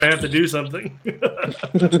I have to do something.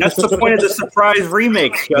 That's the point of the surprise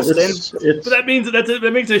remake, Justin. But that means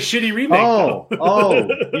that makes a shitty remake.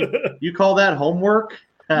 You call that homework?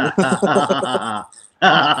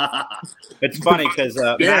 It's funny because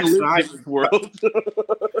Max and I world.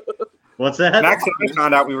 What's that? Max and I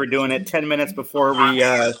found out we were doing it 10 minutes before we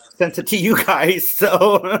sent it to you guys.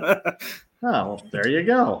 So, well, there you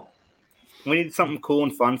go. We need something cool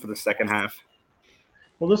and fun for the second half.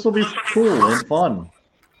 Well, this will be cool and fun.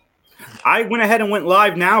 I went ahead and went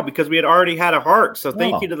live now because we had already had a heart. So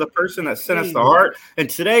thank you to the person that sent us the heart. And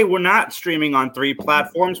today we're not streaming on 3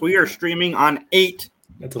 platforms. We are streaming on 8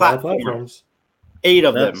 That's a lot of platforms. 8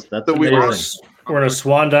 of them. That's so we're going to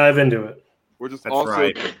swan dive into it. We're just That's also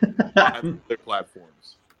right. on their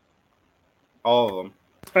platforms. All of them.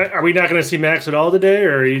 Are we not going to see Max at all today,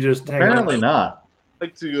 or are you just apparently not?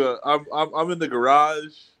 Like to, I'm in the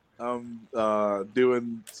garage. I'm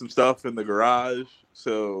doing some stuff in the garage.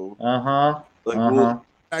 So we'll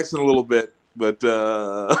Max in a little bit, but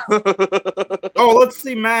oh, let's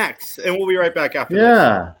see Max, and we'll be right back after.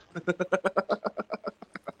 Yeah.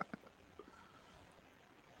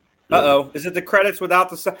 Is it the credits without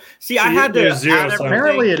the? See, I had to.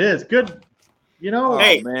 Apparently, it is good.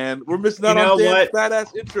 Hey man, we're missing out on Dan's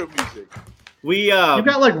badass intro music. We you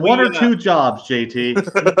got like one or two jobs, JT.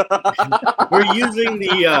 We're using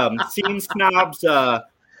the Scene Snobs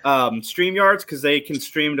StreamYards because they can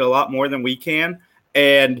stream to a lot more than we can,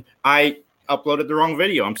 and I uploaded the wrong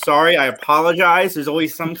video. I'm sorry. I apologize. There's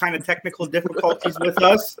always some kind of technical difficulties with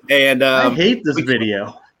us, and I hate this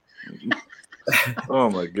video. Oh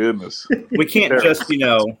my goodness. We can't just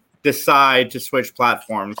decide to switch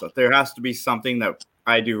platforms. There has to be something that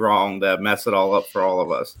I do wrong that mess it all up for all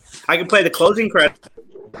of us. I can play the closing credits.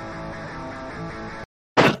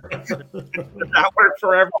 Does that work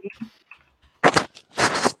for everyone?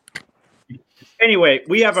 Anyway,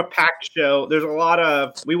 we have a packed show. There's a lot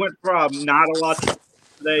of. We went from not a lot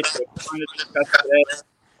today to a ton to discuss today.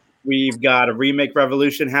 We've got a remake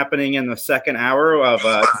revolution happening in the second hour of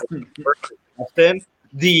Austin.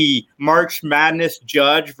 The March Madness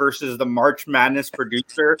judge versus the March Madness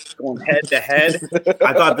producer going head to head.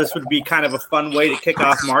 I thought this would be kind of a fun way to kick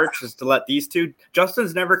off March, is to let these two.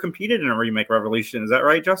 Justin's never competed in a remake revolution. Is that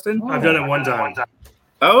right, Justin? I've done it one time.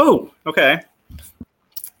 Oh, okay.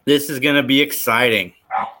 This is going to be exciting.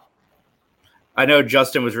 I know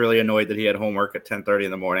Justin was really annoyed that he had homework at 10:30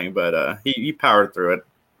 in the morning, but he powered through it.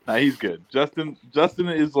 Nah, he's good. Justin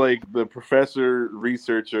is like the professor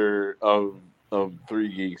researcher of Three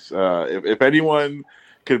Geeks. If anyone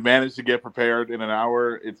could manage to get prepared in an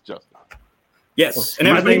hour, it's Justin. Yes, and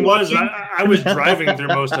my thing was I was driving through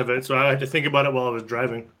most of it, so I had to think about it while I was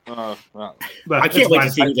driving. But I can't wait to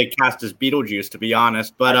see who they cast as Beetlejuice, to be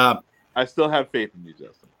honest. But I still have faith in you,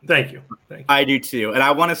 Justin. Thank you. I do too, and I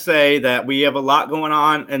want to say that we have a lot going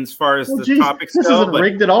on as far as topics this go. Isn't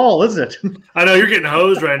rigged at all, is it? I know you're getting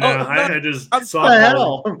hosed right now. I just saw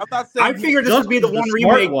I figured this would be the one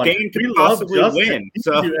remake game to possibly win.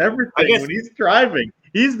 So do everything I guess when he's driving.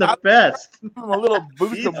 He's the best. I'm a little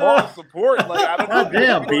boost of moral support. Like I don't know.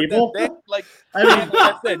 Damn, people. Like I mean, like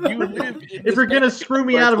I said, you live. If you're gonna screw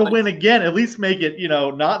me out of a win again, at least make it,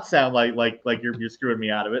 not sound like you're screwing me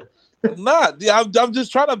out of it. Not. I'm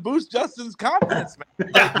just trying to boost Justin's confidence, man.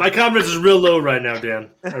 Yeah, my confidence is real low right now, Dan.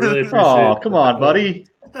 I really appreciate it. Oh, come on, buddy.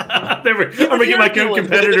 I'm gonna get my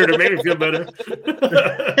competitor to make me feel better.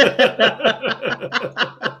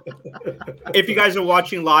 If you guys are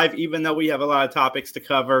watching live, even though we have a lot of topics to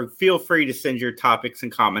cover, feel free to send your topics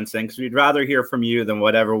and comments in, because we'd rather hear from you than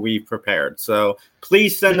whatever we've prepared. So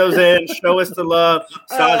please send those in. Show us the love.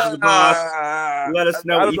 Saj the boss. Let us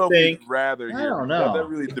know what you think. Rather hear. I don't know. That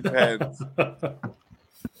really depends.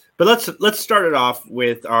 But let's start it off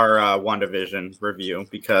with our WandaVision review,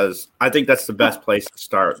 because I think that's the best place to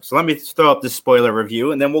start. So let me throw up this spoiler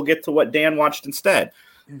review, and then we'll get to what Dan watched instead.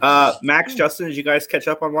 Max, Justin, did you guys catch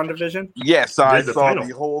up on WandaVision? Yes, I saw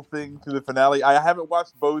the whole thing to the finale. I haven't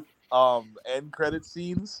watched both end credit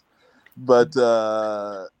scenes, but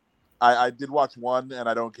I did watch one, and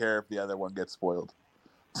I don't care if the other one gets spoiled.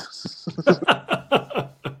 So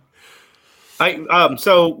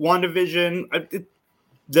WandaVision,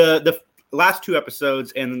 the last 2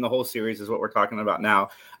 episodes and then the whole series is what we're talking about now.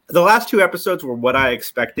 The last 2 episodes were what I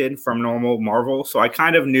expected from normal Marvel, so I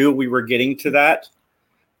kind of knew we were getting to that,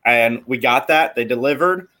 and we got that. They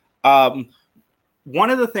delivered. One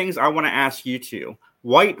of the things I want to ask you two,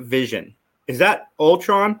 White Vision, is that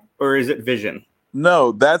Ultron or is it Vision?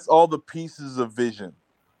 No, that's all the pieces of Vision.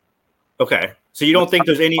 Okay, so you don't think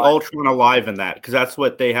there's any Ultron alive in that, because that's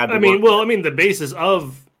what they had. The basis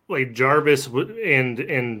of like Jarvis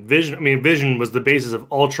and Vision. I mean, Vision was the basis of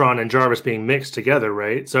Ultron and Jarvis being mixed together,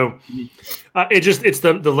 right? So it's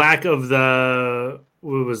the lack of the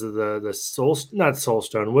what was it, the soul, not Soul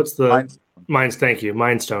Stone. What's the Mind? Thank you,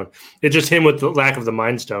 Mind Stone. It's just him with the lack of the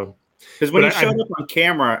Mind Stone. Because when he showed up on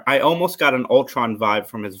camera, I almost got an Ultron vibe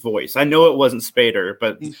from his voice. I know it wasn't Spader,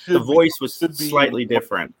 but the voice was slightly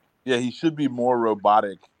different. Yeah, he should be more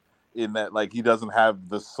robotic in that, like, he doesn't have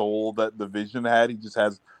the soul that the Vision had. He just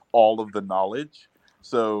has all of the knowledge.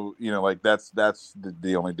 So, you know, like, that's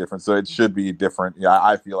the only difference. So it should be different. Yeah,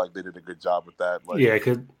 I feel like they did a good job with that. Like,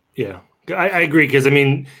 I agree, because, I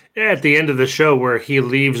mean, at the end of the show where he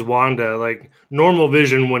leaves Wanda, like, normal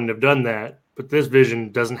Vision wouldn't have done that. But this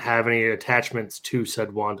Vision doesn't have any attachments to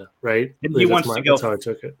said Wanda, right? And he wants to go. That's how I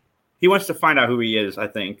took it. He wants to find out who he is, I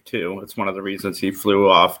think, too. It's one of the reasons he flew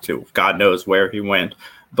off to God knows where he went.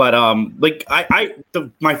 But like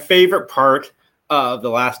my favorite part of the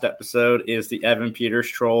last episode is the Evan Peters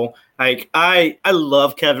troll. Like I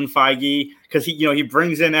love Kevin Feige because he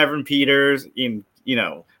brings in Evan Peters in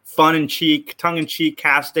tongue in cheek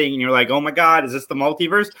casting, and you're like, oh my God, is this the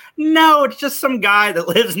multiverse? No, it's just some guy that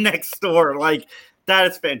lives next door. Like, that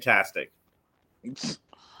is fantastic.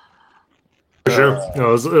 For sure. No,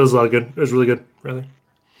 it was a lot of good. It was really good, really.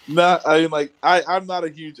 No, I mean, like, I'm not a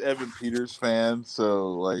huge Evan Peters fan,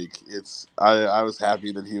 so like I was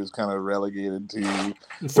happy that he was kind of relegated to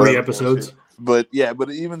 3 episodes. But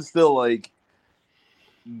even still, like,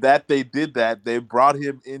 that they did that, they brought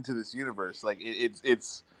him into this universe. Like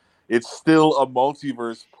it's still a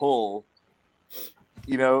multiverse pull,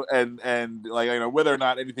 and like, whether or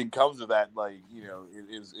not anything comes of that, like,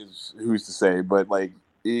 is who's to say. But like,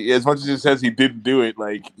 as much as it says he didn't do it,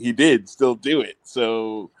 like, he did still do it.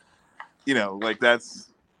 So, like that's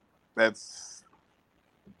it's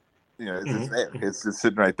there. It's just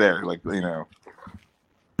sitting right there. Like,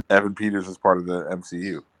 Evan Peters is part of the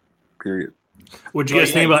MCU. Period. What do you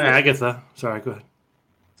guys think about Agatha? Sorry, go ahead.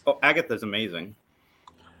 Oh, Agatha's amazing.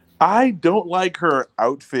 I don't like her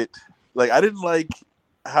outfit. Like, I didn't like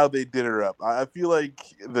how they did her up. I feel like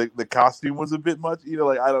the costume was a bit much.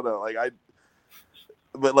 Like, I don't know.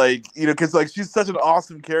 But like, because like, she's such an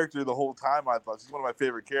awesome character the whole time. I thought she's one of my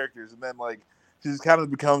favorite characters, and then like, she just kind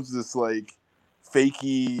of becomes this like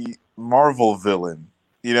fakey Marvel villain,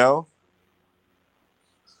 And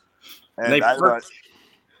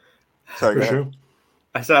sorry, go ahead.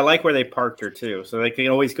 I said I like where they parked her too, so they can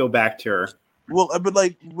always go back to her. Well, but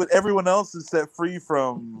everyone else is set free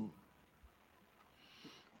from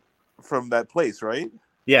that place, right?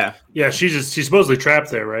 Yeah. She's supposedly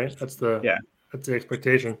trapped there, right? That's the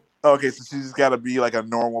expectation. Okay, so she's got to be like a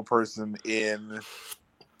normal person in,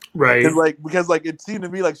 right? Because it seemed to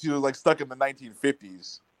me like she was like stuck in the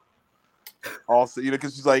 1950s. Also,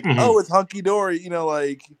 because she's like, oh, it's hunky dory,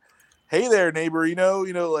 like, hey there, neighbor,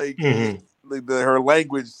 her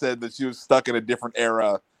language said that she was stuck in a different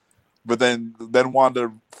era. But then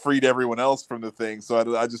Wanda freed everyone else from the thing.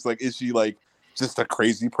 So I just like, is she like just a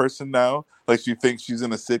crazy person now? Like, she thinks she's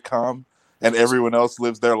in a sitcom and everyone else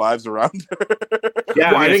lives their lives around her?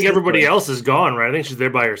 Yeah, I think everybody else is gone, right? I think she's there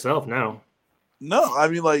by herself now. No, I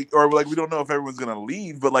mean, we don't know if everyone's gonna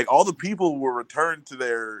leave, but like, all the people will return to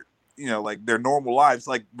their, like, their normal lives.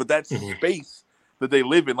 Like, but that space that they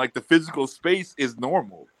live in, like, the physical space is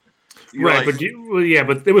normal. Right, but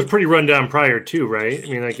it was pretty run down prior too, right? I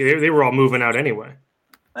mean, like, they were all moving out anyway.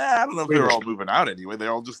 I don't know if they were all moving out anyway. They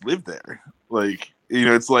all just lived there. Like,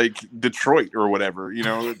 it's like Detroit or whatever.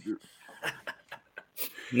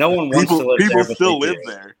 No one wants to live there. People still live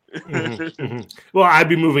there. Well, I'd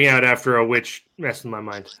be moving out after a witch messed with my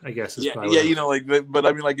mind, I guess. But I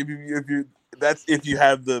mean, like, if you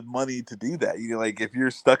have the money to do that, like, if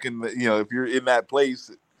you're stuck in if you're in that place.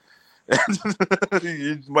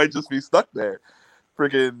 You might just be stuck there.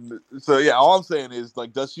 Freaking. So yeah, all I'm saying is,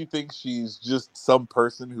 like, does she think she's just some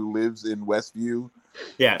person who lives in Westview?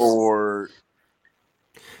 Yes. Or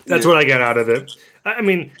that's what I got out of it. I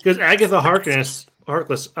mean, because Agatha Harkness,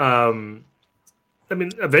 I mean,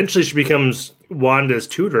 eventually she becomes Wanda's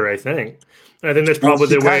tutor, I think. And I think that's probably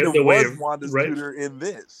the way of Wanda's tutor in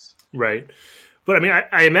this. Right. But I mean,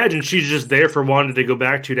 I imagine she's just there for Wanda to go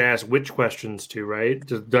back to ask witch questions to, right?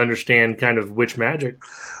 To understand kind of witch magic.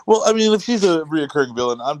 Well, I mean, if she's a reoccurring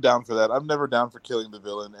villain, I'm down for that. I'm never down for killing the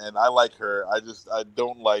villain, and I like her. I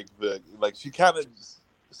don't like she kind of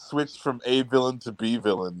switched from A villain to B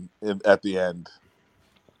villain at the end.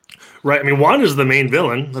 Right. I mean, Wanda's the main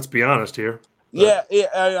villain. Let's be honest here. But... Yeah.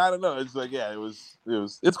 I don't know. It's like,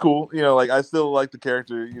 it's cool. Like, I still like the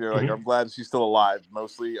character. Like, I'm glad she's still alive.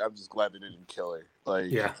 Mostly, I'm just glad they didn't kill her. Like,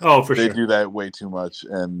 yeah. Oh, for sure. They do that way too much,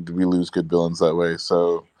 and we lose good villains that way.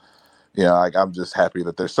 So, Yeah, like I'm just happy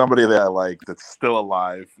that there's somebody that I like that's still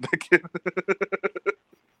alive.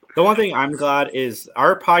 The one thing I'm glad is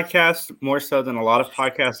our podcast, more so than a lot of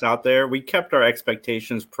podcasts out there, we kept our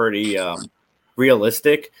expectations pretty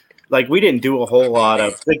realistic. Like, we didn't do a whole lot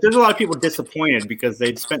of like. There's a lot of people disappointed because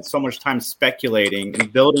they'd spent so much time speculating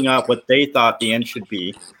and building up what they thought the end should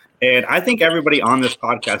be. And I think everybody on this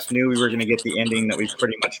podcast knew we were going to get the ending that we've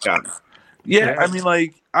pretty much gotten. Yeah, I mean,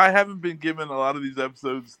 like, I haven't been given a lot of these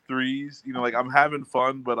episodes 3s. You know, like, I'm having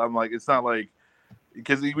fun, but I'm like, it's not like,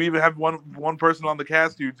 because we even have one person on the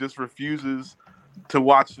cast who just refuses to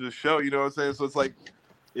watch the show. You know what I'm saying? So it's like,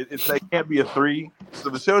 it can't be a 3. So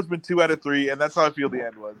the show's been 2 out of 3, and that's how I feel the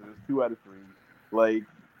end was. It was 2 out of 3. Like,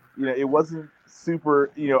 you know, it wasn't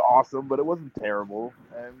super, you know, awesome, but it wasn't terrible,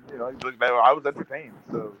 and you know, I was entertained.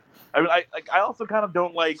 So I mean, I also kind of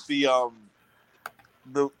don't like the you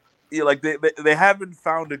know, like they haven't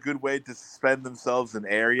found a good way to suspend themselves in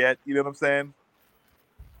air yet. You know what I'm saying?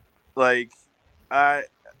 Like, I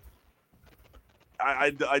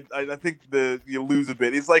think you lose a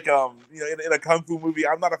bit. It's like you know, in a kung fu movie,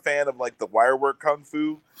 I'm not a fan of like the wire work kung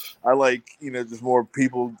fu. I like, you know, just more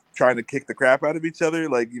people trying to kick the crap out of each other.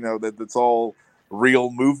 Like, you know, that's all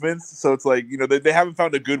real movements. So it's like, you know, they haven't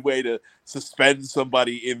found a good way to suspend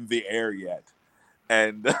somebody in the air yet.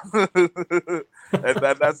 And and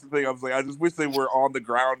that's the thing. I was like, I just wish they were on the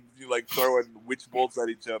ground, like throwing witch bolts at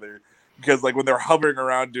each other, because like when they're hovering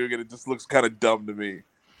around doing it, it just looks kind of dumb to me.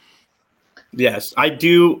 Yes, I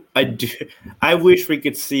do. I wish we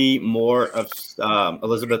could see more of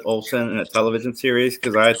Elizabeth Olsen in a television series,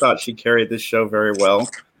 because I thought she carried this show very well.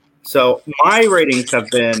 So my ratings have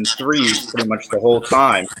been 3s pretty much the whole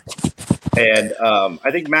time. And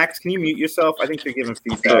I think, Max, can you mute yourself? I think you're giving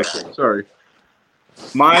feedback. Sorry.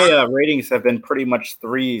 My ratings have been pretty much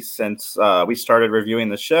 3s since we started reviewing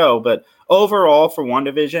the show. But overall, for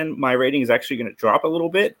WandaVision, my rating is actually going to drop a little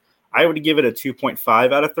bit. I would give it a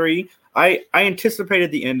 2.5 out of 3. I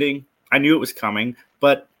anticipated the ending. I knew it was coming.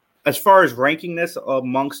 But as far as ranking this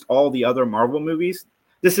amongst all the other Marvel movies,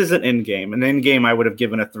 this isn't Endgame. An Endgame I would have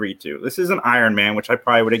given a 3 to. This isn't Iron Man, which I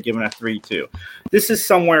probably would have given a 3 to. This is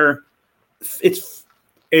somewhere. It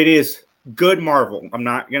is good Marvel. I'm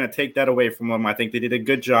not going to take that away from them. I think they did a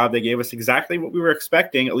good job. They gave us exactly what we were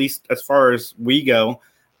expecting, at least as far as we go.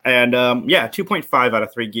 And 2.5 out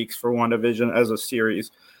of 3 geeks for WandaVision as a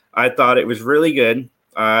series. I thought it was really good.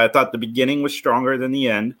 I thought the beginning was stronger than the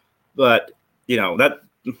end, but you know,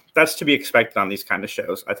 that's to be expected on these kind of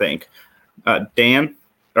shows, I think. Justin.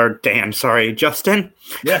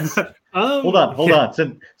 Yes. Hold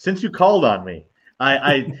on. Since you called on me,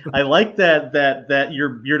 I like that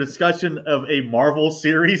your discussion of a Marvel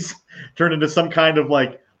series turned into some kind of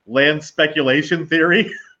like land speculation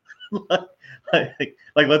theory. like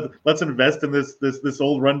let's invest in this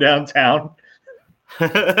old rundown town.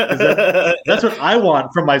 That's what I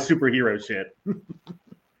want from my superhero shit.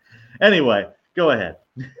 Anyway, go ahead.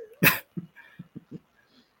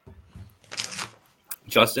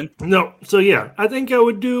 Justin? No. So yeah, I think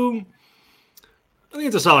it's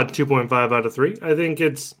a solid 2.5 out of 3. I think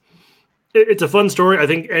it's a fun story. I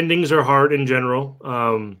think endings are hard in general,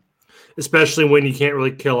 especially when you can't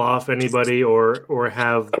really kill off anybody or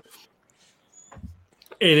have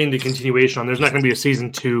anything to continuation on. There's not going to be a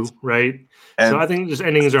season 2, right? And so I think just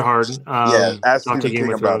endings are hard. Ask Stephen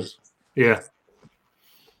King about it. Yeah.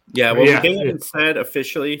 Yeah, well, they haven't said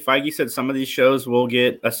officially. Feige said some of these shows will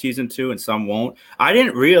get a season 2 and some won't. I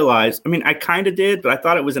didn't realize. I mean, I kind of did, but I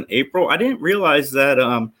thought it was in April. I didn't realize that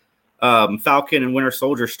Falcon and Winter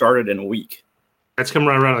Soldier started in a week. That's coming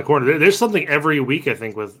right around the corner. There's something every week, I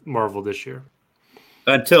think, with Marvel this year.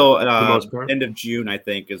 Until end of June, I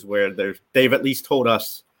think, is where they've at least told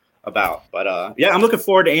us about. But I'm looking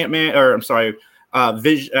forward to Ant-Man, or I'm sorry,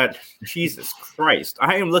 Jesus Christ.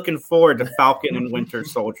 I am looking forward to Falcon and Winter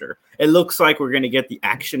Soldier. It looks like we're going to get the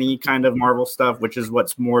action-y kind of Marvel stuff, which is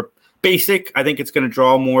what's more basic. I think it's going to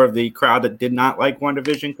draw more of the crowd that did not like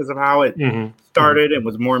WandaVision because of how it started and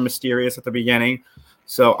was more mysterious at the beginning.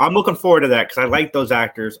 So I'm looking forward to that because I like those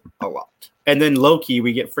actors a lot. And then Loki,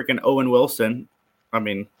 we get freaking Owen Wilson. I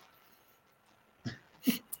mean,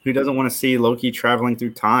 who doesn't want to see Loki traveling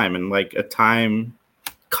through time and like a time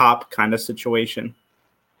cop kind of situation?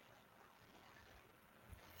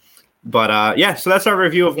 But so that's our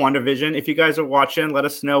review of WandaVision. If you guys are watching, let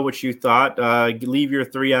us know what you thought. Leave your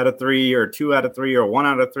 3 out of 3 or 2 out of 3 or 1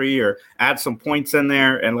 out of 3 or add some points in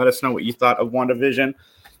there and let us know what you thought of WandaVision.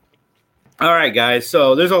 All right, guys.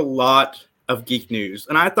 So there's a lot of geek news.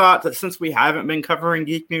 And I thought that since we haven't been covering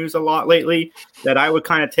geek news a lot lately, that I would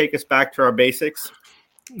kind of take us back to our basics.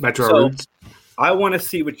 Back to our roots. I want to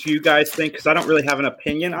see what you guys think because I don't really have an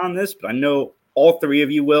opinion on this, but I know all three of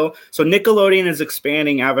you will. So Nickelodeon is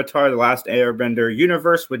expanding Avatar: The Last Airbender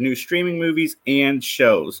universe with new streaming movies and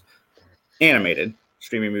shows, animated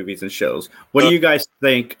streaming movies and shows. What do you guys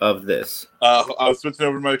think of this? I was switching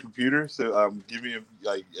over to my computer, so give me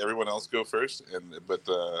everyone else go first. But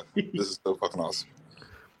this is so fucking awesome.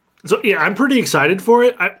 So yeah, I'm pretty excited for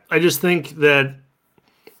it. I just think that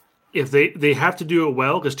if they have to do it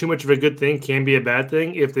well, because too much of a good thing can be a bad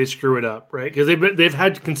thing if they screw it up, right? Because they've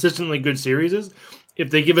had consistently good series. If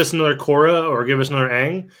they give us another Korra or give us another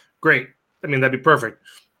Aang, great. I mean, that'd be perfect.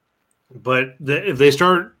 But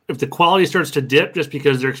if the quality starts to dip just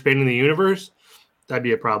because they're expanding the universe, that'd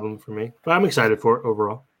be a problem for me. But I'm excited for it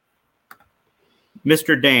overall.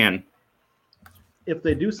 Mr. Dan. If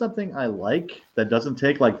they do something I like that doesn't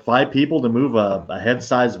take like 5 people to move a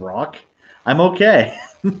head-sized rock, I'm okay.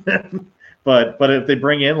 but if they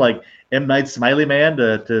bring in like M. Night Smiley Man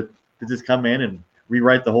to just come in and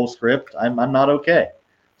rewrite the whole script, I'm not okay.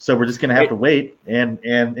 So we're just gonna have to wait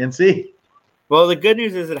and see. Well, the good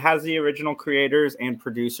news is it has the original creators and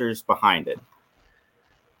producers behind it.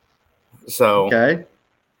 So okay,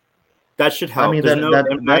 that should help. I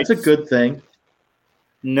mean, that's a good thing.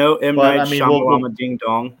 No M. Night Shyamalan ding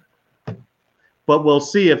dong. But we'll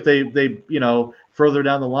see if they further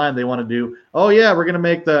down the line they want to do, oh yeah, we're going to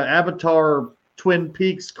make the Avatar Twin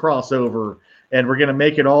Peaks crossover and we're going to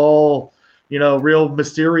make it all, real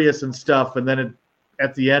mysterious and stuff. And then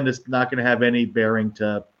at the end, it's not going to have any bearing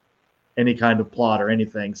to any kind of plot or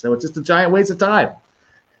anything. So it's just a giant waste of time.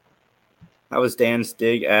 That was Dan's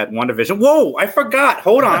dig at WandaVision. Whoa, I forgot.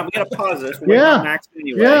 Hold on. We got to pause this.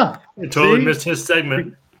 Anyway. Yeah. I totally missed his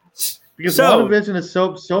segment. Because WandaVision is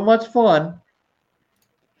so much fun.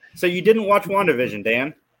 So you didn't watch WandaVision,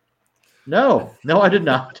 Dan? No, I did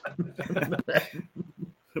not.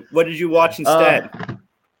 What did you watch instead?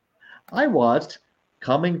 I watched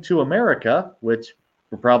Coming to America, which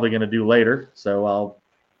we're probably going to do later, so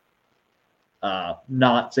I'll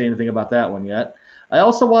not say anything about that one yet. I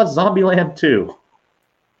also watched Zombieland 2.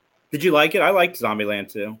 Did you like it? I liked Zombieland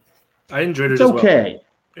 2. I enjoyed it it's as well. It's okay.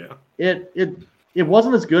 Yeah. It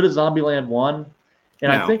wasn't as good as Zombieland 1,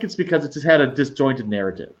 and I think it's because it just had a disjointed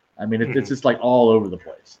narrative. I mean, it's just like all over the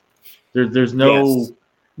place. There's no. Yes.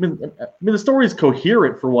 I mean, the story is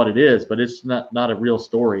coherent for what it is, but it's not a real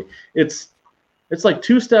story. It's like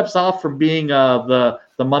 2 steps off from being the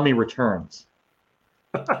Mummy Returns,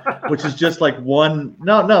 which is just like one.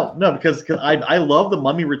 No, because I love the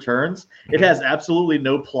Mummy Returns. It has absolutely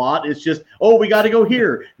no plot. It's just, oh, we got to go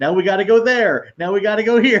here. Now we got to go there. Now we got to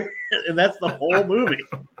go here. And that's the whole movie.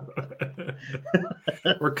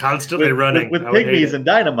 We're constantly running with pygmies and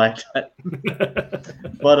dynamite.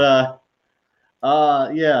 But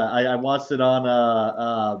I watched it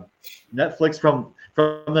on Netflix from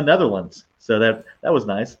the Netherlands, so that was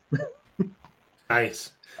nice.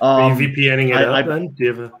 Nice. Are you VPNing it up then? Do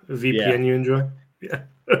you have a VPN you enjoy? Yeah.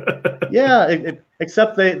 Yeah.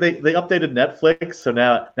 Except they updated Netflix, so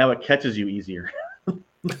now it catches you easier.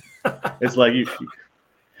 It's like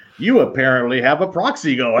you apparently have a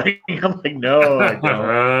proxy going. I'm like, no, I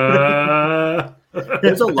don't.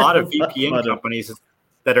 There's a lot of VPN companies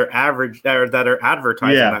that are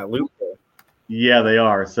advertising that loophole. Yeah, they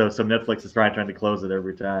are. So Netflix is trying to close it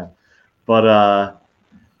every time. But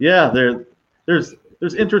there's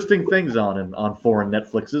interesting things on foreign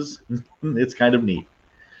Netflixes. It's kind of neat.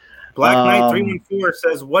 Black Knight 314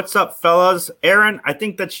 says, "What's up, fellas?" Aaron, I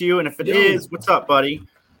think that's you, and if it is, what's up, buddy?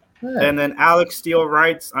 Hey. And then Alex Steele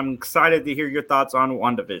writes, "I'm excited to hear your thoughts on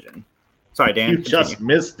WandaVision." Sorry, Dan. You just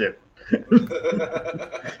missed it.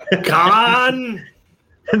 Con.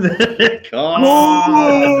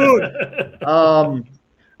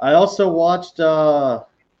 I also watched.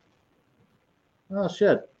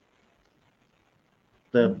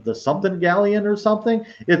 The something Galleon or something.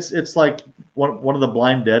 It's like one of the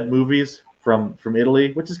Blind Dead movies from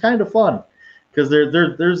Italy, which is kind of fun because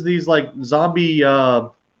there's these like zombie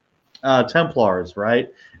Templars,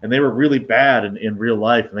 right? And they were really bad in real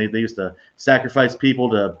life, and they used to sacrifice people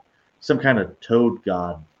to some kind of toad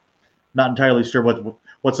god. Not entirely sure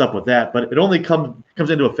what's up with that, but it only comes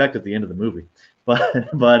into effect at the end of the movie.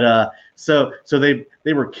 But so they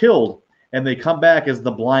were killed, and they come back as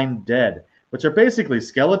the Blind Dead, which are basically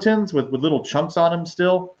skeletons with little chunks on them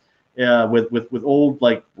still, with old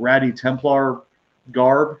like ratty Templar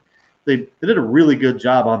garb. They did a really good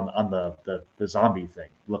job on the zombie thing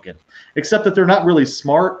looking, except that they're not really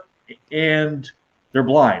smart and they're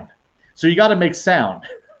blind. So you got to make sound.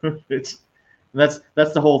 That's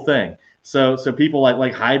the whole thing. So people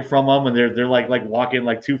like hide from them, and they're like walking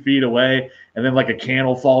like 2 feet away, and then like a can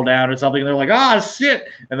will fall down or something, and they're like, ah, shit,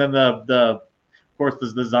 and then the of course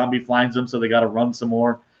the zombie finds them, so they got to run some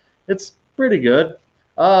more. It's pretty good.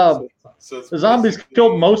 So The zombies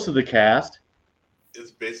killed most of the cast.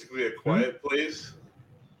 It's basically a quiet place.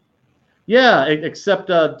 Yeah, except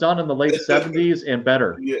done in the late 70s and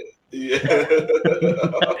better. Yeah.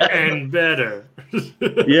 And better.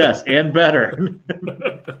 Yes, and better.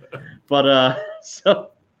 But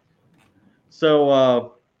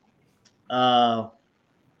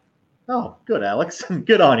oh, good, Alex.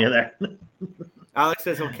 Good on you there. Alex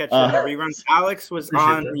says he'll catch it in the reruns. Alex was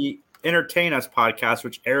on the Entertain Us podcast,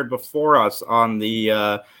 which aired before us on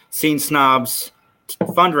the Scene Snobs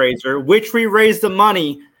fundraiser, which we raised the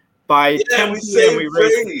money by 10 p.m. We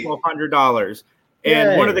raised $1,200.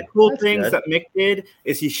 And one of the cool things that Mick did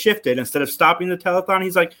is he shifted. Instead of stopping the telethon,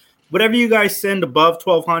 he's like, whatever you guys send above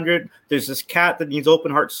 $1,200, there's this cat that needs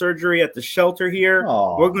open heart surgery at the shelter here.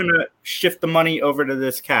 Aww. We're going to shift the money over to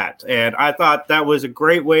this cat. And I thought that was a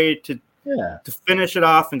great way to finish it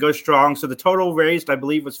off and go strong. So the total raised, I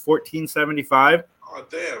believe, was $1,475. Oh,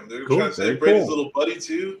 damn. They're Cool. trying to say Brady's little buddy,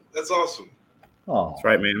 too. That's awesome. Oh, That's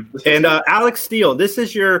right, man. And Alex Steele, this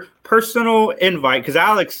is your personal invite because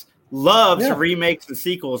Alex loves remakes and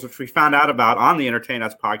sequels, which we found out about on the Entertain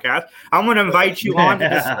Us podcast. I'm going to invite you on to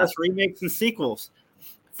discuss remakes and sequels,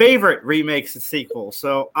 favorite remakes and sequels.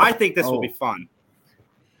 So I think this will be fun.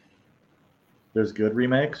 There's good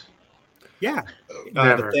remakes? Yeah.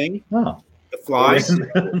 The Thing, Oh. The Fly.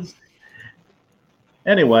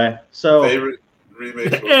 Anyway, so Favorite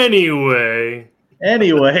remake.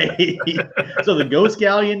 Anyway, so the Ghost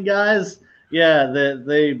Galleon guys,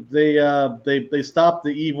 they stopped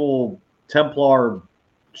the evil Templar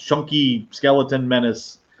chunky skeleton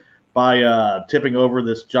menace by tipping over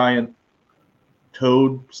this giant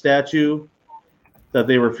toad statue that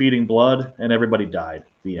they were feeding blood, and everybody died.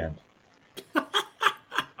 The end.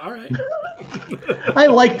 all right. I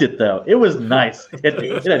liked it though. It was nice.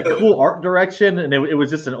 It had cool art direction, and it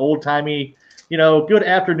was just an old timey, good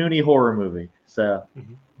afternoony horror movie. So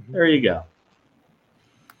there you go.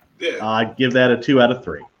 Yeah. I'd give that a 2 out of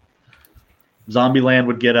 3. Zombieland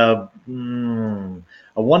would get a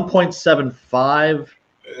 1.75,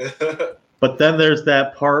 but then there's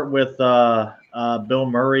that part with Bill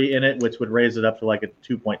Murray in it, which would raise it up to like a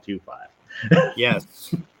 2.25.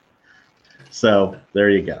 Yes. So there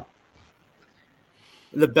you go.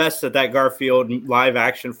 The best that Garfield live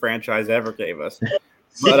action franchise ever gave us.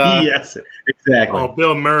 But, yes, exactly. Oh,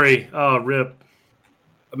 Bill Murray. Oh, rip.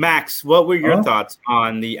 Max, what were your thoughts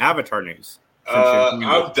on the Avatar news?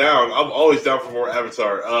 I'm down. I'm always down for more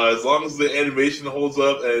Avatar. As long as the animation holds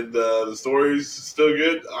up and the story's still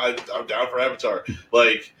good, I'm down for Avatar.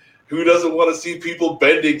 Like, who doesn't want to see people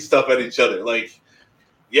bending stuff at each other? Like,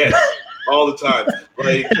 yes, all the time.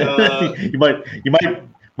 Like, you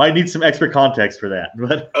might need some extra context for that.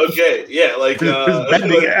 But okay, yeah, like,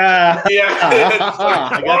 bending. like yeah,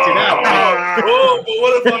 I got you now. Oh, but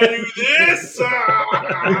what if I do this?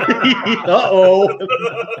 Uh-oh.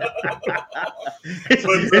 It's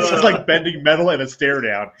just like bending metal and a stare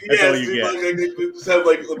down. That's all you get. Like, they just have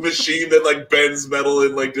like a machine that like bends metal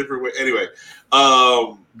in like different ways. Anyway,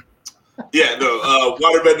 water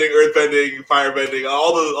bending, earth bending, fire bending,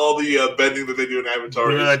 all the bending that they do in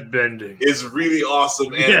Avatar is really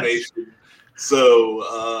awesome animation. Yes. So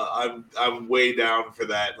I'm way down for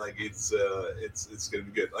that. Like it's gonna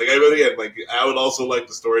be good. Like I would also like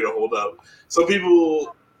the story to hold up. Some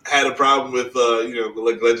people had a problem with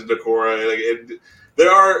like Legend of Korra. Like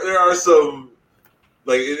there are some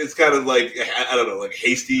like it's kind of like I don't know, like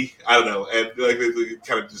hasty. I don't know, and like it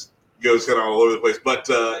kind of just goes kind of all over the place. But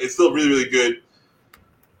it's still really, really good.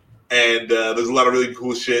 And there's a lot of really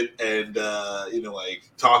cool shit. And, like,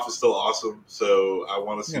 Toph is still awesome. So I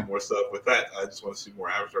want to see more stuff with that. I just want to see more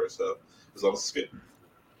Avatar stuff as long as it's good.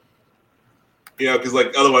 Because,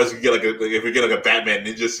 like, otherwise you get, if we get, like, a Batman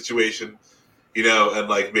Ninja situation, and,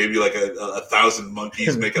 like, maybe, like, a 1,000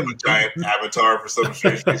 monkeys make up a giant Avatar for some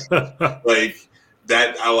strange reason. Like,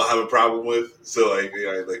 that I will have a problem with. So, like,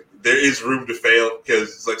 there is room to fail because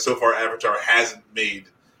it's like so far Avatar hasn't made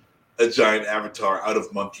a giant Avatar out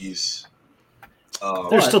of monkeys.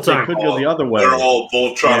 There's still time. They could go the other way. They're all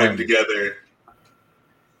Voltronic together.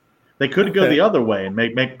 They could go the other way and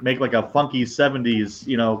make like a funky 70s,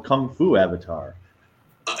 kung fu Avatar.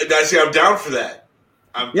 I'm down for that.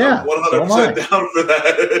 I'm 100% down for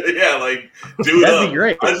that. Yeah, like do it. That'd be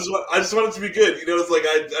great. I just want it to be good. It's like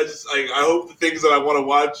I hope the things that I want to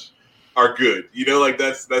watch are good. Like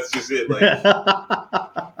that's just it. Like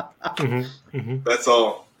that's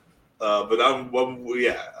all. But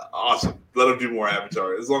yeah, awesome. Let them do more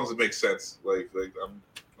Avatar as long as it makes sense. Like I'm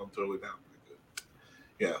totally down.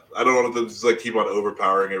 Yeah, I don't want them to just like keep on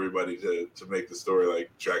overpowering everybody to make the story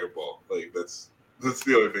like Dragon Ball. Like that's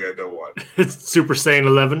the only thing I don't want. It's Super Saiyan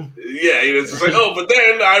 11. Yeah, it's just like, oh, but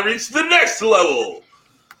then I reached the next level.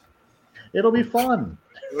 It'll be fun.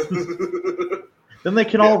 Then they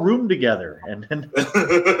can all room together and.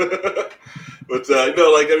 But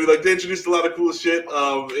they introduced a lot of cool shit.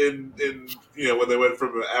 In when they went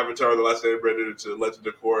from Avatar: The Last Airbender to Legend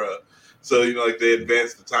of Korra. So they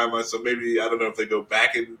advanced the timeline. So maybe I don't know if they go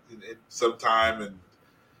back in some time and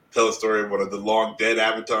tell a story of one of the long dead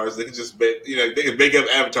avatars. They can just they can make up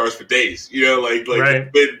avatars for days. Right.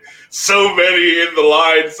 There's been so many in the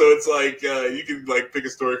line, so it's like you can pick a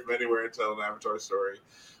story from anywhere and tell an avatar story.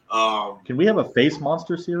 Can we have a face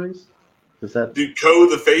monster series? Does that do Ko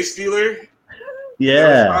the Face Stealer?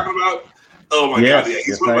 Yeah. Talking about? Oh my god, yeah,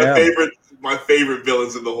 he's one of my favorite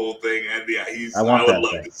villains in the whole thing, and yeah, I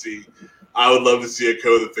would love to see a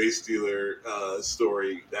Ko the Face Stealer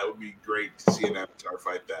story. That would be great to see an Avatar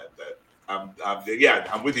fight that. I'm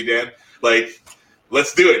with you, Dan.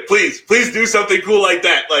 Let's do it, please do something cool like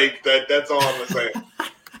that. That's all I'm gonna say.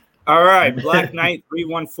 All right, Black Knight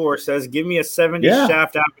 314 says, "Give me a 70s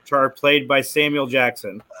Shaft Avatar played by Samuel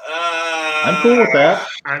Jackson." I'm cool with that.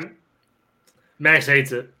 Max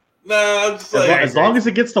hates it. No, I'm just as long as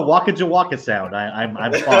it gets the Waka Jawaka sound, I'm fine. I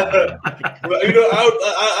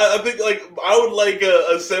think I would like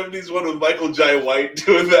a 70s one with Michael Jai White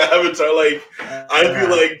doing the Avatar. I feel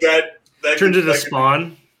like that turns into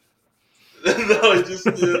Spawn. No, it just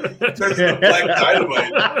turns into Black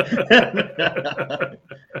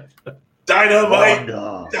Dynamite.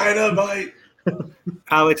 Dynamite.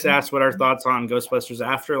 Alex asked what our thoughts on Ghostbusters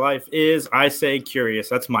Afterlife is. I say curious.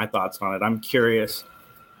 That's my thoughts on it. I'm curious.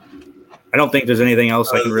 I don't think there's anything else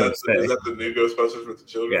I can really say. Is that the new Ghostbusters with the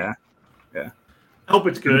children? Yeah. I hope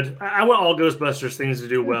it's good. I want all Ghostbusters things to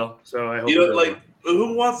do well. So I hope.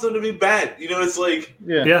 Who wants them to be bad? It's like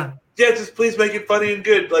yeah. Just please make it funny and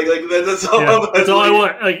good. That's all. Yeah, that's all I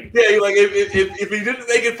want. If he didn't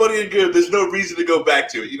make it funny and good, there's no reason to go back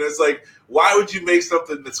to it. It's like, why would you make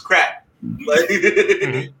something that's crap? And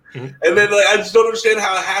then I just don't understand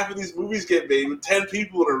how half of these movies get made with 10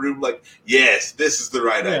 people in a room. Yes, this is the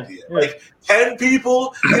right idea. 10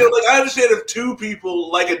 people. I understand if 2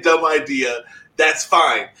 people like a dumb idea, that's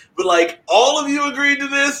fine. But all of you agreed to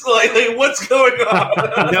this. What's going on?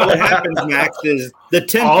 What happens, Max, is the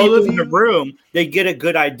 10 people in the room, they get a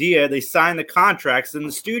good idea, they sign the contracts, and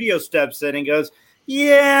the studio steps in and goes,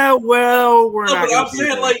 "Yeah, well, we're not." But I'm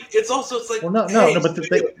saying it's like no,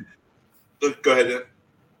 but go ahead, Dan.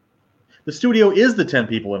 The studio is the 10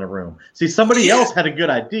 people in a room. See, somebody else had a good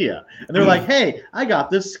idea, and they're like, "Hey, I got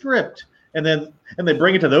this script," and they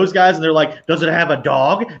bring it to those guys, and they're like, "Does it have a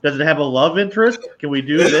dog? Does it have a love interest? Can we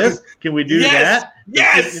do this? Can we do that?"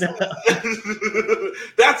 Yes,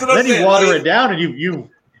 that's what I'm saying. Then you water it down, and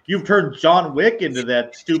you've turned John Wick into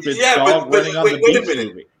that stupid dog running on the beach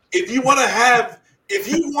movie. If you want to have a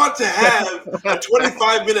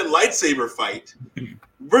 25-minute lightsaber fight,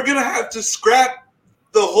 we're gonna have to scrap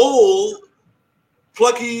the whole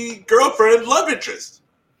plucky girlfriend love interest,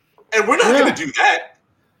 and we're not gonna do that.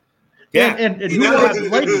 Yeah, and who wants a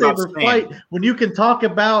lightsaber fight when you can talk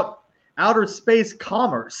about outer space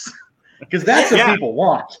commerce? Because that's what people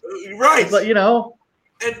want, right? But you're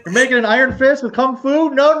making an Iron Fist with Kung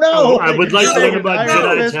Fu? No. I would like to think about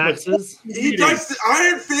Jedi taxes.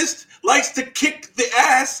 Iron Fist likes to kick the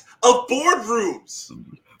ass of boardrooms.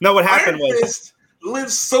 No, what happened Iron Fist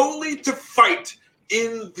lives solely to fight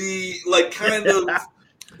in the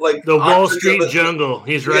the Wall Street jungle.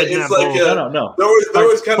 He's riding that bull. No. There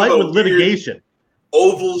was kind fight of a with litigation,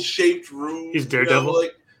 oval-shaped room. He's Daredevil.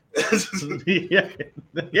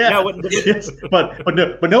 yeah.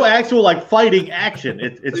 But no actual fighting action.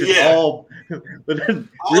 It's just all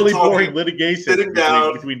really boring litigation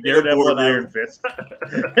between Daredevil and Iron Fist.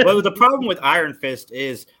 Well, the problem with Iron Fist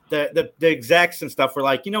is the execs and stuff were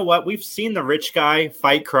like, you know what? We've seen the rich guy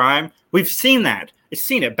fight crime. We've seen that. We've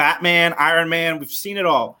seen it. Batman, Iron Man. We've seen it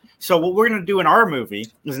all. So what we're going to do in our movie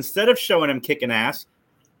is instead of showing him kicking ass,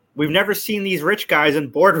 we've never seen these rich guys in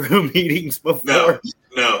boardroom meetings before.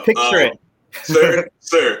 No. Picture it.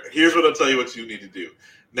 Sir, here's what I'll tell you what you need to do.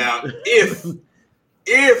 Now, if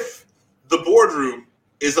the boardroom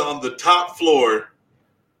is on the top floor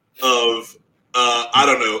of,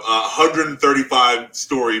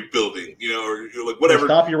 135-story building, or whatever.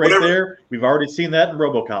 Stop you right there. We've already seen that in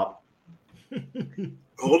RoboCop.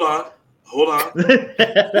 Hold on. Hold on.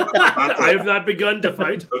 I have not begun to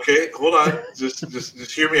fight. Okay, hold on.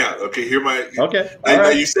 Just hear me out. Okay, hear my. Okay. Now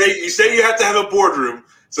you say you have to have a boardroom.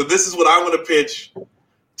 So this is what I'm going to pitch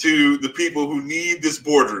to the people who need this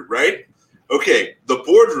boardroom, right? Okay, the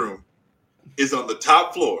boardroom is on the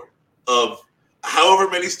top floor of however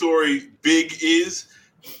many story big is.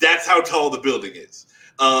 That's how tall the building is.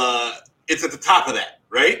 It's at the top of that,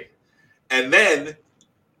 right? And then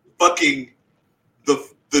fucking the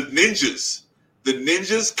ninjas. The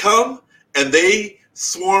ninjas come and they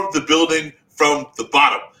swarm the building from the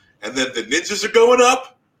bottom. And then the ninjas are going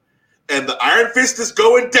up and the Iron Fist is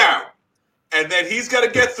going down. And then he's got to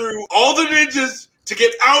get through all the ninjas to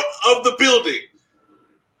get out of the building.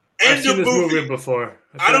 End I've seen of this movie. movie before.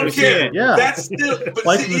 I don't care. Yeah. That's still but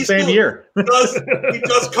Twice in the same year. He does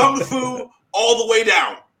kung fu all the way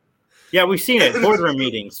down. Yeah, we've seen it. Boardroom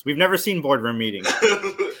meetings. We've never seen boardroom meetings.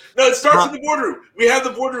 No, it starts in the boardroom. We have the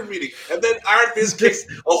boardroom meeting. And then Iron Fist kicks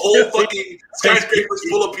a whole fucking skyscrapers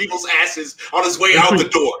full of people's asses on his way out the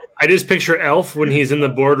door. I just picture Elf when he's in the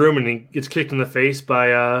boardroom and he gets kicked in the face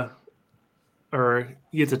by or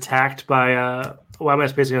he gets attacked by why am I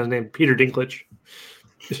spacing on his name? Peter Dinklage.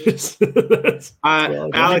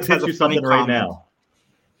 Alex has a funny right comment. now.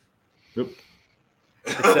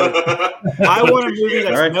 I want a movie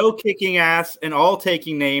that's right. no kicking ass and all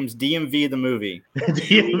taking names. DMV the movie.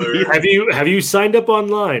 Have you signed up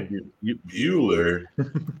online? Bueller.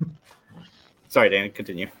 Sorry, Dan.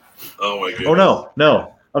 Continue. Oh my god. Oh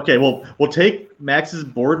no. Okay, well, we'll take Max's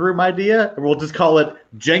boardroom idea and we'll just call it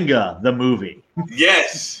Jenga the movie.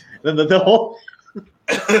 Yes. Then the whole.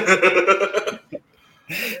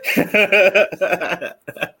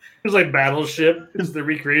 It's like Battleship. It's the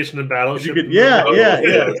recreation of Battleship. Yeah.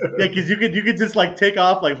 Because you could just like take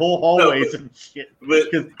off like whole hallways and shit.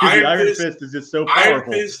 Because the Iron Fist is just so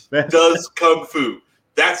powerful. Iron Fist does kung fu.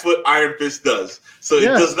 That's what Iron Fist does. So it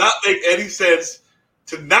does not make any sense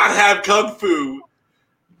to not have kung fu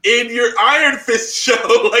in your Iron Fist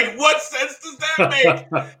show. Like, what sense does that make?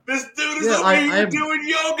 This dude is over here doing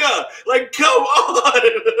yoga. Like, come on.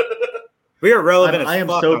 We are relevant. I am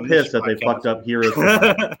so pissed that they fucked up Heroes.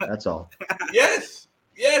 That's all. Yes.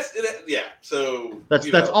 Yeah. So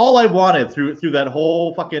that's all I wanted through that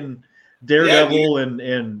whole fucking Daredevil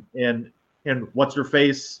and what's her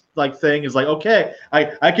face like thing is like, okay,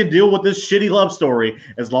 I can deal with this shitty love story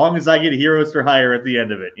as long as I get Heroes for Hire at the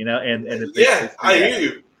end of it, you know. And I hear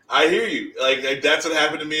you. Like that's what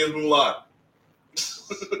happened to me in Mulan.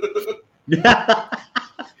 Yeah.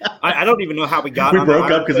 I don't even know how we got. We broke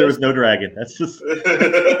up because there was no dragon. That's just no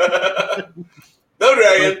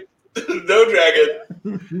dragon. No dragon.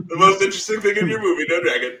 The most interesting thing in your movie, no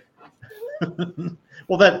dragon.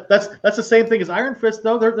 Well, that's the same thing as Iron Fist,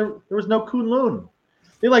 though. There was no Kunlun.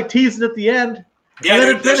 They like teased it at the end. Yeah, and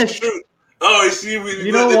then it finished. True. Oh, I see.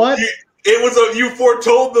 You know what? It was you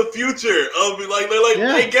foretold the future of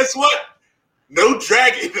hey, guess what? No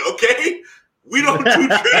dragon, okay? We don't do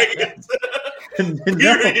dragons.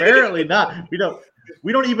 No, apparently not. We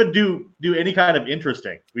don't even do any kind of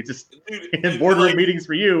interesting. We just in boardroom meetings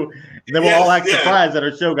for you, and then we'll all act surprised that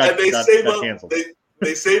our show got canceled.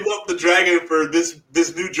 They save up the dragon for this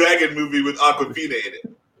new dragon movie with Awkwafina in it.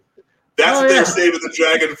 That's what they're saving the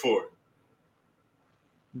dragon for.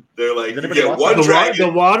 They're like, you get one dragon. The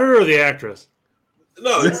water or the actress?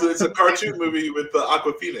 No, it's a cartoon movie with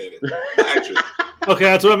Awkwafina in it. The actress. Okay,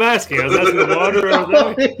 that's what I'm asking. I was asking the water or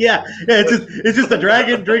the... Yeah. It's just the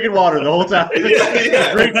dragon drinking water the whole time.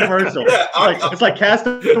 Yeah. Great commercial. Yeah, it's like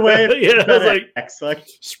Castaway. Yeah, it's like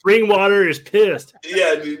spring water is pissed.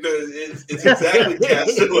 Yeah, dude, no, it's exactly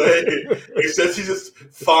Castaway. Except he just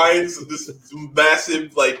finds this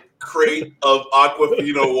massive crate of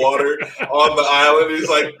Awkwafina water on the island. He's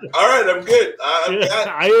like, all right, I'm good.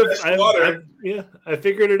 I water. I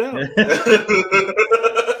figured it out.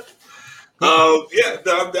 I'm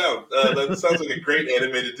down. That sounds like a great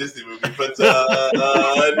animated Disney movie, but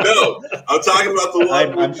no, I'm talking about the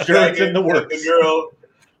one. I'm sure it's in the works. The girl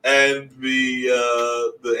and the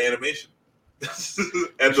animation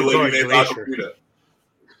and the lady named Awkwafina.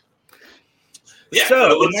 Yeah,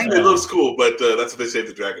 so it looks cool, but that's what they saved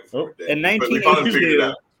the dragon for. In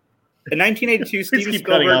 1982, Steven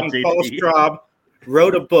Spielberg and Paul Straub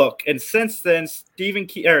wrote a book, and since then, Steven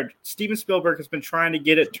Spielberg has been trying to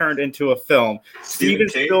get it turned into a film. Steven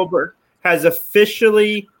Spielberg has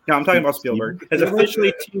officially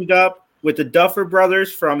teamed up with the Duffer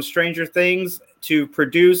Brothers from Stranger Things to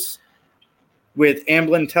produce with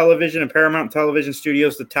Amblin Television and Paramount Television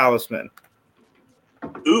Studios The Talisman.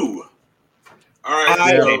 Ooh. All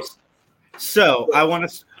right. So I want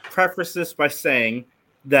to preface this by saying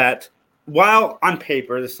that while on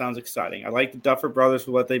paper this sounds exciting, I like the Duffer Brothers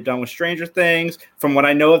for what they've done with Stranger Things. From what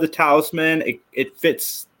I know of the Talisman, it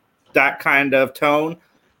fits that kind of tone.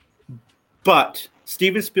 But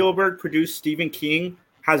Steven Spielberg produced Stephen King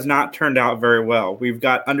has not turned out very well. We've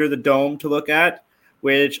got Under the Dome to look at,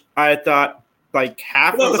 which I thought like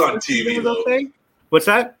half that of was the on TV was okay. What's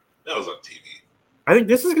that? That was on TV. I think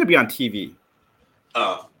this is going to be on TV.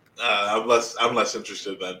 I'm less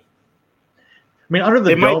interested then. I mean, Under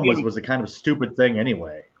the Dome was a kind of stupid thing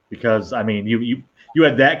anyway, because I mean, you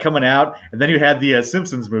had that coming out, and then you had the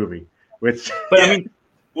Simpsons movie, which. But yeah. I mean,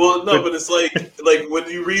 well, no, but it's like when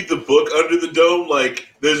you read the book Under the Dome, like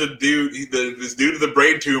there's a dude, this dude with a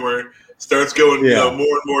brain tumor starts going more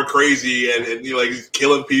and more crazy, and like he's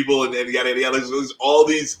killing people, and yada yada. There's all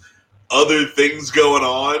these other things going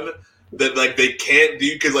on that like they can't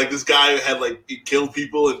do because like this guy had like he killed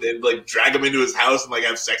people and like drag them into his house and like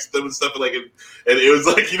have sex with them and stuff, and like and it was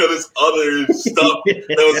like this other stuff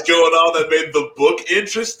that was going on that made the book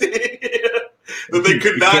interesting that they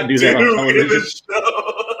could not do in the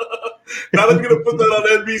show. Now they're gonna put that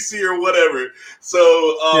on NBC or whatever. So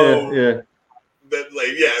that like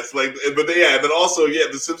it's like but and then also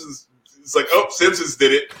the Simpsons. It's like Simpsons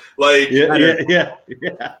did it like yeah.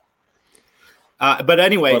 But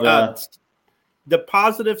anyway, the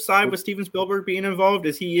positive side with Steven Spielberg being involved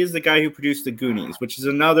is he is the guy who produced The Goonies, which is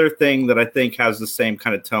another thing that I think has the same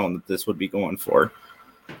kind of tone that this would be going for.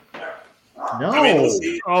 No. I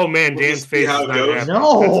mean, oh, man, Dan's face is not happy.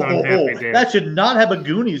 No, that should not have a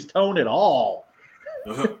Goonies tone at all.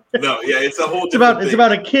 No, it's a whole It's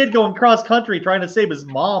about a kid going cross-country trying to save his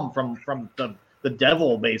mom from the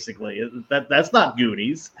devil, basically. That's not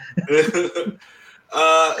Goonies. And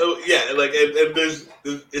there's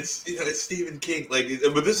it's Stephen King,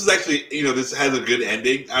 but this is actually this has a good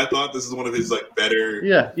ending. I thought this is one of his like better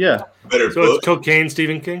better so books. It's Cocaine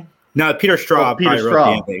Stephen King. No, Peter Straub. Peter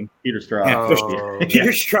Straub. Peter Straub.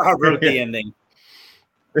 Peter Straub wrote the ending.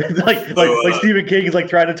 like Stephen King is like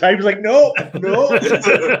trying to type. He's like, no.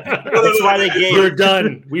 That's why they gave. We're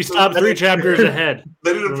done. We stopped 3 chapters ahead.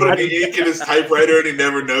 They didn't put any ink in his typewriter, and he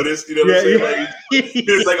never noticed. You know what I'm saying? Like, he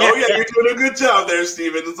was like, "Oh yeah, you're doing a good job there,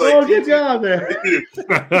 Stephen." It's like, good job there.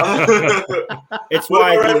 It's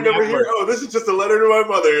why I'm writing over here. Oh, this is just a letter to my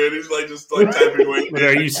mother, and he's like just like typing away.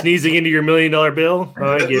 Are you sneezing into your $1 million bill?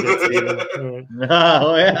 Oh, I get it, Stephen.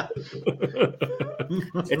 Oh yeah.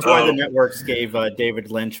 It's why the networks gave David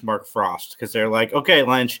Lynch Mark Frost, because they're like, okay,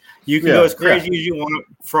 Lynch, you can go as crazy as you want.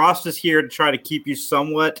 Frost is here to try to keep you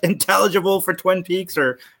somewhat intelligible for Twin Peaks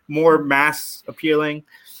or more mass appealing.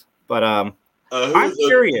 But I'm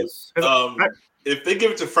curious. If they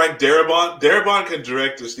give it to Frank Darabont can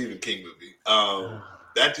direct a Stephen King movie.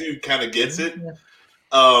 That dude kind of gets it.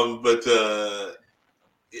 But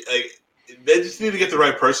they just need to get the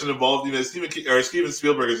right person involved. Steven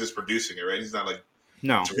Spielberg is just producing it, right? He's not like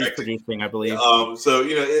directing. He's producing, I believe. So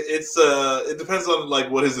it depends on like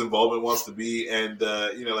what his involvement wants to be, and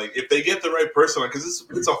like if they get the right person on, because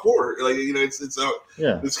it's a horror. Like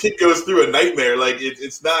this kid goes through a nightmare. Like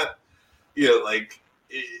it's not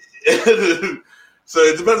so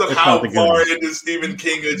it depends on how far into Stephen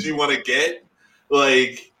King that you want to get.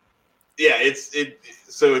 Like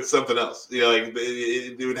so it's something else.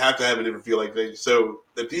 It would have to have a different feel. Like so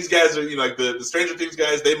if these guys are like the Stranger Things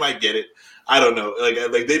guys, they might get it. I don't know.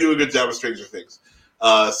 Like they do a good job of Stranger Things.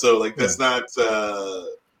 So like that's not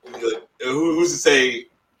who's to say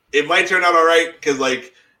it might turn out all right because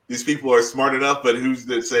like these people are smart enough, but who's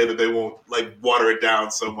to say that they won't like water it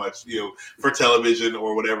down so much, for television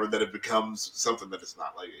or whatever that it becomes something that it's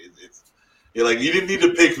not. Like it's like you didn't need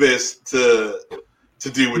to pick this to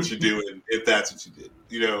do what you're doing if that's what you did.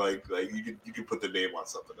 Like you could put the name on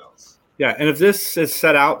something else. Yeah, and if this is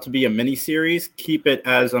set out to be a mini-series, keep it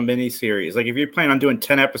as a mini-series. Like, if you're planning on doing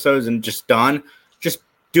 10 episodes and just done, just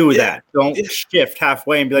do that. Don't shift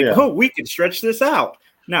halfway and be like, we can stretch this out.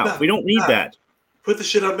 No, we don't need that. Put the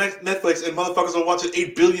shit on Netflix and motherfuckers will watch it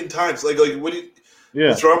 8 billion times. Like what do you,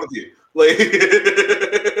 what's wrong with you? Like,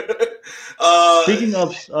 speaking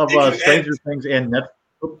of Stranger Things and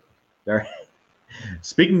Netflix,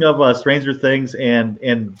 speaking of Stranger Things and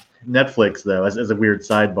Netflix, though, as a weird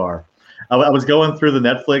sidebar, I was going through the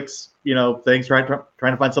Netflix, things, trying to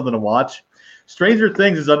find something to watch. Stranger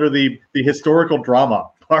Things is under the historical drama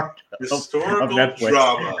part of Netflix.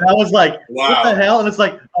 Drama. And I was like, wow. What the hell? And it's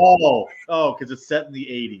like, because it's set in the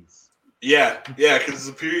 80s. Yeah, because it's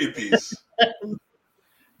a period piece.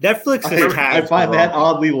 Netflix is I find that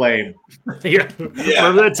oddly lame. Yeah.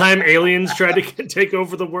 Remember that time aliens tried to take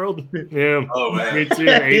over the world? Yeah. Oh, man. Me too.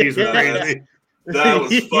 The 80s were crazy. That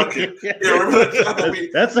was fucking. Remember that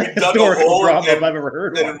That's a we dug a historical hole drama if and, I've ever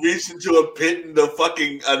heard one. and reached into a pit into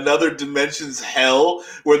fucking another dimension's hell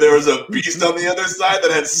where there was a beast on the other side that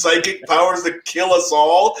had psychic powers to kill us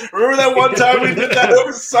all. Remember that one time we did that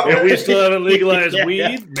over summer? And we still haven't legalized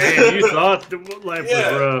weed? Man, you thought life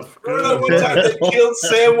was rough. Remember that one time they killed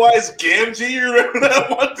Samwise Gamgee? You remember that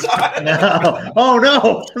one time? No. Oh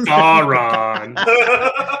no. Sauron.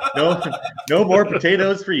 No more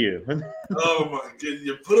potatoes for you. Oh my god!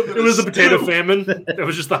 You put them in It was the potato stew. famine. It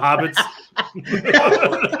was just the hobbits.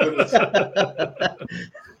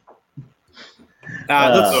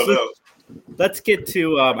 Let's get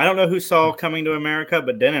to. I don't know who saw Coming to America,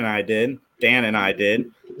 but Dan and I did. I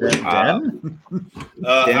did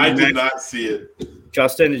not see it.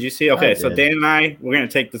 Justin, did you see? Okay, so Dan and I, we're gonna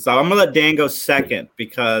take this off. I'm gonna let Dan go second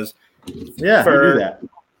because do that.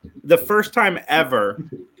 The first time ever,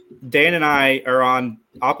 Dan and I are on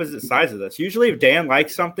opposite sides of this. Usually, if Dan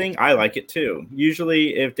likes something, I like it too.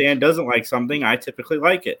 Usually, if Dan doesn't like something, I typically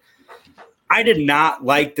like it. I did not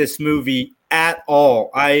like this movie at all.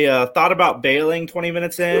 I thought about bailing 20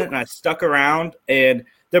 minutes in, and I stuck around. And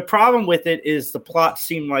the problem with it is the plot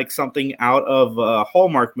seemed like something out of a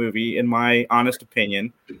Hallmark movie, in my honest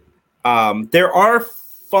opinion. There are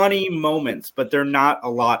funny moments, but they're not a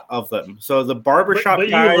lot of them. So the barbershop but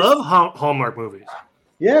guys, you love Hallmark movies.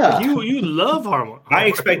 Yeah. You love Hallmark. I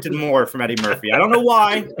expected more from Eddie Murphy. I don't know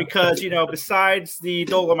why, because besides the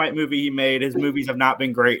Dolomite movie he made, his movies have not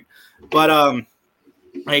been great. But I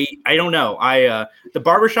don't know. The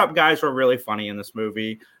barbershop guys were really funny in this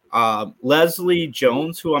movie. Leslie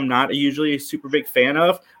Jones, who I'm not usually a super big fan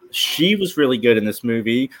of, she was really good in this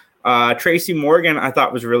movie. Tracy Morgan, I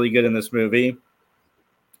thought, was really good in this movie.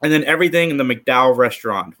 And then everything in the McDowell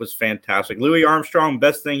restaurant was fantastic. Louis Armstrong,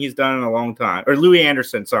 best thing he's done in a long time. Or Louis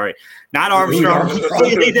Anderson, sorry. Not Armstrong.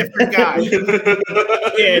 Completely different guy.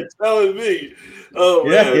 You're telling me. Oh,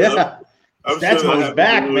 man. Yeah. That's sure that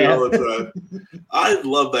back, man. All the time. I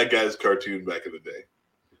love that guy's cartoon back in the day.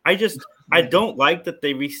 I don't like that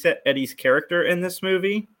they reset Eddie's character in this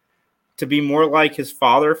movie to be more like his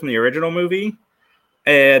father from the original movie.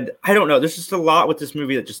 And I don't know. There's just a lot with this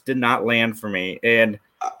movie that just did not land for me. And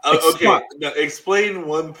okay, now explain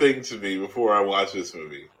one thing to me before I watch this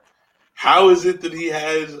movie. How is it that he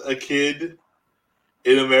has a kid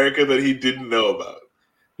in America that he didn't know about?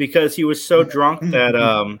 Because he was so drunk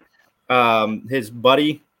that his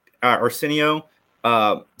buddy Arsenio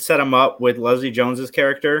set him up with Leslie Jones's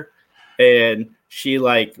character, and she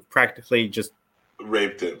practically just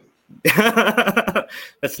raped him.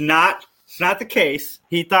 It's not the case.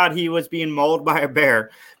 He thought he was being mauled by a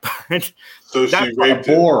bear. So she raped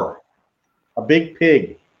a boar, a big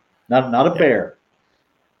pig, not a bear.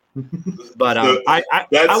 But I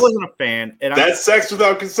wasn't a fan. And that's sex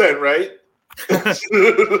without consent, right?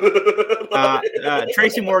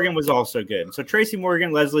 Tracy Morgan was also good. So Tracy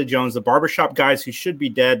Morgan, Leslie Jones, the barbershop guys who should be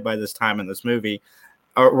dead by this time in this movie,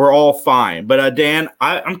 were all fine. But Dan,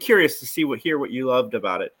 I'm curious to hear what you loved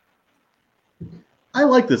about it. I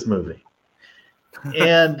like this movie,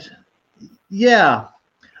 and yeah,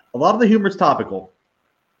 a lot of the humor is topical,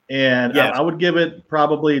 and I would give it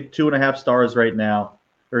probably 2.5 stars right now,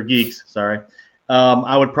 or geeks. Sorry,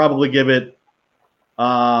 I would probably give it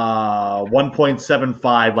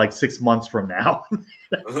 1.75 like 6 months from now,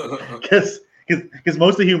 because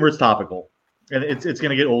most of the humor is topical, and it's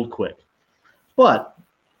going to get old quick, but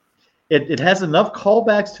it has enough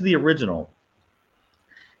callbacks to the original.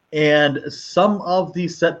 And some of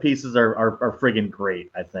these set pieces are friggin'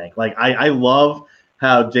 great, I think. I love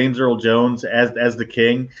how James Earl Jones, as the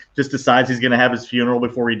king, just decides he's going to have his funeral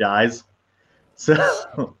before he dies.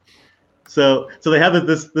 So they have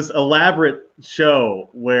this elaborate show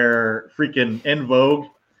where freaking En Vogue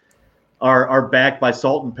are backed by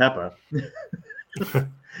Salt and Pepper.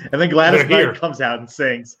 And then Gladys Knight comes out and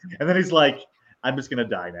sings. And then he's like, I'm just going to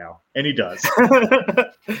die now. And he does.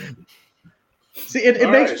 See, it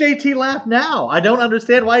makes JT laugh now. I don't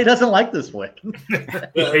understand why he doesn't like this flick. He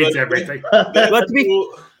hates everything.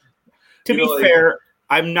 To be fair,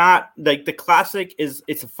 I'm not the classic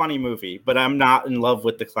it's a funny movie, but I'm not in love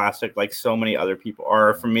with the classic like so many other people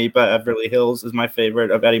are. For me, Beverly Hills is my favorite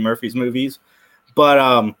of Eddie Murphy's movies. But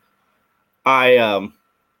I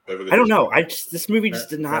don't know. This movie just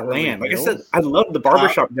did not land. Like I said, I love the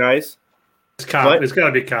barbershop guys. Cop. It's got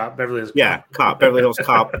to be Cop. Beverly Hills Cop. Yeah, Cop. Beverly Hills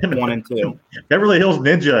Cop 1 and 2. Beverly Hills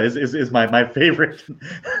Ninja is my favorite.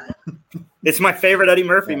 It's my favorite Eddie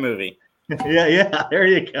Murphy movie. Yeah. There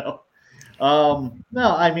you go.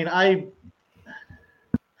 No, I mean I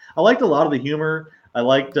liked a lot of the humor. I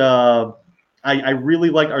liked. I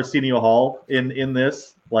really liked Arsenio Hall in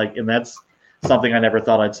this. And that's something I never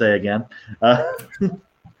thought I'd say again. I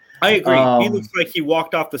agree. He looks like he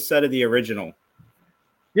walked off the set of the original.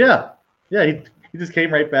 Yeah. He just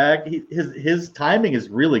came right back. His timing is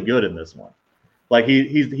really good in this one. Like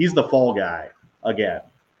he's the fall guy again.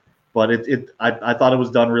 But I thought it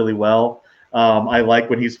was done really well. I like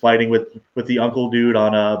when he's fighting with the uncle dude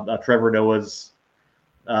on a Trevor Noah's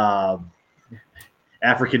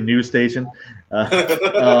African news station. I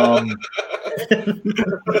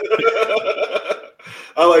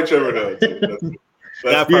like Trevor Noah too.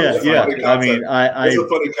 Yeah. I mean, it's a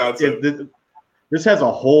funny concept. This has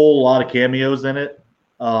a whole lot of cameos in it.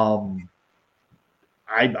 I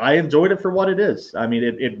enjoyed it for what it is. I mean,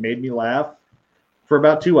 it made me laugh for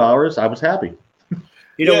about 2 hours. I was happy.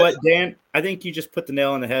 You know what, Dan? I think you just put the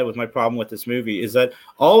nail on the head with my problem with this movie is that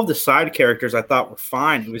all of the side characters I thought were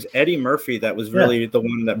fine. It was Eddie Murphy that was really the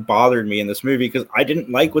one that bothered me in this movie because I didn't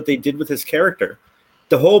like what they did with his character.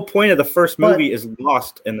 The whole point of the first movie is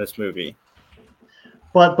lost in this movie.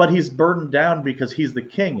 But he's burdened down because he's the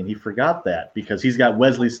king, and he forgot that because he's got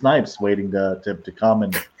Wesley Snipes waiting to come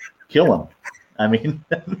and kill him. I mean,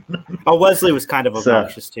 Wesley was kind of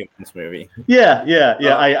obnoxious too in this movie. Yeah.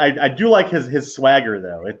 I do like his swagger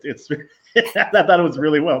though. It's I thought it was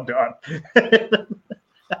really well done.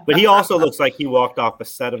 But he also looks like he walked off a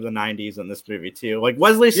set of the 90s in this movie too. Like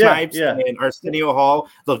Wesley Snipes and Arsenio Hall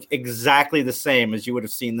look exactly the same as you would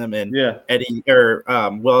have seen them in Eddie or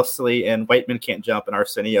Wesley and White Men Can't Jump and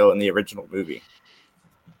Arsenio in the original movie.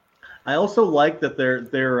 I also like that they're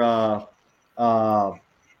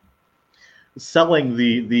selling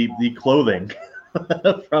the clothing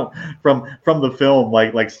from the film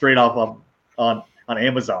like straight off on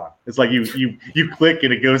Amazon. It's like you click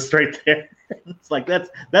and it goes straight there. It's like that's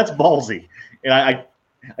ballsy, and I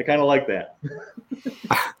kind of like that.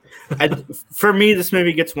 For me, this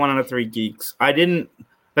movie gets 1 out of 3 geeks. I didn't,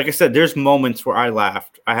 like I said, there's moments where I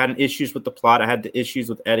laughed. I had issues with the plot. I had the issues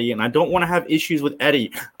with Eddie, and I don't want to have issues with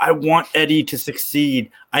Eddie. I want Eddie to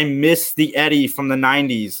succeed. I miss the Eddie from the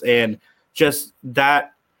 90s, and just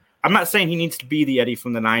that. I'm not saying he needs to be the Eddie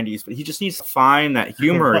from the 90s, but he just needs to find that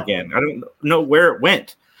humor again. I don't know where it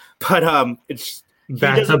went, but it's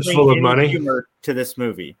bathtubs full of money humor to this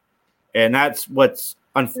movie, and that's what's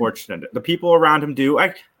unfortunate. The people around him do.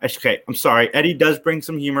 Okay, I'm sorry. Eddie does bring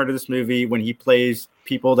some humor to this movie when he plays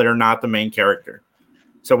people that are not the main character.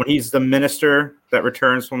 So when he's the minister that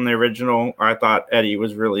returns from the original, I thought Eddie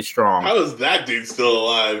was really strong. How is that dude still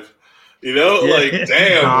alive? You know, like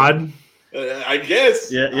damn. God. I guess.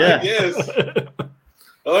 Yeah. I guess.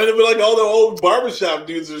 I mean, like all the old barbershop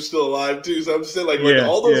dudes are still alive too. So I'm just saying, like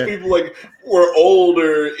all those people like were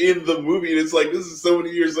older in the movie, and it's like this is so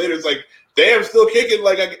many years later. It's like, damn, still kicking.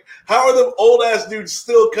 Like, how are the old ass dudes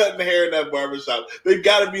still cutting hair in that barbershop? They've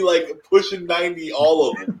got to be like pushing 90,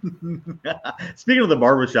 all of them. Speaking of the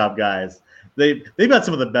barbershop guys, they've got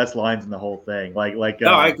some of the best lines in the whole thing. Like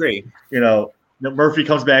I agree. You know, Murphy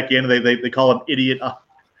comes back in, and they call him idiot.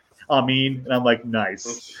 Amin, and I'm like,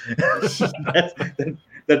 nice. that's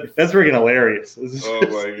freaking hilarious. Oh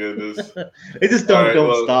my goodness! They just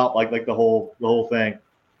don't stop like the whole thing.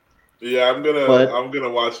 Yeah, I'm gonna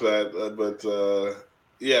watch that,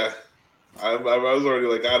 yeah, I was already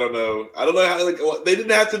like, I don't know how they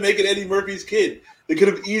didn't have to make it Eddie Murphy's kid. They could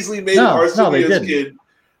have easily made it Arsenio's kid,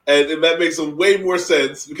 and that makes way more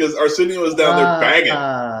sense because Arsenio is down there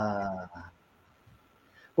banging.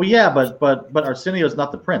 Well, yeah, but Arsenio's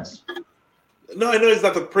not the prince. No, I know he's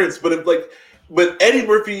not the prince, but Eddie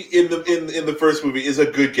Murphy in the first movie is a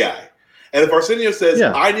good guy. And if Arsenio says,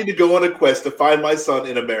 I need to go on a quest to find my son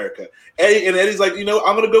in America, Eddie's like, I'm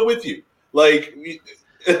going to go with you. Like, we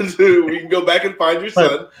can go back and find your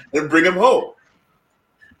son and bring him home.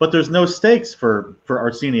 But there's no stakes for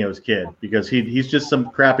Arsenio's kid because he's just some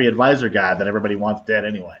crappy advisor guy that everybody wants dead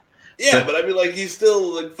anyway. Yeah, but I mean, like, he's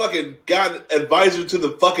still like fucking God advisor to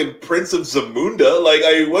the fucking Prince of Zamunda. Like,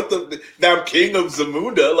 now King of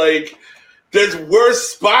Zamunda. Like, there's worse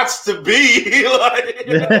spots to be. Like,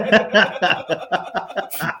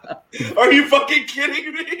 are you fucking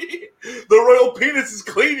kidding me? The royal penis is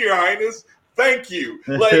clean, Your Highness. Thank you.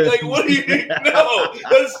 Like, what do you? No,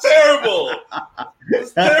 that's terrible.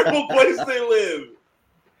 That's a terrible place they live.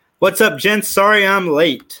 What's up, gents? Sorry I'm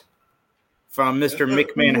late. From Mr.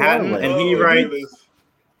 McManhattan, and he writes,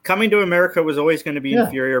 Coming to America was always going to be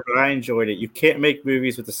inferior, but I enjoyed it. You can't make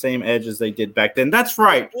movies with the same edge as they did back then. That's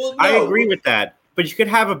right. Well, no. I agree with that, but you could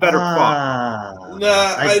have a better plot.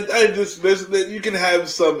 You can have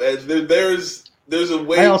some edge. There's a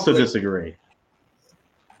way. I also disagree.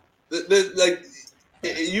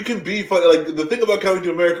 You can be funny. Like, the thing about Coming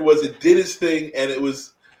to America was it did its thing, and it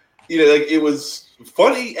was like it was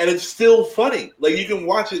funny, and it's still funny. Like you can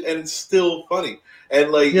watch it, and it's still funny.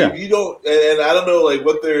 And like if you don't, and I don't know like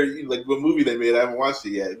what movie they made. I haven't watched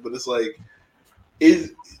it yet, but it's like,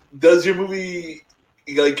 does your movie?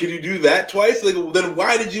 Like, can you do that twice? Like, then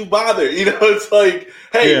why did you bother? It's like,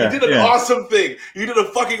 hey, you did an awesome thing. You did a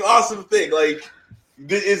fucking awesome thing. Like,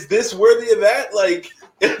 is this worthy of that? Like,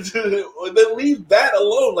 then leave that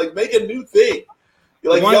alone. Like, make a new thing.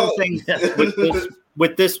 Like, one of the things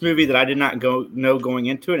with this movie that I did not know going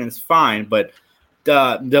into it, and it's fine, but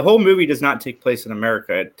the whole movie does not take place in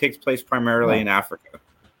America. It takes place primarily in Africa.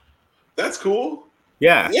 That's cool.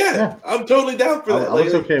 Yeah. I'm totally down for that. I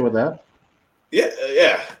was okay with that.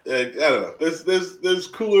 Yeah. I don't know. There's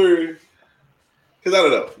cooler, because I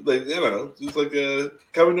don't know. Just like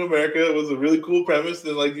Coming to America was a really cool premise,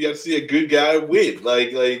 and like you have to see a good guy win. And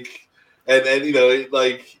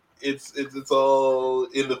like it's all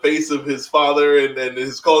in the face of his father and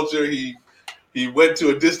his culture. He went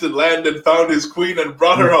to a distant land and found his queen and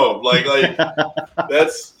brought her home. Like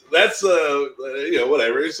that's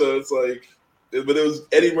whatever. So it's like. But it was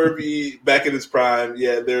Eddie Murphy back in his prime.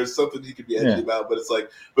 Yeah, there's something he could be edgy about, but it's like,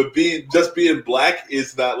 but being black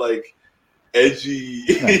is not like edgy.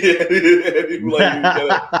 No. You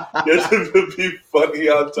have to be funny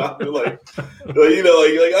on top of like I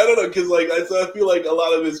don't know, because like I feel like a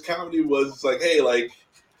lot of his comedy was like, hey, like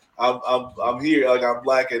I'm here, like I'm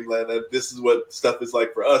black, and this is what stuff is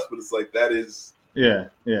like for us. But it's like that is. Yeah.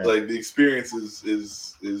 Like the experience is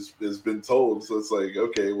been told, so it's like,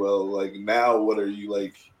 okay, well, like now, what are you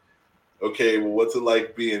like? Okay, well, what's it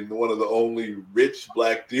like being one of the only rich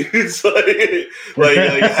black dudes? like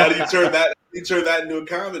how do you turn that? Turn that into a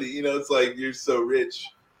comedy? It's like you're so rich,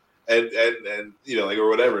 and like or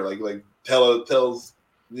whatever. Like tells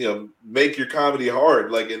make your comedy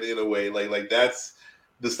hard, like in a way, like that's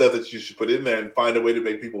the stuff that you should put in there and find a way to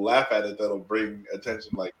make people laugh at it that'll bring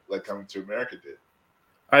attention, like Coming to America did.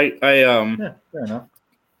 Fair enough.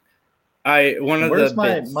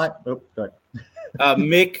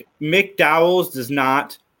 Mick Dowells does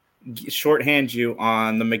not shorthand you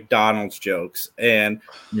on the McDonald's jokes, and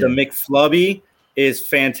the McFlubby is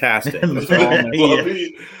fantastic.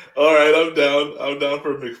 McFlubby. All right, I'm down. I'm down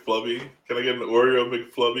for a McFlubby. Can I get an Oreo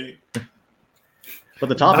McFlubby? But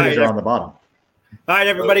the toppings are on the bottom. All right,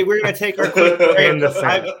 everybody, we're going to take our quick break.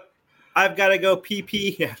 I've got to go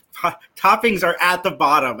pee. Toppings are at the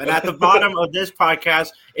bottom. And at the bottom of this podcast,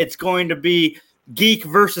 it's going to be Geek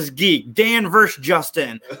versus Geek, Dan versus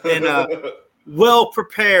Justin, in a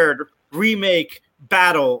well-prepared remake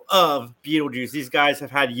battle of Beetlejuice. These guys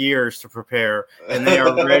have had years to prepare, and they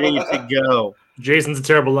are ready to go. Jason's a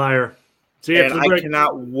terrible liar. And I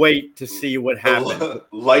cannot wait to see what happens.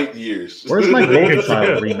 Light years. Where's my Golden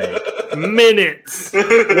Child remake? Minutes.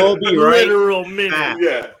 We'll be right. Literal minutes.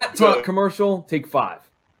 Yeah. Talk commercial. Take 5.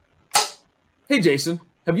 Hey, Jason,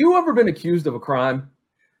 have you ever been accused of a crime?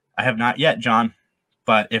 I have not yet, John.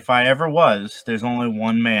 But if I ever was, there's only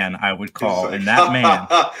one man I would call, and that man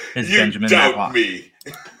is Benjamin Matlock. Me.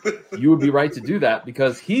 You would be right to do that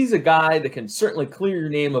because he's a guy that can certainly clear your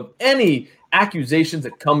name of any accusations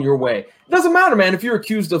that come your way. It doesn't matter, man, if you're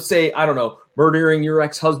accused of, say, I don't know, murdering your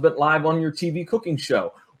ex-husband live on your TV cooking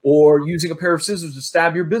show, or using a pair of scissors to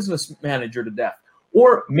stab your business manager to death,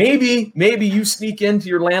 or maybe you sneak into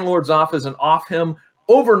your landlord's office and off him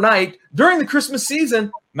overnight during the Christmas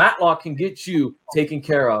season. Matlock can get you taken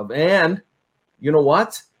care of. And you know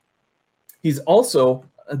what? He's also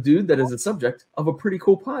a dude that is the subject of a pretty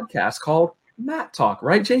cool podcast called Matt Talk,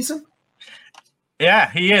 right, Jason? Yeah,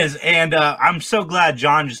 he is. And I'm so glad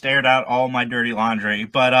John just aired out all my dirty laundry.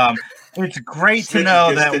 But it's great to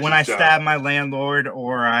know that when I stab my landlord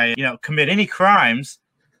or I, commit any crimes,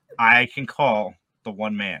 I can call the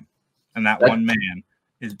one man. And that one man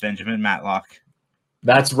is Benjamin Matlock.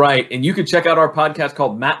 That's right. And you can check out our podcast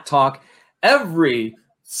called Matt Talk every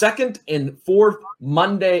second and fourth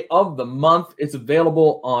Monday of the month. It's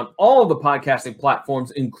available on all of the podcasting platforms,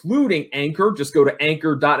 including Anchor. Just go to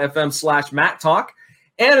anchor.fm/Matt Talk.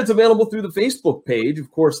 And it's available through the Facebook page. Of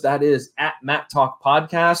course, that is at Matt Talk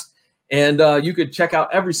Podcast. And you could check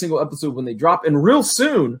out every single episode when they drop. And real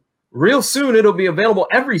soon, it'll be available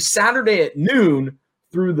every Saturday at noon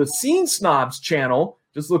through the Scene Snobs channel.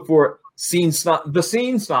 Just look for the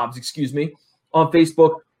Scene Snobs, on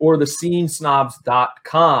Facebook or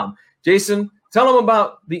thescenesnobs.com. Jason, tell them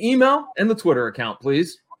about the email and the Twitter account,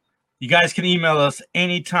 please. You guys can email us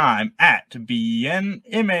anytime at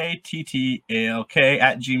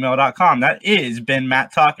benmattalk@gmail.com. That is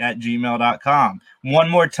benmattalk@gmail.com. One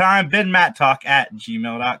more time,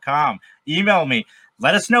 benmattalk@gmail.com. Email me.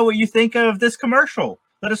 Let us know what you think of this commercial.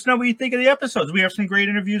 let us know what you think of the episodes. We have some great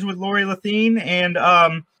interviews with Lori Lathine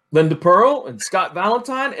and Linda Pearl and Scott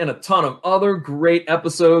Valentine and a ton of other great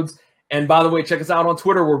episodes. And by the way, check us out on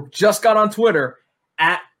Twitter. We're just got on Twitter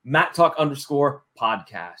at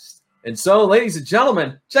MattTalk_podcast. And so, ladies and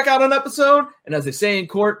gentlemen, check out an episode. And as they say in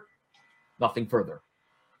court, nothing further.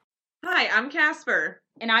 Hi, I'm Casper.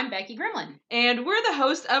 And I'm Becky Gremlin. And we're the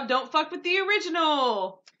hosts of Don't Fuck With The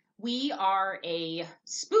Original. We are a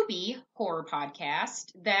spoopy horror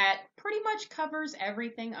podcast that pretty much covers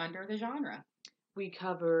everything under the genre. We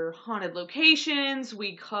cover haunted locations.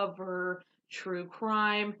 We cover true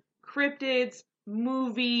crime, cryptids,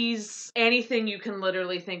 movies, anything you can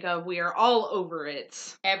literally think of. We are all over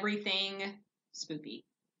it. Everything spoopy.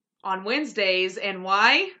 On Wednesdays. And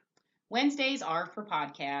why? Wednesdays are for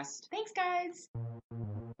podcast. Thanks, guys.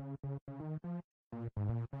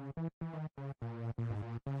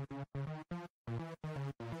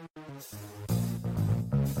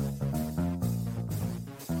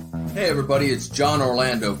 Hey everybody, it's John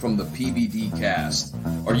Orlando from the PVD Cast.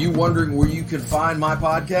 Are you wondering where you can find my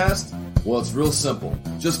podcast? Well, it's real simple.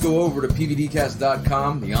 Just go over to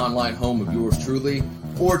pvdcast.com, the online home of yours truly,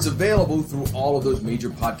 or it's available through all of those major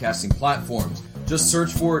podcasting platforms. Just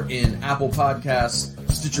search for it in Apple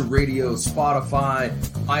Podcasts, Stitcher Radio, Spotify,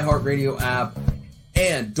 iHeartRadio app,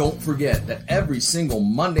 and don't forget that every single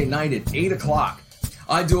Monday night at 8 o'clock,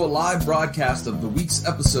 I do a live broadcast of the week's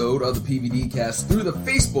episode of the PVD Cast through the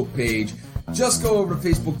Facebook page. Just go over to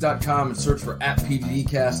facebook.com and search for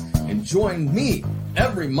 @PVDcast and join me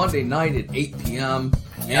every Monday night at 8 p.m.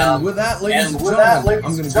 And with that, ladies and gentlemen,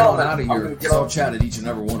 I'm going to get on out of here. I'll chat at each and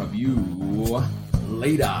every one of you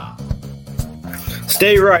later.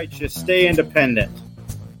 Stay righteous, stay independent.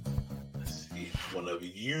 Each one of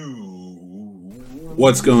you.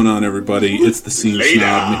 What's going on, everybody? It's the Scene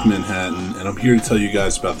Snob, Nick Manhattan, and I'm here to tell you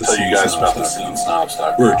guys about the Scene Snobs.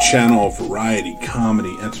 We're a channel of variety,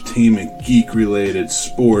 comedy, entertainment, geek-related,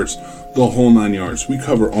 sports, the whole 9 yards. We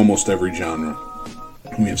cover almost every genre.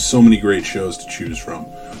 And we have so many great shows to choose from.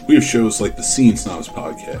 We have shows like the Scene Snobs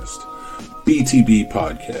Podcast, BTB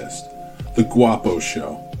Podcast, The Guapo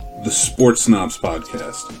Show, the Sports Snobs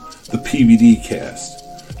Podcast, the PVD Cast,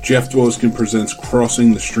 Jeff Dwoskin presents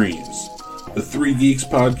Crossing the Streams, the Three Geeks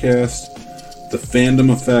Podcast, the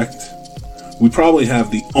Fandom Effect. We probably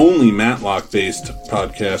have the only Matlock-based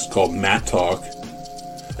podcast called Matt Talk,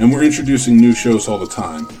 and we're introducing new shows all the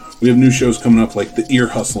time. We have new shows coming up like the Ear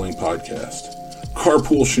Hustling Podcast,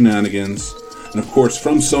 Carpool Shenanigans, and of course,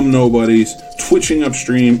 From Some Nobodies, Twitching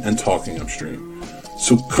Upstream and Talking Upstream.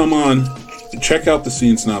 So come on, check out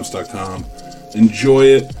thescenesnobs.com, enjoy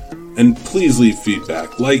it, and please leave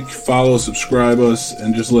feedback. Like, follow, subscribe us,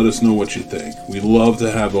 and just let us know what you think. We love to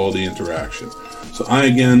have all the interaction. So I,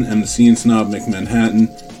 again, am the Scene Snob, Nick Manhattan.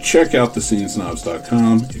 Check out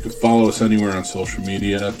thescenesnobs.com. You can follow us anywhere on social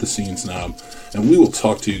media at The Scene Snob, and we will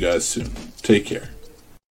talk to you guys soon. Take care.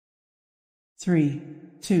 3,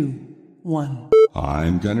 2, 1.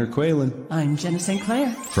 I'm Gunnar Quaylen. I'm Jenna St.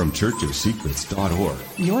 Clair. From churchofsecrets.org.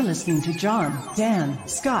 You're listening to John, Dan,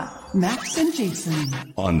 Scott, Max, and Jason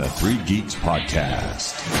on the Three Geeks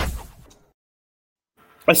Podcast.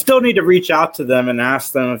 I still need to reach out to them and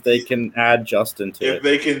ask them if they can add Justin to it. If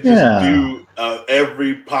they can just do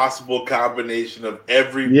every possible combination of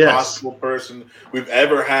every possible person we've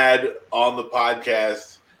ever had on the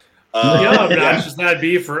podcast. How obnoxious that'd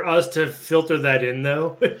be for us to filter that in,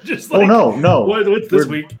 though. Just like, no. What's this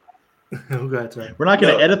week? Oh, God, sorry. We're not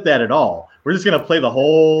going to edit that at all. We're just going to play the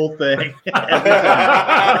whole thing.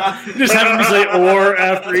 Just have them say "or"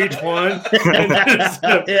 after each one.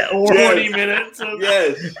 Or 20 minutes.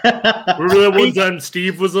 Remember that one time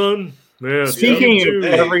Steve was on? Yeah, Speaking of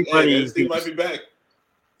everybody, Steve might be back.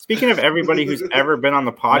 Speaking of everybody who's ever been on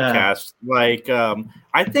the podcast,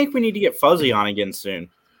 I think we need to get Fuzzy on again soon.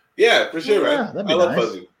 Yeah, for sure, right? I love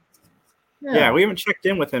Fuzzy. Yeah, we haven't checked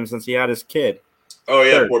in with him since he had his kid. Oh,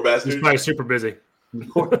 yeah, poor bastard. He's probably super busy.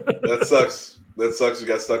 That sucks. You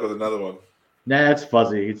got stuck with another one. Nah, it's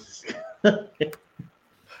Fuzzy. I mean,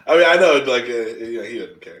 I know, he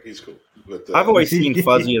doesn't care. He's cool. But, I've always seen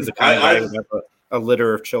Fuzzy as a kind of guy who has a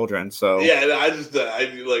litter of children. So yeah, I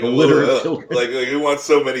like a litter of children. Like who wants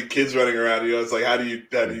so many kids running around? You know, it's like how do you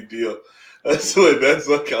deal? That's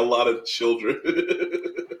like a lot of children.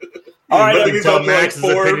 All right, I can tell Max is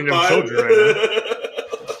opinion of children right now.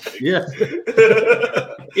 Yeah.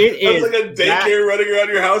 It is like a daycare running around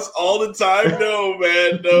your house all the time. No,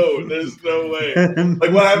 man, no, there's no way.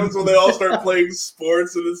 Like, what happens when they all start playing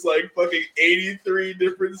sports and it's like fucking 83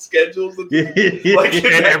 different schedules? And, like,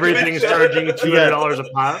 and everything's charging $200 a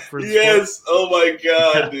pop for yes. sports. Oh my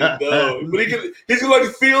god, dude, no. But he's gonna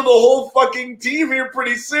like field the whole fucking team here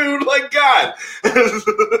pretty soon. Like, God.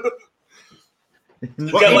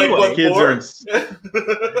 Well, anyway, kids are in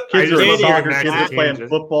soccer, kids are playing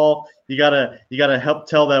football. You gotta help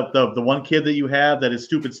tell that the one kid that you have that is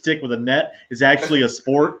stupid stick with a net is actually a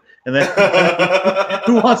sport. And then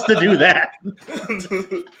who wants to do that?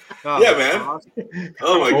 Yeah, man.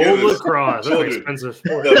 Oh my goodness. Lacrosse. That's an expensive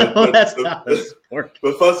sport. No, that's not a sport.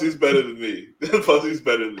 But Fuzzy's better than me. Fuzzy's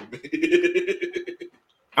better than me.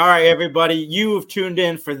 All right, everybody, you have tuned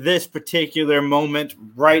in for this particular moment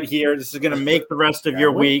right here. This is going to make the rest of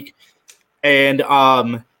your week. And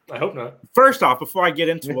I hope not. First off, before I get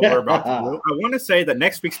into what we're about to do, I want to say that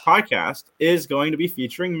next week's podcast is going to be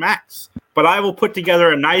featuring Max. But I will put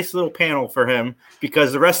together a nice little panel for him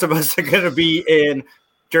because the rest of us are going to be in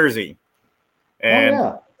Jersey.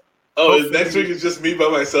 And next week is just me by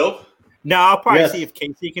myself? No, I'll probably see if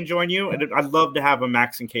Casey can join you, and I'd love to have a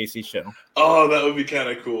Max and Casey show. Oh, that would be kind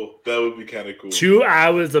of cool. 2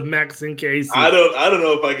 hours of Max and Casey. I don't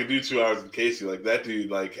know if I could do 2 hours with Casey. Like, that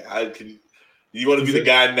dude, like, you want to be the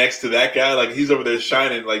guy next to that guy? Like, he's over there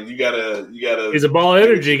shining. Like, you gotta. He's a ball of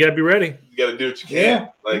energy. You gotta be ready. You gotta do what you can.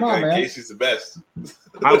 Casey's the best.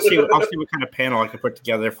 I'll see what kind of panel I can put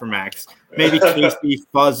together for Max. Maybe Casey,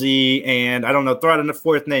 Fuzzy, and I don't know. Throw out in a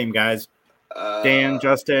fourth name, guys. Dan,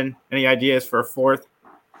 Justin, any ideas for a fourth?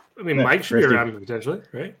 I mean, Mike should be around potentially,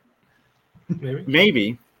 right?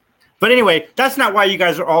 Maybe. But anyway, that's not why you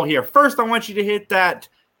guys are all here. First, I want you to hit that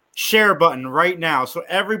share button right now so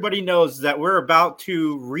everybody knows that we're about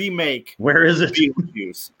to remake. Where is it?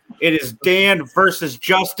 Beetlejuice. It is Dan versus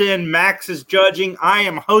Justin. Max is judging. I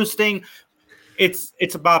am hosting. It's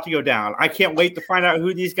about to go down. I can't wait to find out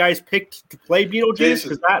who these guys picked to play Beetlejuice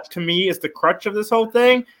because that, to me, is the crutch of this whole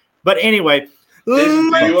thing. But anyway,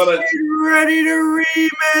 Jason, ready to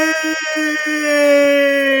remake.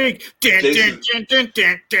 Do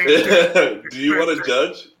you want to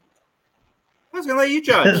judge? I was gonna let you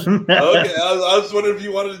judge. Okay, I was wondering if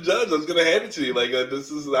you wanted to judge. I was gonna hand it to you. Like, I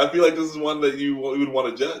feel like this is one that you would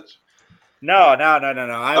want to judge. No.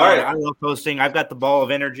 I love hosting. I've got the ball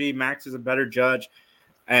of energy. Max is a better judge,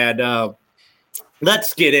 and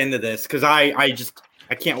let's get into this because I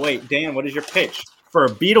can't wait. Dan, what is your pitch for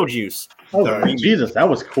Beetlejuice? Oh, Jesus, that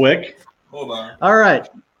was quick. Hold on. All right.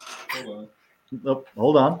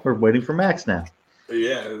 Hold on. We're waiting for Max now.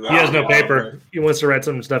 Yeah. He has no paper. He wants to write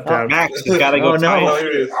some stuff down. Max, you gotta go. Oh, here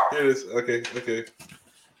it is. Okay.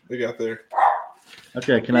 We got there.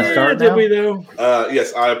 Okay, can I start now? Did we though?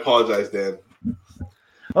 Yes, I apologize, Dan.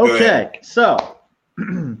 Okay, so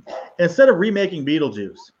instead of remaking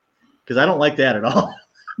Beetlejuice, because I don't like that at all,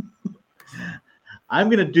 I'm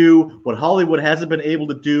going to do what Hollywood hasn't been able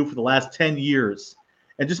to do for the last 10 years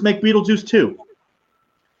and just make Beetlejuice 2.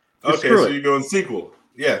 Okay, so you're going sequel.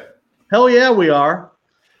 Yeah. Hell yeah, we are.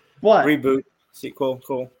 But reboot, sequel,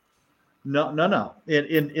 cool. No.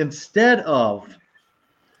 Instead of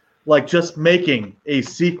like just making a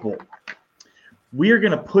sequel, we are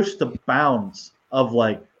going to push the bounds of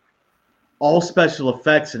like all special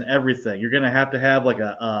effects and everything. You're going to have like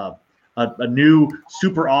a new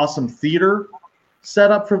super awesome theater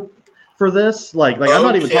set up for this. Like I'm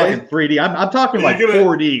not even talking 3D. I'm talking like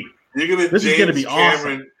 4D. This is going to be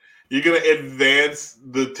awesome. You're going to advance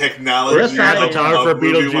the technology. For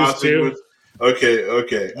Beetlejuice too.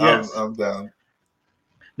 Okay. Yes. I'm down.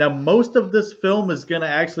 Now, most of this film is going to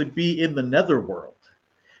actually be in the Netherworld,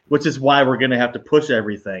 which is why we're going to have to push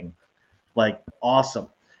everything like awesome.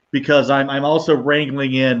 Because I'm also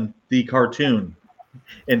wrangling in the cartoon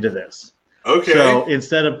into this. Okay. So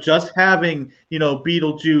instead of just having,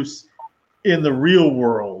 Beetlejuice in the real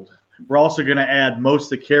world, we're also going to add most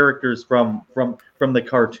of the characters from the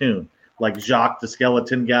cartoon, like Jacques the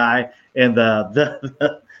skeleton guy and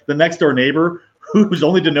the next door neighbor, who's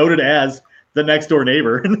only denoted as the next door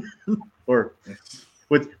neighbor,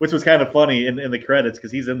 which was kind of funny in the credits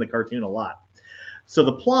because he's in the cartoon a lot. So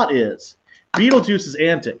the plot is Beetlejuice's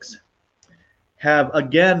antics have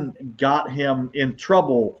again got him in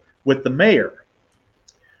trouble with the mayor.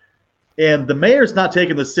 And the mayor's not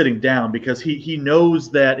taking this sitting down because he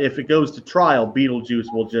knows that if it goes to trial,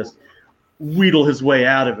 Beetlejuice will just wheedle his way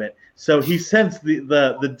out of it. So he sends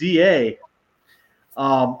the DA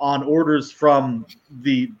on orders from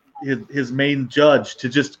his main judge to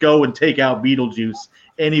just go and take out Beetlejuice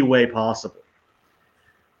any way possible.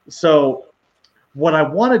 So what I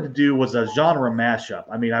wanted to do was a genre mashup.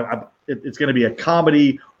 I mean, it's going to be a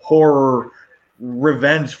comedy, horror,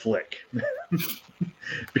 revenge flick.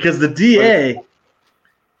 Because the DA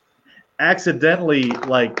accidentally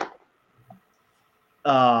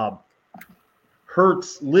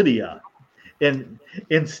hurts Lydia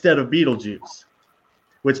instead of Beetlejuice,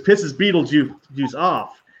 which pisses Beetlejuice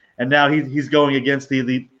off, and now he's going against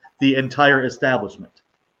the entire establishment.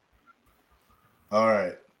 All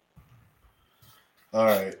right,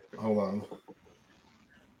 hold on.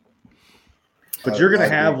 But you're gonna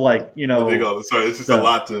have Sorry, it's just a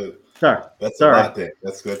lot to. Sorry, that's a lot there.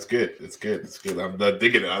 That's good. It's good. I'm not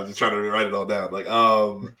digging it. I'm just trying to write it all down.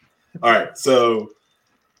 All right. So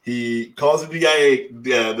he calls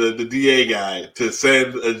the DA guy to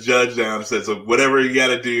send a judge down and says, "So whatever you got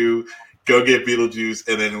to do, go get Beetlejuice."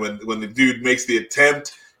 And then when the dude makes the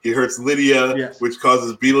attempt, he hurts Lydia, which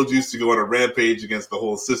causes Beetlejuice to go on a rampage against the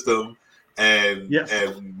whole system, and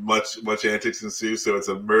much antics ensue. So it's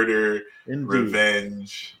a murder,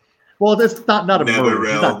 revenge. Well, that's not a murder.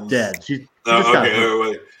 She's not dead. She just got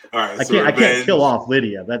hurt. All right. I can't kill off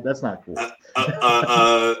Lydia. That's not cool.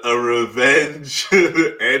 A revenge,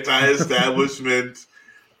 anti-establishment,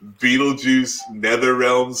 Beetlejuice,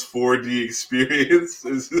 NetherRealms 4D experience.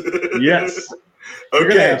 Yes. Okay. You're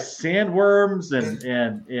gonna have sandworms and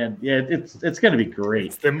it's gonna be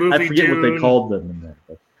great. The movie I forget Dune. what they called them in there.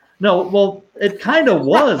 No, well, it kind of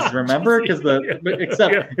was, remember? Because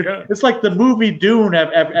it's like the movie Dune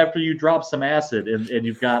after you drop some acid and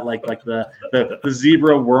you've got like the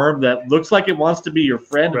zebra worm that looks like it wants to be your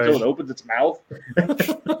friend until it opens its mouth.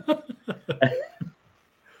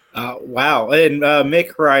 Wow. And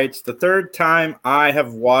Mick writes, the third time I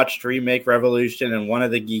have watched Remake Revolution and one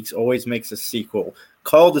of the geeks always makes a sequel.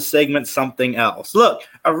 Call the segment something else. Look,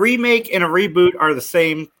 a remake and a reboot are the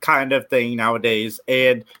same kind of thing nowadays.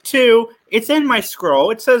 And 2, it's in my scroll.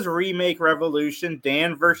 It says Remake Revolution,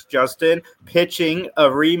 Dan versus Justin, pitching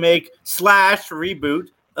a remake / reboot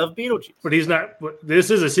of Beetlejuice. But he's not. This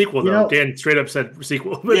is a sequel, though. Dan straight up said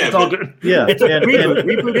sequel. But it's all good. Yeah. It's a reboot.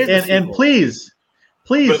 Reboot is a and sequel.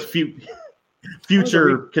 please,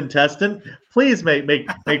 future contestant, please make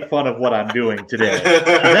fun of what I'm doing today.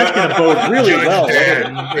 That's going to bode really well.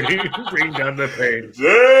 Bring down the page.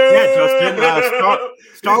 Yeah, Justin.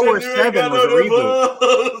 Star Wars 7 was a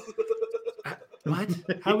reboot. What?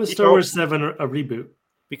 How was Star Wars 7 a reboot?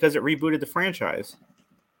 Because it rebooted the franchise.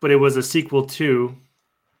 But it was a sequel to.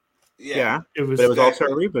 Yeah. It was also a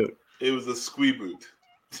reboot. It was a squee-boot.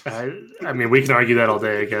 I mean, we can argue that all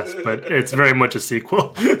day, I guess, but it's very much a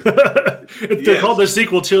sequel. They're called the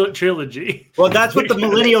sequel trilogy. Well, that's what the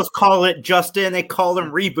millennials call it, Justin. They call them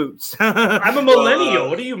reboots. I'm a millennial.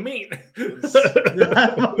 What do you mean?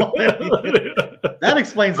 That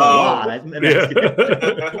explains a lot.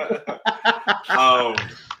 All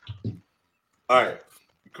right,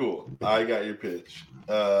 cool. I got your pitch.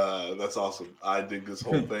 That's awesome. I dig this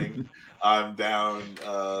whole thing. I'm down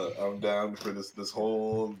for this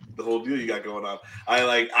whole deal you got going on.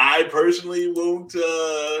 I personally won't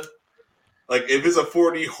if it's a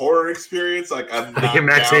 4D horror experience, I'm not down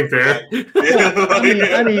for that.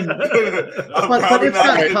 I mean, but it's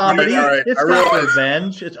not comedy. Right. It's not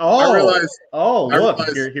revenge. It's look,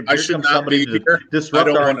 here comes somebody to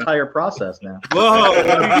disrupt our entire process now. Whoa,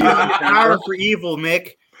 power for evil,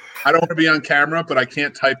 Mick. I don't want to be on camera, but I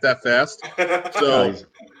can't type that fast. So.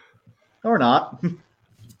 Or not.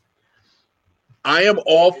 I am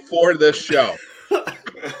all for this show.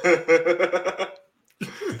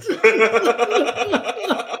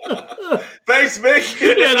 Thanks, Mick.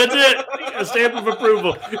 Yeah, that's it. A stamp of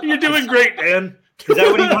approval. You're doing great, Dan. Is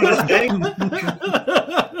that what he wanted to say?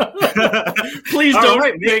 Please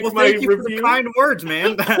don't make my review. For the kind words,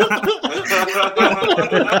 man.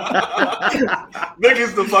 Mick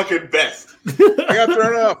is the fucking best. I got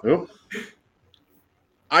thrown off. Oop.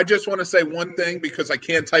 I just want to say one thing because I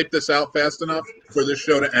can't type this out fast enough for this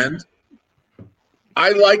show to end.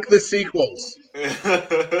 I like the sequels.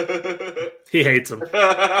 He hates them. He hates them.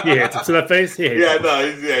 See that face? He hates them.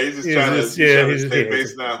 He's just trying to stay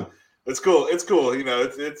face now. It's cool. It's cool. You know,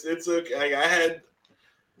 it's okay.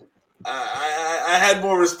 I had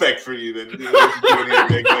more respect for you than you know,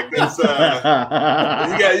 anything. Like that's you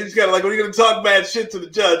just gotta when you're gonna talk bad shit to the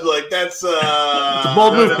judge, that's it's a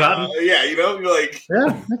bold move, Cotton. Yeah, you know, you're like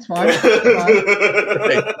that's fine.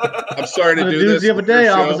 Hey, I'm sorry to do this. The other day,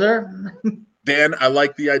 officer. Dan, I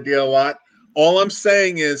like the idea a lot. All I'm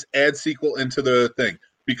saying is add sequel into the thing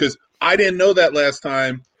because I didn't know that last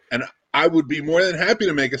time, and I would be more than happy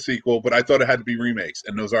to make a sequel, but I thought it had to be remakes,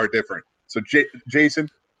 and those are different. So, Jason,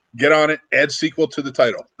 Get on it. Add sequel to the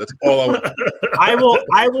title. That's all I want.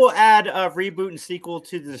 I will add a reboot and sequel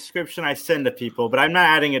to the description I send to people, but I'm not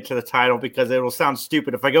adding it to the title because it will sound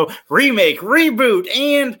stupid if I go remake, reboot,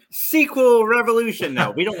 and sequel revolution.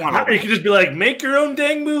 No, we don't want to. You can just be like, make your own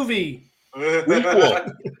dang movie.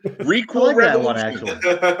 Requel that one actually.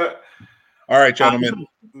 All right, gentlemen.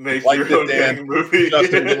 Make Like your the own Dan. dang movie.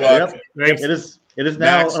 Justin, good luck. Yep. It is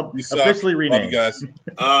now Max, you suck. officially Love you renamed. guys.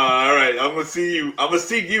 All right, I'm gonna see you. I'm gonna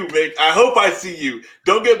see you, Mick. I hope I see you.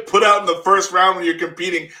 Don't get put out in the first round when you're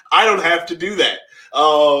competing. I don't have to do that.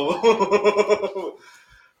 All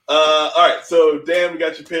right, so Dan, we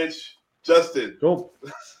got your pitch. Justin, Cool.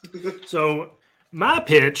 So my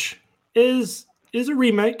pitch is a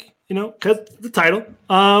remake, because the title.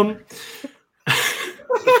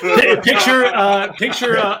 Picture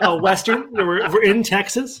a Western. We're in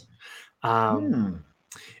Texas.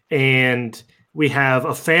 And we have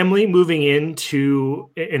a family moving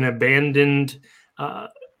into an abandoned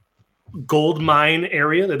gold mine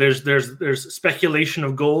area. There's speculation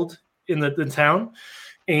of gold in the town,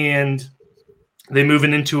 and they move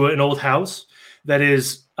into an old house that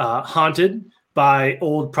is haunted by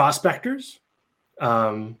old prospectors.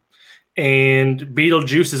 And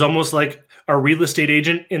Beetlejuice is almost like a real estate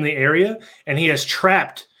agent in the area, and he has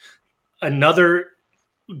trapped another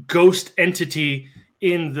ghost entity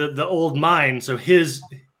in the old mine. So he's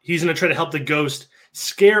going to try to help the ghost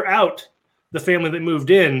scare out the family that moved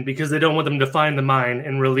in because they don't want them to find the mine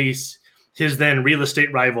and release his then real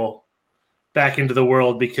estate rival back into the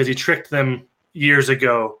world because he tricked them years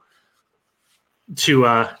ago to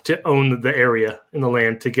own the area and the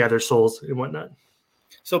land to gather souls and whatnot.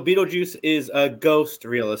 So Beetlejuice is a ghost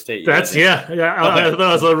real estate. That's I thought that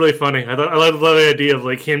was really funny. I love the idea of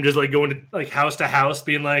like him just like going to like house to house,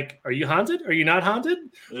 being like, "Are you haunted? Are you not haunted?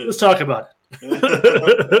 Let's talk about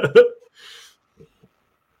it."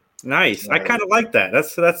 Nice. I kind of like that.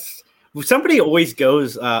 That's somebody always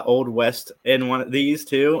goes Old West in one of these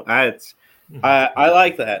too. I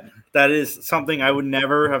like that. That is something I would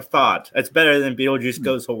never have thought. It's better than Beetlejuice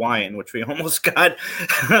Goes Hawaiian, which we almost got.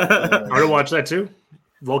 I want to watch that too.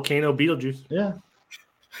 Volcano Beetlejuice. Yeah.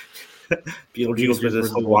 Beetlejuice with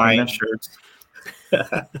his Hawaiian shirts.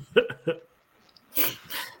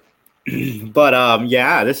 But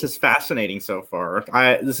yeah, this is fascinating so far.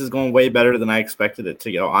 This is going way better than I expected it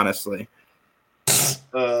to go, honestly.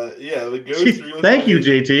 Yeah, the ghost. Thank you,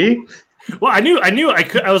 JT. Well, I knew I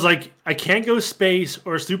could. I was like, I can't go space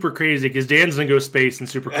or super crazy because Dan's gonna go space and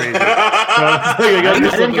super crazy. I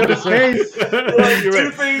didn't go to space. You're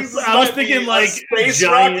right. I was thinking like space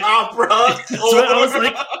giant rock opera.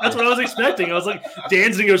 That's what I was expecting. I was like,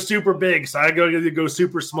 Dan's gonna go super big, so I go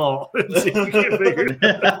super small. And see if we get bigger.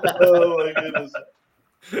 Oh my goodness.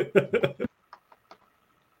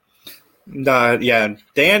 Yeah,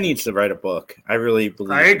 Dan needs to write a book. I really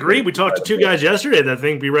believe. I agree. We talked to two guys yesterday that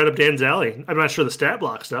think be right up Dan's alley. I'm not sure the stat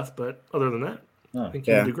block stuff, but other than that, I think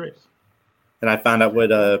he would do great. And I found out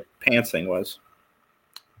what pantsing was.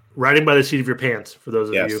 Riding by the seat of your pants, for those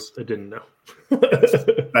of you that didn't know.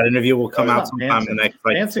 That interview will come out sometime in the next.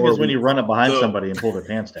 Pantsing is when you run up behind somebody and pull their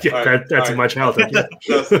pants down. Yeah, that's a much healthier.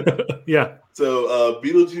 Yeah. So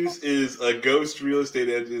Beetlejuice is a ghost real estate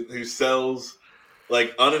agent who sells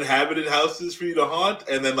like uninhabited houses for you to haunt,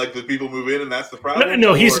 and then like the people move in, and that's the problem.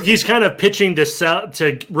 No, he's kind of pitching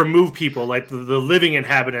to remove people, like the living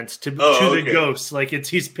inhabitants, to the ghosts. Like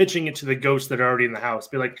he's pitching it to the ghosts that are already in the house.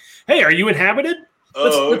 Be like, hey, are you inhabited?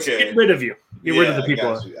 Let's get rid of you. Get rid of the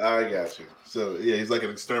people. I got you. So yeah, he's like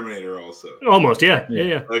an exterminator, also. Almost, yeah.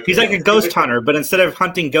 Okay. He's like a ghost hunter, but instead of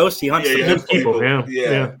hunting ghosts, he hunts people.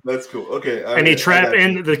 Yeah, that's cool. Okay, and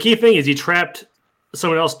and the key thing is he trapped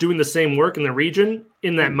someone else doing the same work in the region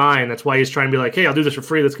in that mine. That's why he's trying to be like, hey, I'll do this for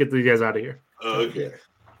free. Let's get these guys out of here. Okay.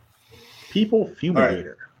 People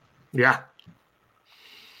fumigator. Yeah.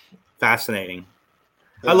 Fascinating.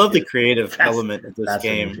 I love the creative element of this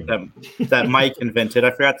game that Mike invented.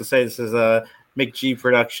 I forgot to say this is a McG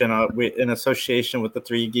production in association with the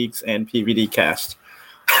Three Geeks and PVD Cast.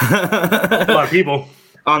 A lot of people.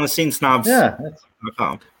 On the Scene Snobs. Yeah.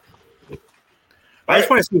 I just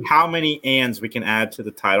want to see how many ands we can add to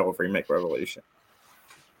the title of Remake Revolution.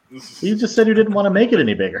 You just said you didn't want to make it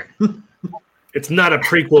any bigger. It's not a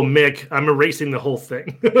prequel, Mick. I'm erasing the whole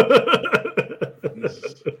thing.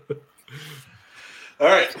 All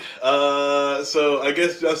right. So I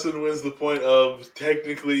guess Justin wins the point of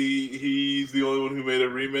technically he's the only one who made a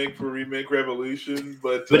remake for Remake Revolution,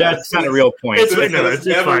 but that's not a real point. It's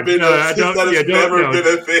never been a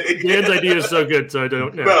thing. Dan's idea is so good, so I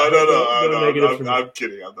don't know. No. I'm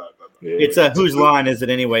kidding. I'm not. It's a whose line is it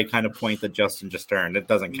anyway kind of point that Justin just earned. It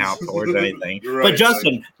doesn't count towards anything. Right, but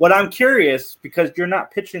Justin, what I'm curious, because you're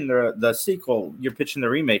not pitching the sequel, you're pitching the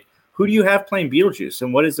remake. Who do you have playing Beetlejuice,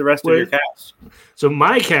 and what is the rest of your cast? So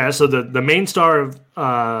my cast, so the main star of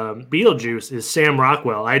Beetlejuice is Sam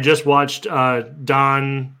Rockwell. I just watched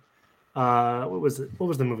Don. What was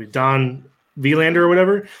the movie? Don Vilander or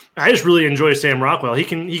whatever. I just really enjoy Sam Rockwell. He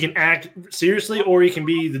can act seriously, or he can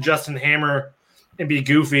be the Justin Hammer and be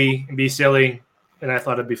goofy and be silly. And I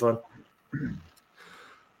thought it'd be fun.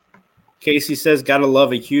 Casey says, "Gotta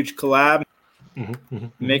love a huge collab."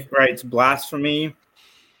 Mick writes blasphemy.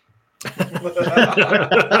 We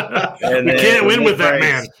can't win with that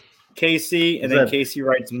man. Casey, and then Casey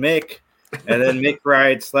writes Mick, and then Mick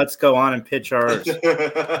writes, "Let's go on and pitch ours."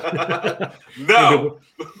 No.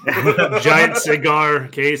 Giant cigar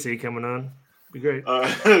Casey coming on. Be great. No,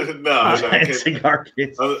 Giant cigar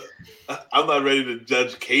Casey. I'm not ready to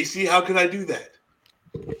judge Casey. How can I do that?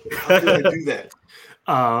 How can I do that?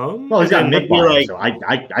 Well, he's got Mick Barnes, so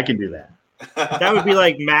I can do that. That would be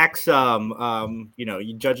like Max,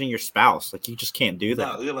 you judging your spouse. Like, you just can't do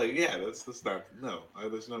that. No, you're like, yeah, that's not. No,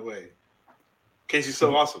 there's no way. Casey's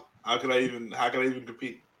so awesome. How can I even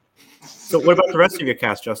compete? So, what about the rest of your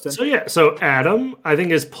cast, Justin? So Adam, I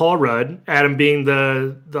think, is Paul Rudd. Adam being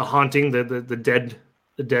the haunting, the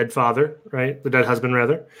dead father, right? The dead husband,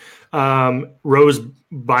 rather. Rose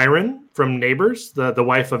Byron from Neighbors, the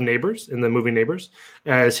wife of Neighbors in the movie Neighbors,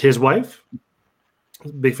 as his wife.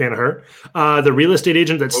 Big fan of her. The real estate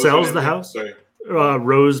agent that sells the house,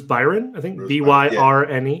 Rose Byron, I think,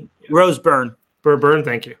 Byrne. Rose Byrne. Byrne,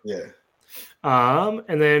 thank you. Yeah.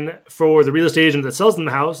 And then for the real estate agent that sells them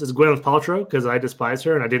the house is Gwyneth Paltrow, because I despise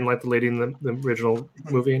her and I didn't like the lady in the original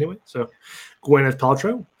movie anyway. So Gwyneth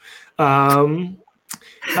Paltrow.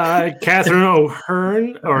 Catherine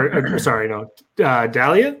O'Hearn,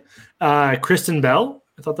 Dahlia. Kristen Bell.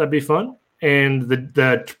 I thought that'd be fun. And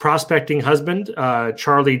the prospecting husband,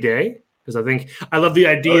 Charlie Day, because I love the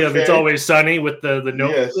idea of It's Always Sunny with the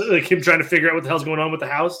note, like him trying to figure out what the hell's going on with the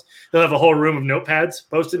house. They'll have a whole room of notepads,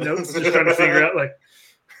 post-it notes, just trying to figure out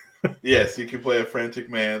Yes, you can play a frantic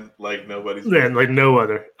man like nobody's. Man, like no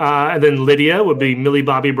other. And then Lydia would be Millie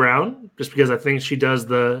Bobby Brown, just because I think she does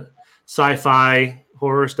the sci-fi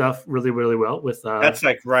horror stuff really, really well. With that's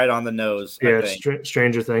like right on the nose. Yeah,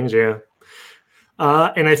 Stranger Things. Yeah.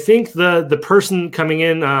 And I think the person coming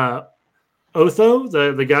in, Otho,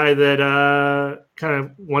 the guy that kind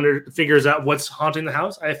of figures out what's haunting the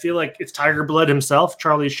house. I feel like it's Tiger Blood himself,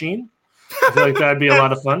 Charlie Sheen. I feel like that'd be a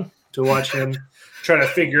lot of fun to watch him try to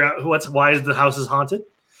figure out why the house is haunted.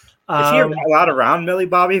 Is he allowed around Millie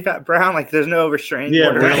Bobby Brown? Like, there's no restraint. Yeah,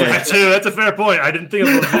 really. That's a fair point. I didn't think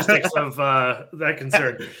of the logistics of that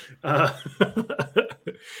concern.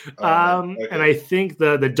 And I think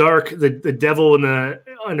the devil in the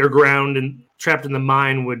underground and trapped in the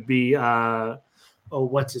mine would be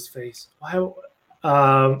what's his face? Matthew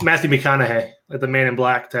McConaughey, like the Man in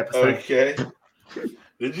Black type of thing. Okay.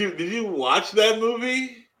 Did you watch that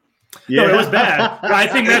movie? Yeah. No, it was bad. I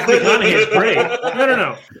think Matthew McConaughey is great.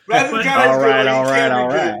 No. Matthew McConaughey's all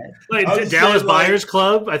right. Like Dallas Buyers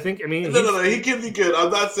Club, I think. I mean, no, he can be good.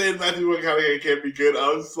 I'm not saying Matthew McConaughey can't be good. I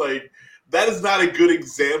was like, that is not a good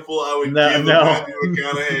example I would give of Matthew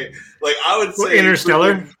McConaughey. Like, I would say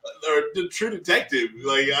Interstellar or True Detective.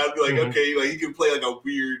 Like, I'd be like, okay, like he can play like a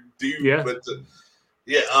weird dude. Yeah. But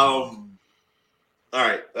all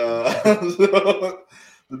right.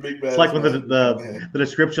 The big bad. It's like when the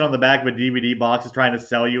description on the back of a DVD box is trying to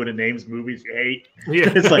sell you and it names movies you hate. Yeah.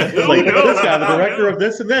 It's like this guy, the director of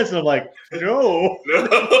this and this, and I'm like, no.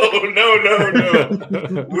 We're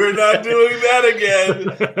not doing that again.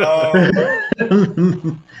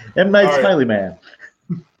 M. Night Smiley Man.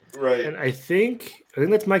 Right. And I think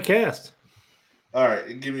that's my cast. All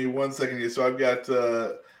right, give me 1 second here. So I've got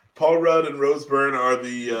Paul Rudd and Rose Byrne are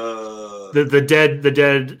the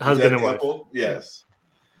dead husband and wife. Couple. Yes.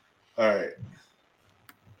 All right.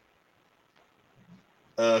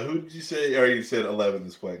 Who did you say? Or you said 11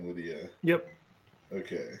 is playing Lydia. Yep.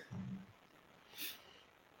 Okay.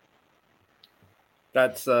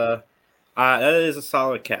 That's that is a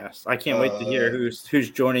solid cast. I can't wait to hear who's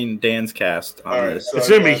joining Dan's cast on this. So it's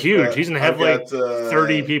gonna be huge. He's gonna have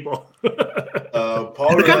 30 people.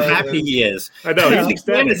 Look how happy he is. I know.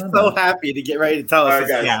 Dan is so happy to get ready to tell us. All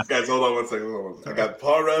right, guys, hold on 1 second. I got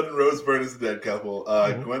Paul Rudd and Rose Byrne as the dead couple.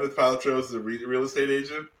 Gwyneth Paltrow is the real estate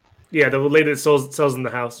agent. Yeah, the lady that sells in the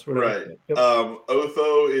house. Right. Yep.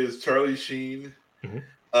 Otho is Charlie Sheen. Mm-hmm.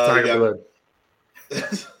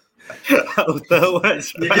 You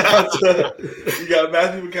got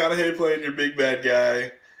Matthew McConaughey playing your big bad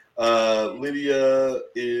guy. Lydia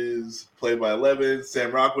is played by Eleven.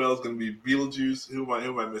 Sam Rockwell is going to be Beetlejuice. Who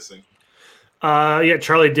am I missing? Yeah,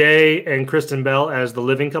 Charlie Day and Kristen Bell as the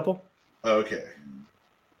living couple. Okay.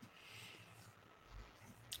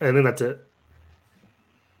 I think that's it.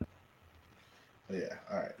 Yeah,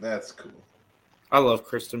 all right. That's cool. I love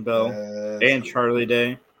Kristen Bell and Charlie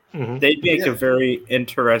Day. Mm-hmm. They'd make a very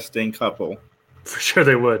interesting couple. For sure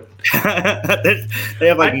they would. They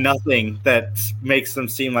have nothing that makes them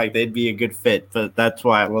seem like they'd be a good fit, but that's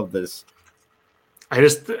why I love this. I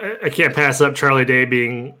can't pass up Charlie Day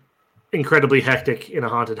being incredibly hectic in a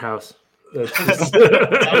haunted house. Let's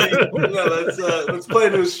play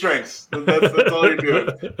to his strengths. That's all you're doing.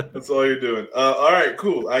 That's all you're doing. All right,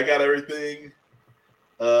 cool. I got everything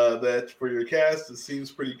that's for your cast. It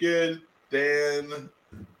seems pretty good. Dan,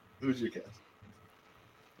 who's your cast?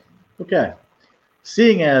 Okay.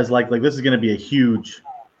 Seeing as this is going to be a huge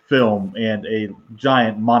film and a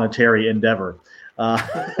giant monetary endeavor,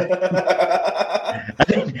 I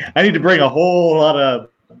need to bring a whole lot of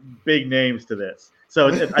big names to this. So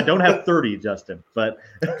I don't have 30, Justin, but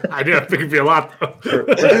I do. I think it'd be a lot. For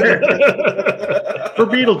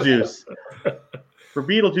Beetlejuice,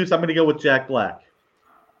 I'm going to go with Jack Black.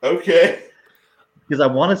 Okay. Because I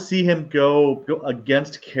want to see him go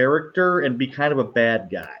against character and be kind of a bad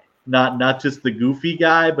guy. Not just the goofy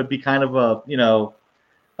guy, but be kind of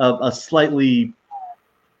a slightly,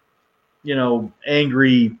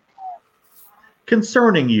 angry,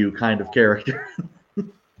 concerning you kind of character.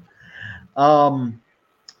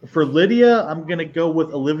 For Lydia, I'm gonna go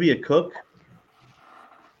with Olivia Cook,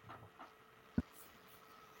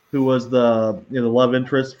 who was the love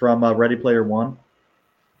interest from Ready Player One.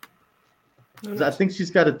 I think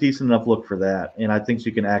she's got a decent enough look for that, and I think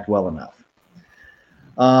she can act well enough.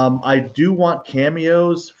 I do want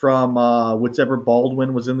cameos from whichever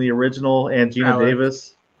Baldwin was in the original, and Gina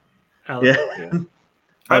Davis. Yeah.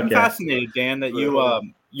 I'm fascinated, Dan, that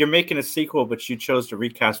you're making a sequel, but you chose to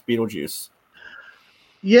recast Beetlejuice.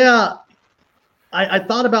 Yeah, I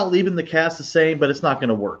thought about leaving the cast the same, but it's not going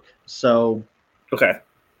to work. So, okay.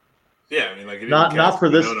 Yeah, I mean, not for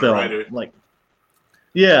this film.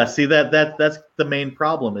 Yeah, see that's the main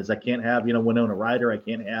problem is I can't have Winona Ryder. I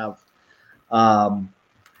can't have.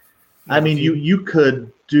 You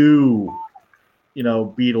could do,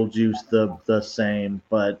 Beetlejuice the same,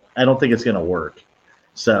 but I don't think it's going to work.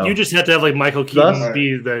 So you just have to have Michael Keaton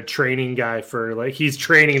be the training guy for he's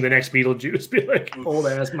training the next Beetlejuice. Be old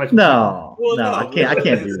ass Michael. No, I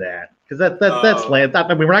can't do that because that's land. I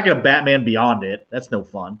mean, we're not going to Batman Beyond it. That's no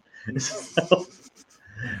fun.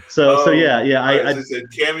 So yeah. I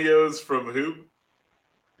said cameos from who?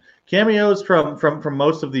 Cameos from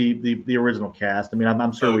most of the original cast. I mean,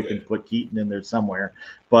 I'm sure we can put Keaton in there somewhere,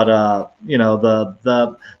 but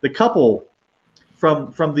the couple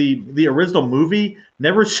from the original movie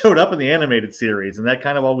never showed up in the animated series, and that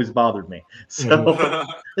kind of always bothered me. So,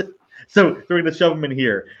 so we're going to shove them in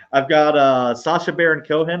here. I've got Sacha Baron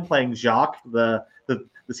Cohen playing Jacques, the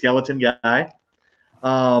skeleton guy.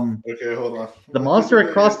 Okay, hold on. The monster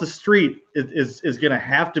across the street is going to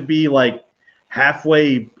have to be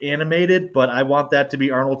halfway animated, but I want that to be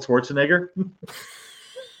Arnold Schwarzenegger.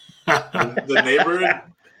 The neighbor?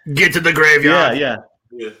 Get to the graveyard. Yeah.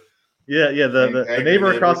 The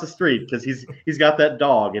neighbor across the street because he's got that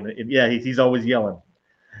dog and he's always yelling.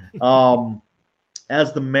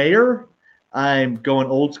 As the mayor, I'm going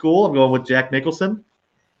old school. I'm going with Jack Nicholson.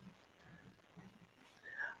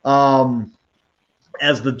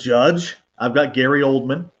 As the judge, I've got Gary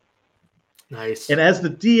Oldman. Nice. And as the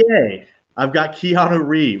DA, I've got Keanu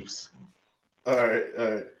Reeves. All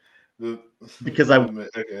right. Because I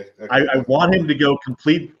want him to go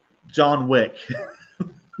complete John Wick.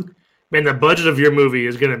 Man, the budget of your movie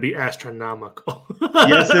is going to be astronomical.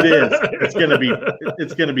 Yes, it is. It's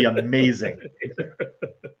going to be amazing.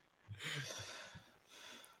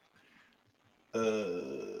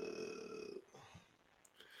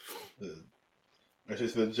 Actually,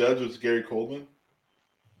 so the judge was Gary Coleman.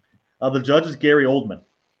 The judge is Gary Oldman.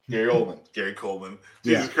 Gary Coleman.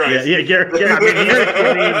 Jesus Christ. Yeah, Gary. I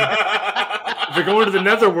mean, if you're going to the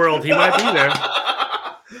netherworld, he might be there.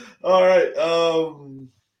 All right.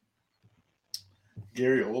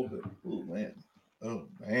 Gary Oldman. Oh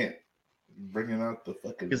man. Bringing out the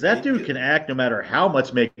fucking. Because that dude can act no matter how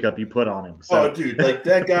much makeup you put on him. So. Oh, dude,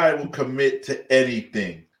 that guy will commit to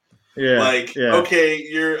anything. Yeah. Okay,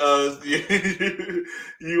 you're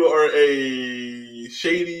you are a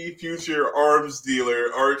shady future arms dealer,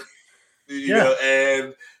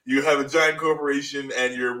 and you have a giant corporation,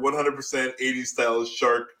 and you're 100% 80s style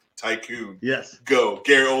shark tycoon. Yes. Go.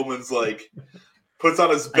 Gary Oldman's puts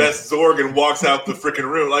on his best Zorg and walks out the freaking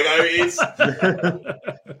room. Like, I mean, it's all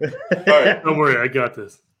right. Don't worry, I got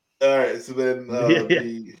this. All right, so then what's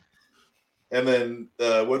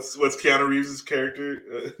Keanu Reeves' character?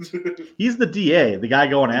 He's the DA, the guy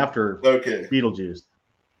going after Okay. Beetlejuice.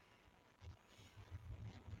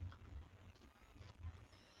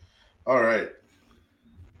 All right.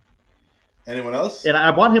 Anyone else? And I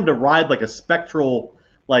want him to ride like a spectral,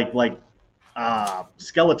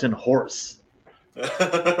 skeleton horse.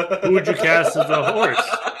 Who would you cast as a horse?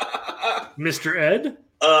 Mr. Ed?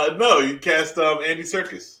 No, you cast Andy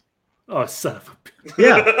Serkis. Oh, son of a bitch.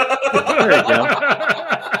 Yeah. There you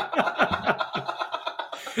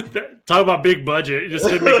go. Talk about big budget. Just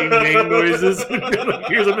him making name noises.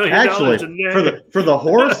 Here's $1 million. Actually, for the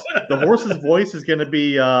horse, the horse's voice is going to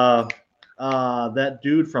be that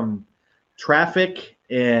dude from Traffic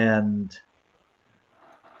and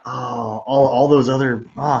all those other.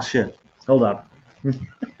 Oh shit! Hold on.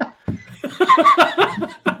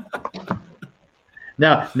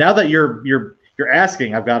 Now that you're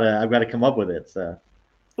asking, I've got to come up with it. So.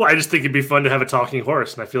 Well, I just think it'd be fun to have a talking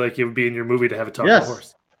horse, and I feel like it would be in your movie to have a talking Yes.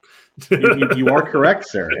 horse. You are correct,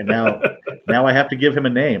 sir. And now I have to give him a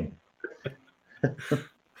name.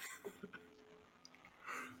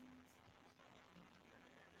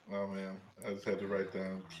 Oh man, I just had to write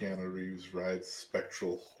down Keanu Reeves rides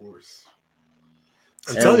spectral horse.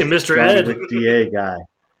 I'm telling you, Mr. Ed, the DA guy.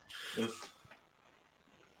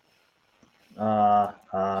 or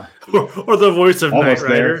the voice of Knight Almost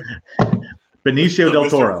Rider. there. Benicio del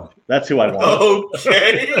Toro. That's who I want.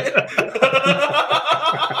 Okay.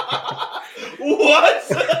 What?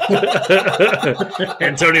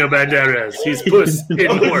 Antonio Banderas. He's Puss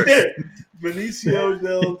in Horse. Benicio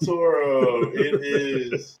del Toro. It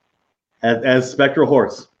is. As Spectral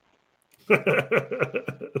Horse.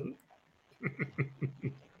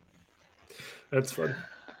 That's fun.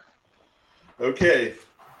 Okay.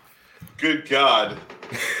 Good God.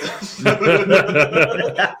 Good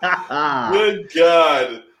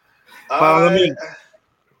God.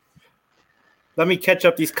 Let me catch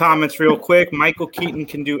up these comments real quick. Michael Keaton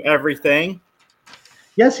can do everything.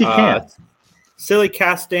 Yes, he can. Silly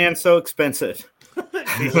Castan, so expensive.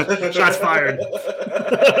 Shots fired.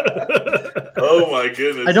 Oh my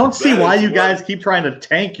goodness! I don't see why you guys keep trying to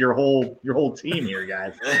tank your whole team here,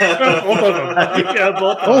 guys.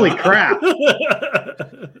 Holy crap!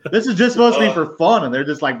 This is just supposed to be for fun, and they're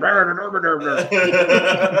just like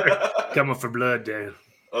coming for blood, Dan.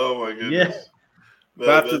 Oh my goodness! Yeah.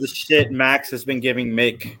 After the shit Max has been giving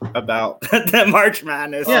Mick about the March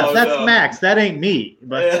Madness. Yeah, that's Max. That ain't me.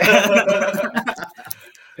 But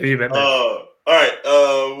you met Max. All right.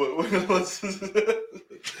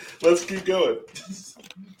 Let's keep going.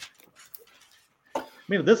 I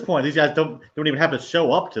mean, at this point, these guys don't even have to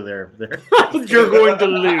show up to their. You're going to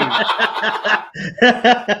lose.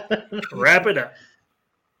 Wrap it up.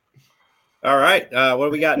 All right. What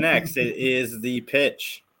do we got next? It is the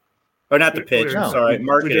pitch. Or not the pitch. I'm sorry.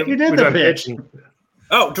 Marketing. You did the pitch.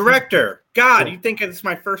 Oh, director. God, you think it's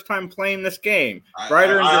my first time playing this game?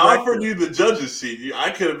 Writer and director. I offered you the judge's seat. I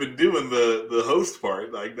could have been doing the host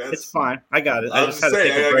part. Like that's. It's fine. I got it. I was just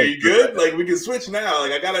saying. Are you good? Like we can switch now.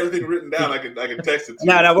 Like I got everything written down. I can text it to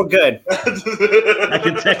you. No, we're good. I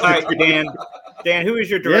can text it to Dan. Dan, who is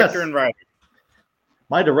your director and writer?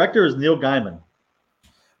 My director is Neil Gaiman.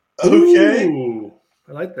 Okay. Ooh,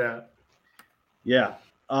 I like that. Yeah.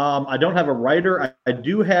 I don't have a writer. I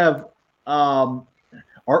do have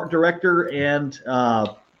art director and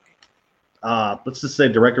let's just say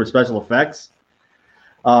director of special effects.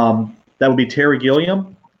 That would be Terry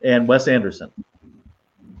Gilliam and Wes Anderson.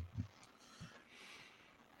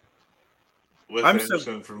 Wes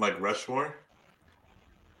Anderson from like Rushmore.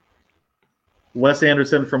 Wes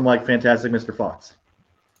Anderson from like Fantastic Mr. Fox.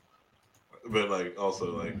 But like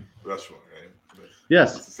also like Rushmore, right? But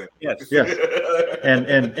yes. Yes.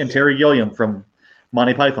 and Terry Gilliam from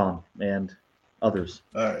Monty Python and others.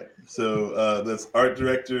 All right. So that's art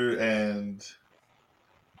director and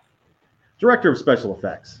director of special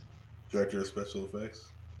effects. Director of special effects.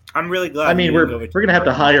 I'm really glad. I mean, we're gonna have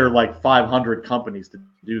to hire like 500 companies to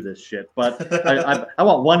do this shit, but I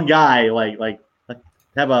want one guy like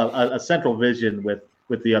have a central vision with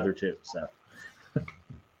the other two. So.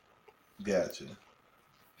 Gotcha.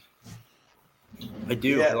 I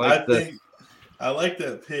do. Yeah, I like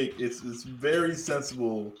that pick. It's very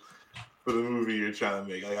sensible for the movie you're trying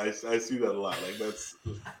to make. Like I see that a lot. That's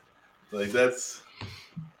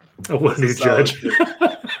a one-new judge. You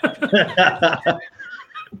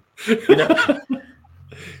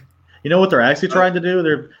know what they're actually trying to do?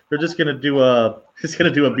 They're just gonna do a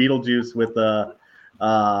Beetlejuice with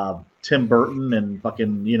Tim Burton and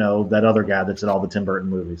fucking, that other guy that's in all the Tim Burton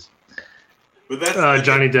movies. But that's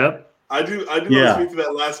Johnny Depp. I do want to speak to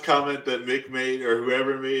that last comment that Mick made or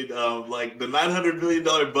whoever made. Like the $900 million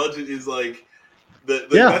budget is like that's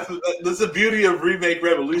the beauty of Remake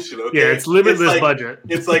Revolution. Okay? Yeah, it's limitless budget.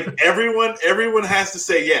 It's like everyone has to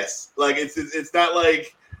say yes. Like it's not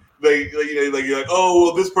like you're like, oh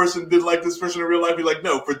well, this person didn't like this person in real life. You're like,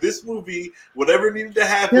 no, for this movie, whatever needed to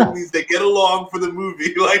happen means they get along for the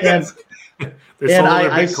movie. Like that's. And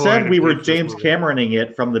I said we were James Cameroning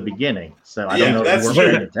it from the beginning, so I don't know if we're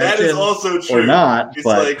paying attention. That is also true. Or not. It's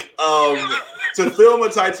like to film a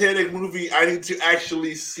Titanic movie, I need to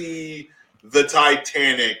actually see the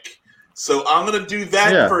Titanic. So I'm gonna do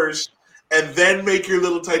that first, and then make your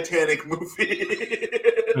little Titanic movie.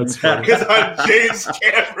 That's funny. Because I'm James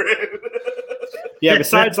Cameron. Yeah,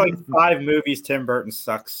 besides like 5 movies, Tim Burton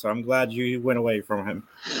sucks. So I'm glad you went away from him.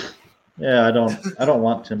 Yeah, I don't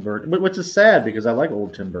want Tim Burton, which is sad because I like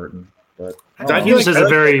old Tim Burton. But he just has a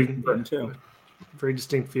very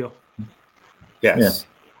distinct feel. Yes.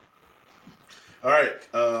 Yeah. All right.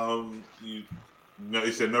 You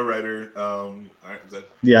said no writer. All right.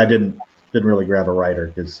 I didn't really grab a writer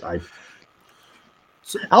because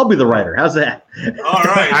I'll be the writer. How's that? All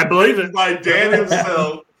right. I believe it. By Dan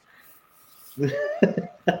himself.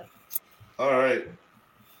 All right.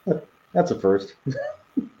 That's a first.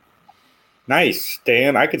 Nice,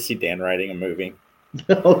 Dan. I could see Dan writing a movie.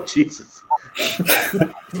 Oh, Jesus.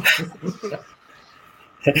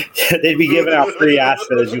 They'd be giving out free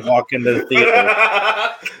acid as you walk into the theater.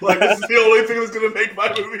 Like, this is the only thing that's going to make my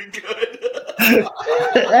movie good.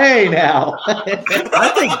 Hey, now.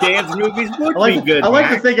 I think Dan's movies would be good. I like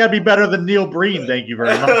to think I'd be better than Neil Breen. Thank you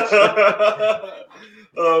very much.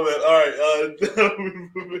 Oh, man. All right.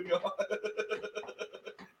 Moving on.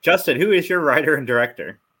 Justin, who is your writer and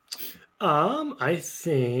director? I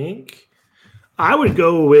think I would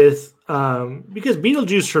go with because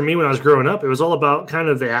Beetlejuice for me when I was growing up, it was all about kind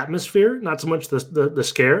of the atmosphere, not so much the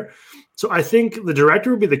scare. So I think the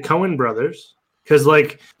director would be the Coen brothers because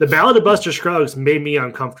like the Ballad of Buster Scruggs made me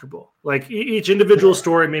uncomfortable. Like each individual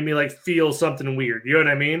story made me like feel something weird. You know what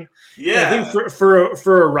I mean? Yeah. And I think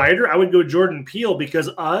for a writer, I would go Jordan Peele because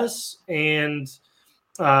Us and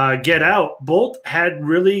Get Out both had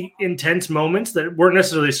really intense moments that weren't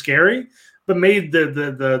necessarily scary, but made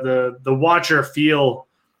the watcher feel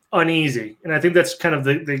uneasy. And I think that's kind of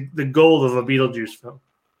the goal of a Beetlejuice film.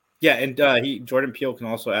 Yeah, and Jordan Peele can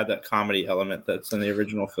also add that comedy element that's in the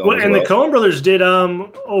original film. Well, and the Coen brothers did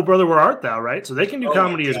Oh Brother Where Art Thou, right? So they can do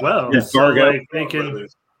comedy as well. Yeah, so like, they can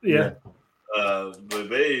but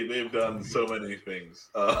they've done so many things.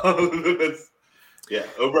 Yeah,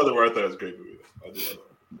 Oh Brother Where Art Thou is a great movie. I do love that.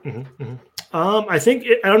 Mm-hmm. I think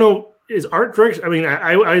I don't know. Is art direction? I mean,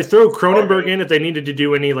 I throw Cronenberg in if they needed to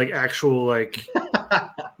do any like actual like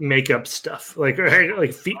makeup stuff, like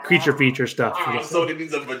creature feature stuff. So he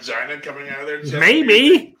needs a vagina coming out of their chest.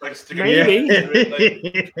 Maybe.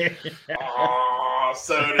 Oh,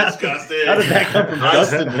 so disgusting. How did that come from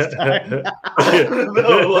Justin this time?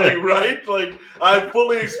 No, right? Like I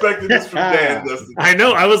fully expected this from Dan. Justin. I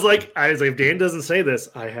know. I was like, if Dan doesn't say this,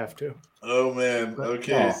 I have to. Oh man.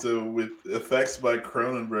 Okay, so with effects by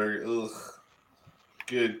Cronenberg, ugh.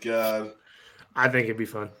 Good God. I think it'd be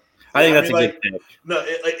fun. I think that's a good pick. No,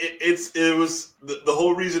 it was the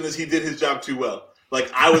whole reason is he did his job too well.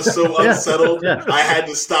 Like I was so unsettled, I had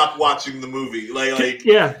to stop watching the movie. Like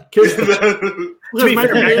yeah, because after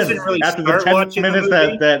the 10 minutes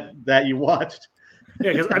that you watched.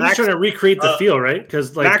 Yeah, because I'm just trying to recreate the feel, right?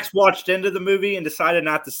 Because like Max watched into the movie and decided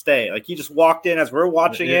not to stay. Like he just walked in as we're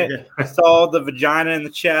watching it, saw the vagina in the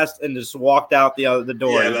chest, and just walked out the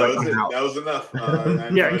door. Yeah, that was it. That was enough.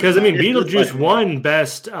 Yeah, because I mean, Beetlejuice won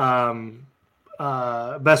best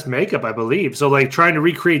makeup, I believe. So like trying to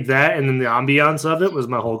recreate that and then the ambiance of it was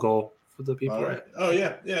my whole goal for the people. Right. Oh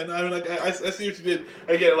yeah. No, I mean, like I see what you did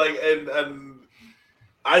again. Like and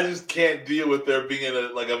I just can't deal with there being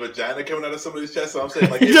a vagina coming out of somebody's chest. So I'm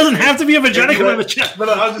saying like it doesn't have to be a vagina coming out of the chest. But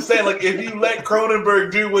I'm just saying like if you let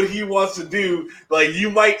Cronenberg do what he wants to do, like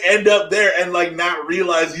you might end up there and like not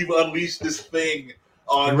realize you've unleashed this thing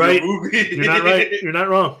on your movie. You're not right. You're not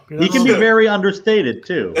wrong. He can be very understated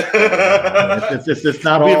too. It's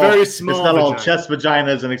not all. Very it's small not all chest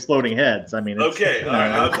vaginas and exploding heads. I mean, okay. All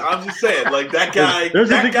right. I'm just saying, like that guy. There's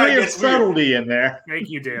that a degree of subtlety weird. In there. Thank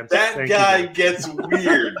you, Dan. That guy gets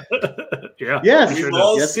weird. Yeah. Yes. We've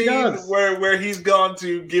all seen where he's gone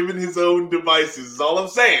to, given his own devices. Is all I'm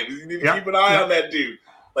saying. You need to keep an eye on that dude.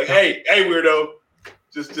 Like, hey, weirdo.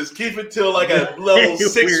 Just keep it till like a level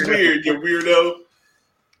 6 weird, you weirdo.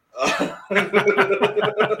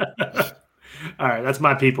 All right, that's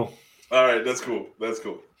my people. All right, that's cool. That's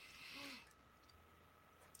cool.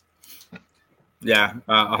 Yeah,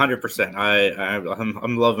 100%.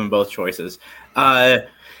 I'm loving both choices.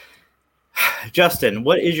 Justin,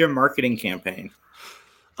 what is your marketing campaign?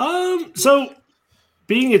 So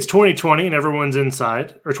being it's 2020 and everyone's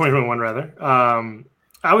inside, or 2021 rather,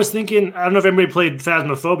 I was thinking, I don't know if everybody played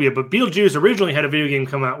Phasmophobia, but Beetlejuice originally had a video game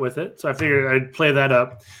come out with it, so I figured I'd play that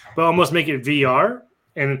up, but almost make it VR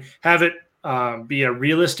and have it be a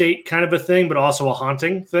real estate kind of a thing, but also a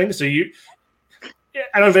haunting thing. So I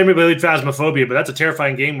don't know if anybody played Phasmophobia, but that's a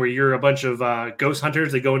terrifying game where you're a bunch of ghost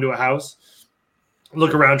hunters that go into a house,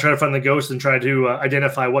 look around, try to find the ghost, and try to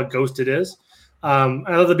identify what ghost it is. I thought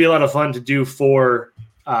that'd be a lot of fun to do for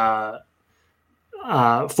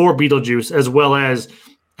Beetlejuice, as well as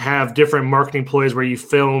have different marketing ploys where you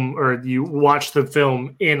film or you watch the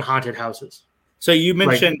film in haunted houses. So you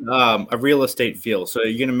mentioned a real estate feel. So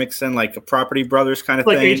you're gonna mix in like a Property Brothers kind of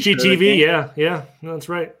like thing, HGTV. Yeah, no, that's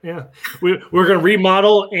right. Yeah, we're gonna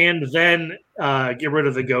remodel and then get rid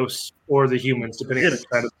of the ghosts or the humans, depending on the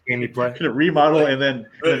kind of game you play. Gonna remodel and then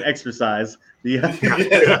exercise. Yeah.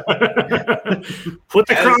 Put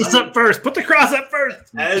the cross up first.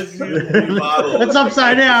 As you remodel, it's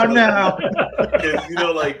upside down now.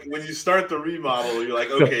 Because like when you start the remodel, you're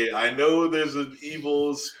like, okay, I know there's an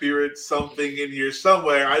evil spirit, something in here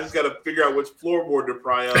somewhere. I just got to figure out which floorboard to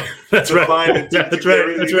pry up. That's right. That's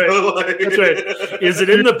right. That's right. Is it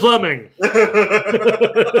in the plumbing? That's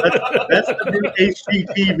the new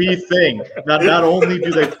HGTV thing. Not only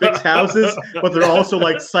do they fix houses, but they're also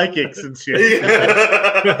like psychics and shit.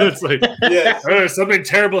 It's like, something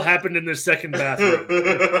terrible happened in the second bathroom.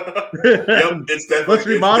 Yep, it's definitely. Let's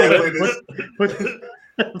remodel it.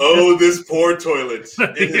 Oh, this poor toilet.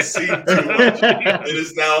 It has seen too much. It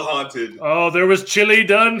is now haunted. Oh, there was chili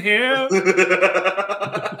done here.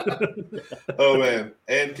 Oh, man.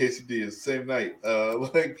 And quesadillas, same night.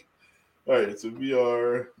 All right, it's a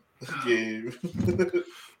VR game.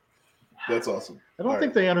 That's awesome. I don't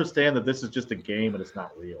think they understand that this is just a game and it's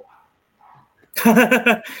not real.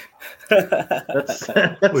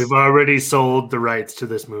 We've already sold the rights to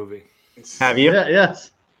this movie. Have you? Yeah,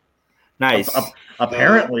 yes. Nice.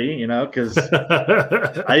 Apparently, because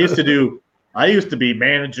I used to be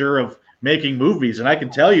manager of making movies, and I can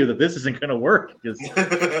tell you that this isn't going to work. Dan's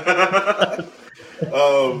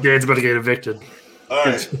about to get evicted. All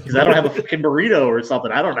right, because I don't have a fucking burrito or something.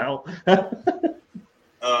 I don't know.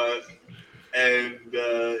 And do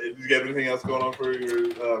you have anything else going on for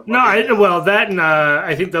your? No, that and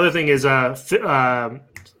I think the other thing is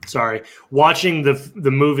watching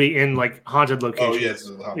the movie in like haunted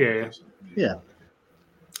locations. Oh yes, yeah.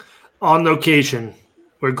 On location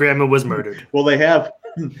where Grandma was murdered. Will they have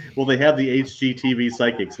the HGTV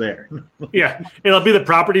psychics there? Yeah, it'll be the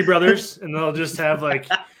Property Brothers, and they'll just have like.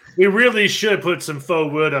 We really should put some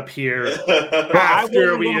faux wood up here. I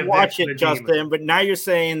wasn't going to watch it, Justin, but now you're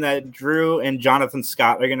saying that Drew and Jonathan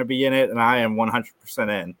Scott are going to be in it, and I am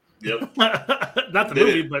 100% in. Yep. Not the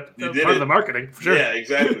movie, but part of the marketing, for sure. Yeah,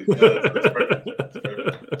 exactly. That's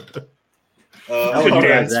perfect.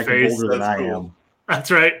 Dan's face. Older than I am.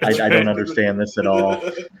 That's right. I don't understand this at all.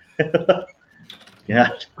 Yeah.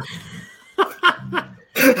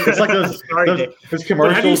 It's like those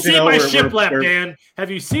commercials. Have you seen my shiplap, Dan?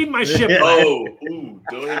 Have you seen my shiplap? Oh,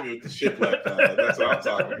 don't hit me with the shiplap. That's what I'm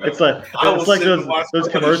talking about. It's like those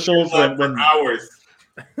commercials when hours.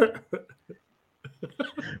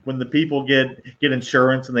 When the people get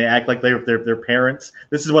insurance and they act like they're their parents.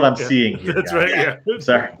 This is what I'm seeing here. That's guys. right. Yeah.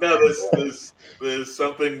 Sorry. No, there's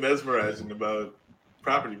something mesmerizing about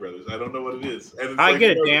Property Brothers. I don't know what it is. And I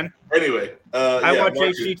get it, Dan. Anyway, I watch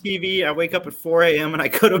HGTV. I wake up at 4 a.m. and I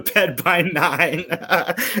go to bed by 9.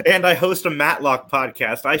 And I host a Matlock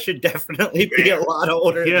podcast. I should definitely be a lot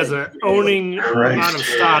older. He has an owning amount of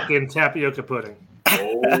stock in tapioca pudding.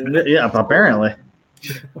 Yeah, apparently.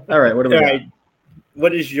 All right, what do we got?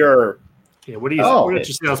 What is your? Yeah, what do you? What's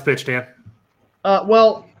your sales pitch, Dan?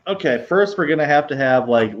 Well, okay. First, we're gonna have to have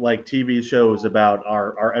like TV shows about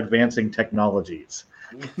our advancing technologies.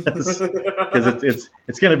 Because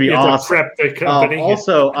it's going to be awesome.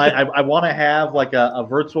 Also, I want to have like a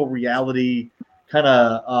virtual reality kind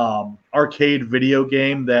of arcade video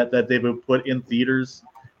game that they would put in theaters,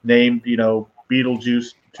 named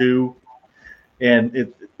Beetlejuice 2,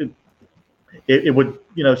 and it would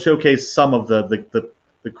showcase some of the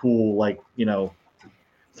cool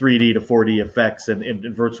 3D to 4D effects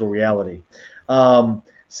in virtual reality.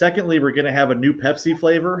 Secondly, we're going to have a new Pepsi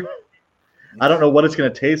flavor. I don't know what it's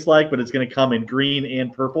going to taste like, but it's going to come in green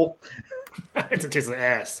and purple. It's going to taste like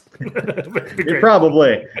ass.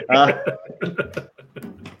 Probably.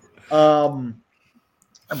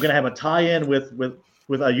 I'm gonna have a tie-in with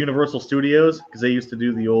Universal Studios because they used to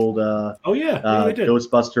do the old they did.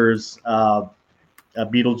 Ghostbusters,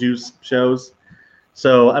 Beetlejuice shows.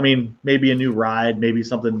 So I mean, maybe a new ride, maybe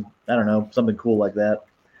something, I don't know, something cool like that.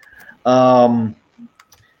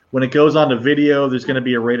 When it goes on to video, there's going to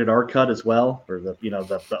be a rated R cut as well for the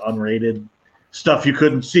unrated stuff you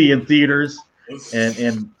couldn't see in theaters,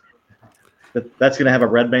 and that's going to have a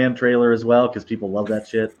Red Band trailer as well because people love that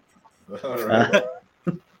shit. All right.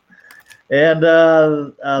 And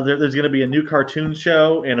there's going to be a new cartoon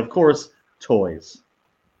show, and of course, toys.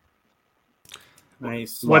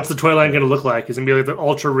 Nice. What's the toy line going to look like? Is it going to be like the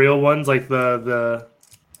ultra real ones, like the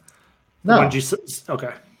ones you?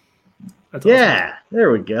 Okay. That's awesome.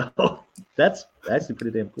 There we go. That's actually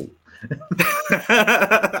pretty damn cool.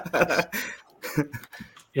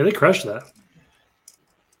 Yeah, they crushed that.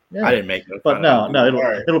 Yeah. I didn't make it, but no,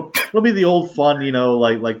 it'll be the old fun,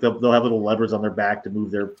 like they'll have little levers on their back to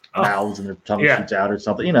move their mouths and their tongue shoots out or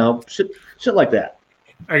something, shit like that.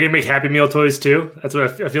 Are you gonna make Happy Meal toys too? That's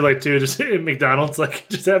what I feel like too. Just at McDonald's, like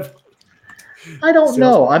just have. I don't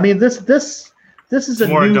know. I mean, this is a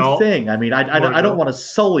more new adult. thing. I mean, I don't want to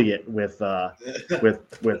sully it with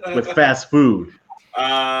fast food.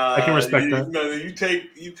 I can respect that. No, you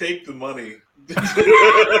take the money.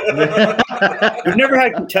 We've never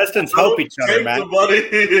had contestants help each other, Matt.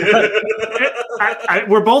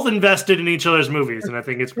 We're both invested in each other's movies, and I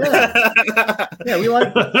think it's great. Yeah, we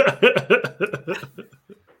like it.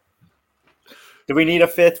 Do we need a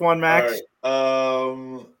fifth one, Max?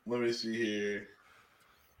 Right. Let me see here.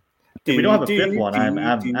 If we don't have a fifth one, I'm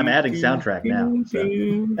adding soundtrack now. So.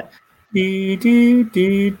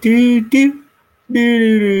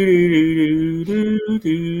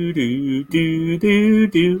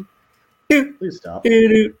 Please stop.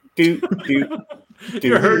 You're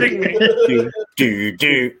hurting me.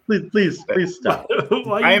 Please stop.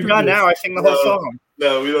 I am done now. I sing the whole song.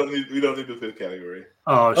 No, we don't need the fifth category.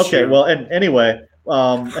 Oh, okay. Sure. Well, and anyway,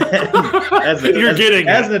 as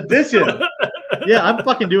an addition, yeah, I'm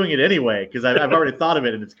fucking doing it anyway because I've already thought of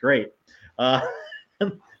it and it's great. The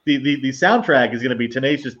soundtrack is going to be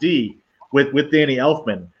Tenacious D with Danny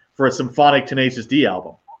Elfman for a symphonic Tenacious D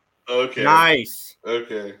album. Okay. Nice.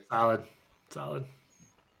 Okay. Solid.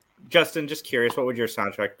 Justin, just curious, what would your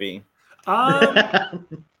soundtrack be?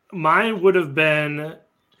 Mine would have been,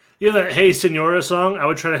 that Hey Senora song. I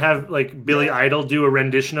would try to have like Billy Idol do a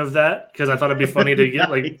rendition of that because I thought it'd be funny to get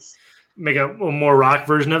make a more rock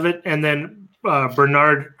version of it. And then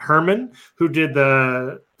Bernard Herrmann, who did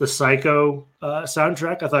the Psycho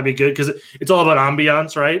soundtrack, I thought it'd be good because it's all about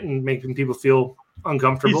ambiance, right, and making people feel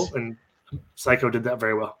uncomfortable. And Psycho did that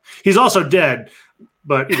very well. He's also dead,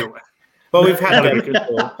 but either way. Well, we've had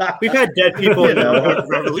dead people in the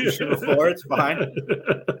Revolution before. It's fine.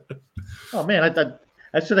 Oh man, I thought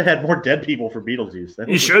I should have had more dead people for Beetlejuice.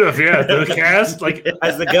 You should have, yeah. The cast, like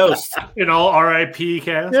as the ghost, in all R.I.P.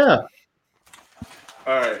 cast. Yeah.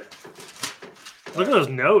 All right. Look at those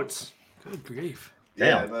notes. Good grief.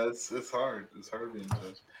 Yeah, it's hard. It's hard being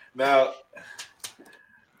judged. Now,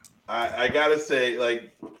 I gotta say,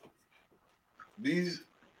 like these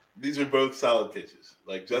are both solid pitches.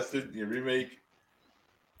 Like Justin, your remake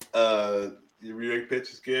pitch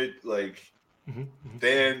is good. Like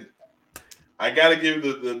Dan, I gotta give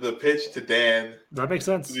the pitch to Dan. That makes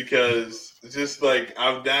sense because it's just like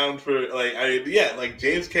I'm down for like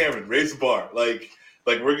James Cameron, raise the bar. Like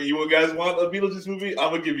you guys want a Beetlejuice movie? I'm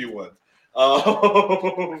gonna give you one.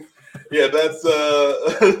 Yeah, that's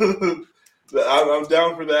I'm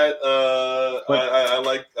down for that. I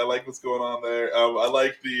like what's going on there. I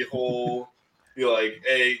like the whole.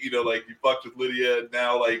 Hey, you fucked with Lydia.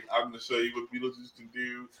 Now, I'm going to show you what Beetlejuice can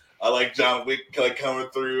do. I like John Wick coming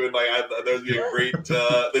through, and there'd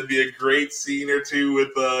be a great scene or two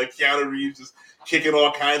with Keanu Reeves just kicking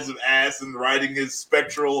all kinds of ass and riding his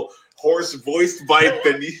spectral horse voiced by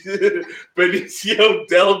Benicio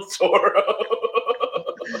del Toro.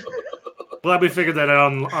 Glad we figured that out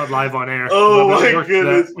on live on air. Oh my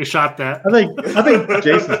goodness, we shot that. I think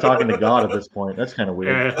Jason's talking to God at this point. That's kind of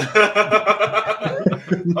weird.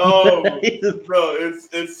 Oh no,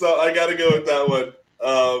 it's I got to go with that one.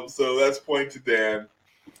 So that's point to Dan.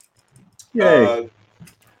 Yay.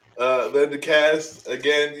 Then the cast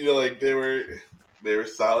again. They were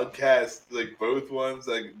solid cast. Both ones.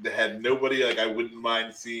 They had nobody I wouldn't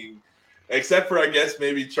mind seeing, except for I guess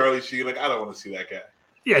maybe Charlie Sheen. I don't want to see that guy.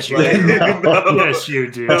 Yes, you do. Yes,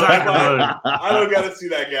 you do. I don't got to see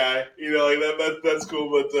that guy. That's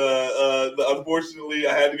cool. But unfortunately,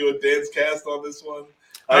 I had to go with Dan's cast on this one.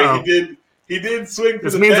 He did swing for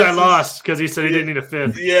this the means fences. I lost because he said he didn't need a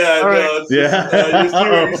fifth. Yeah, right. You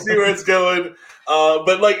see where it's going.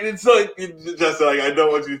 But like it's like just like I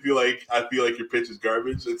don't want you to feel like I feel like your pitch is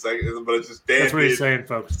garbage. It's like, but it's just Dan. That's what he's saying,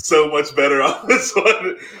 folks. So much better on this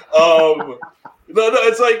one. No,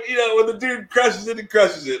 it's like, you know, when the dude crushes it, he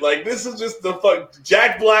crushes it. Like, this is just the fuck.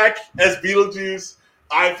 Jack Black as Beetlejuice,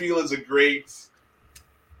 I feel is a great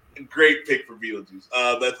pick for Beetlejuice.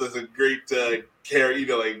 That's a great you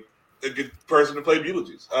know, like a good person to play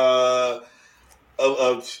Beetlejuice.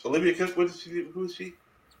 Olivia Cook, who is she?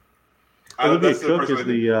 Olivia Cook is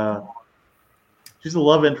she's the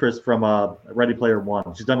love interest from Ready Player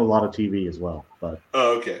One. She's done a lot of TV as well. But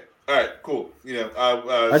okay. All right, cool. You know,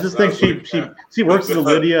 I just think she works as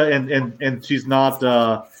Lydia, and she's not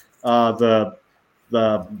the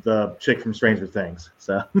chick from Stranger Things.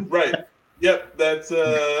 So right, yep, that's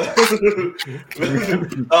Sacha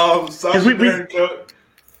Baron Cohen.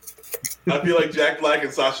 I feel like Jack Black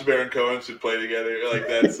and Sacha Baron Cohen should play together. Like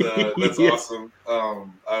that's awesome.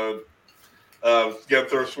 Gotta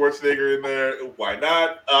throw Schwarzenegger in there. Why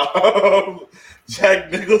not?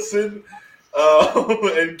 Jack Nicholson.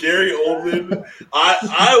 And Gary Oldman,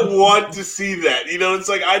 I want to see that. You know, it's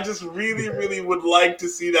like I just really, really would like to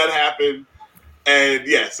see that happen. And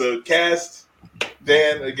yeah, so cast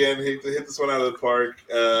Dan again. Hit this one out of the park.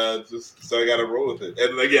 Just so I got to roll with it.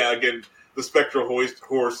 And like, yeah, again, the spectral horse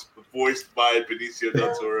voiced by Benicio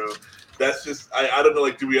del Toro. That's just I don't know.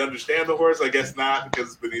 Like, do we understand the horse? I guess not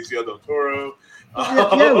because it's Benicio del Toro.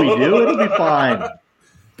 Yeah, we do. It'll be fine.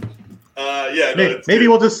 Yeah, maybe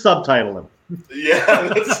we'll just subtitle him. Yeah,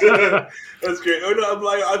 that's great. Oh, no, I'm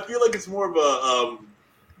like, I feel like it's more of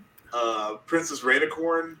a Princess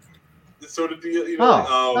Rainicorn sort of deal. You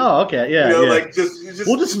know, okay, yeah, you know, yeah. Like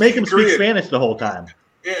we'll just make him speak Spanish the whole time.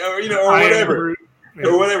 Yeah, or whatever.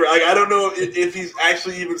 Or whatever. Like, I don't know if he's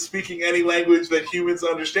actually even speaking any language that humans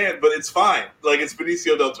understand, but it's fine. Like, it's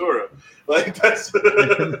Benicio del Toro. Like, that's that's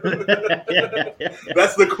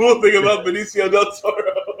the cool thing about Benicio del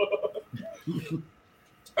Toro.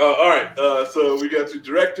 All right, so we got your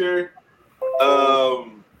director.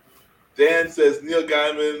 Dan says Neil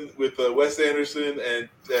Gaiman with Wes Anderson and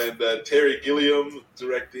Terry Gilliam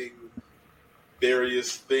directing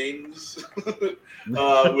various things with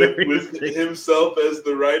himself as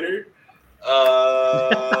the writer.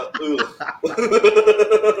 I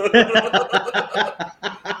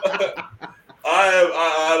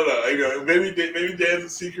don't know. You know, maybe Dan's a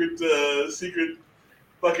secret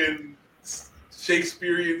fucking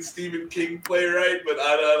Shakespearean Stephen King playwright, but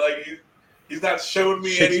I don't like he's not shown me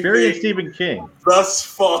Shakespearean anything Stephen King thus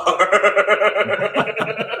far.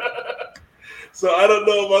 So I don't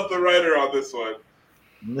know about the writer on this one,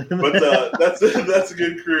 but that's a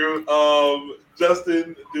good crew.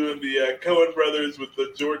 Justin doing the Coen Brothers with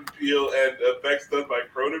the Jordan Peele and effects done by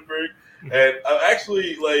Cronenberg, and I'd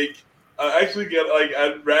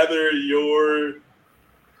rather your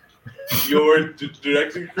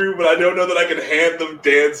directing crew, but I don't know that I can hand them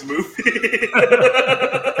Dan's movie.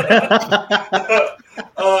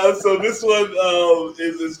 So this one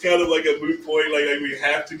is kind of like a moot point. Like we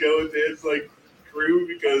have to go with Dan's like crew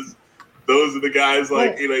because those are the guys.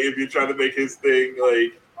 Like, you know, if you're trying to make his thing,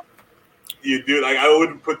 like you do. Like, I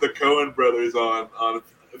wouldn't put the Coen Brothers on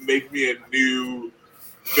make me a new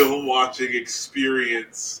film watching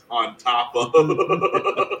experience on top of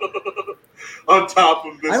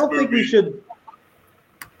this I don't movie. think we should.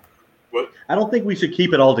 What? I don't think we should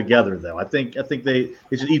keep it all together, though. I think they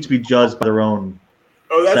should each be judged by their own.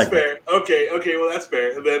 Oh, that's segment. fair. Okay, well that's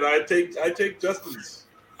fair. And then I take Justin's.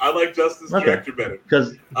 I like Justin's director better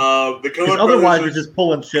because the Coen otherwise Brothers you're just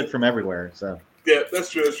pulling shit from everywhere. So yeah,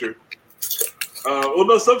 that's true. That's true. Well,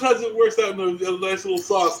 no, sometimes it works out in a nice little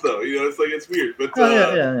sauce, though. You know, it's like it's weird, but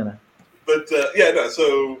yeah. But no.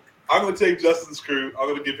 So I'm going to take Justin's crew. I'm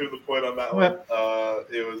going to give him the point on that one.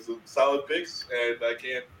 It was a solid picks, and I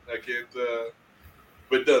can't.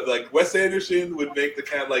 But no, like Wes Anderson would make the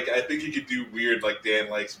kind of like I think he could do weird, like Dan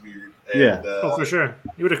likes weird. And, for sure,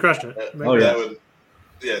 you would have crushed it.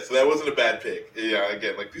 So that wasn't a bad pick. Yeah,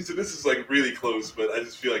 again, like this is like really close, but I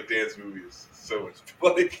just feel like Dan's movie is so much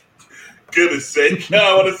like. Goodness sake,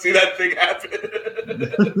 I want to see that thing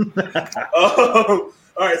happen. All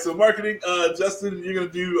right, so marketing. Justin, you're going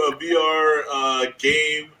to do a VR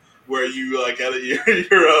game where you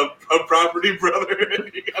you're a property brother.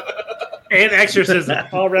 And exorcism,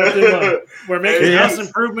 all wrapped in one. We're making house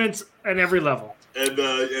improvements at every level. And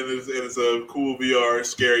it's a cool VR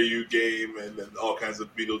scare you game, and then all kinds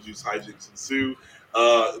of Beetlejuice hijinks ensue.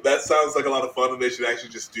 That sounds like a lot of fun, and they should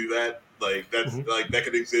actually just do that. Like that's like that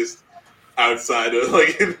could exist. Outside of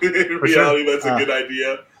like in reality, that's a good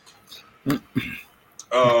idea. And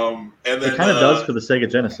then it kind of does for the Sega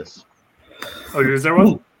Genesis. Oh, is there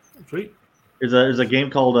one? Sweet. There's a game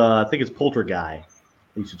called I think it's Poltergeist.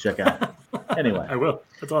 You should check out. Anyway, I will.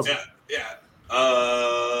 That's awesome. Yeah. Yeah.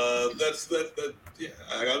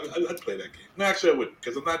 I'd play that game. No, actually, I wouldn't,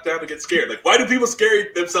 because I'm not down to get scared. Like, why do people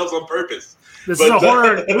scare themselves on purpose? This is a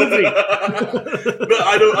horror movie. No,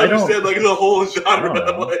 I don't understand like the whole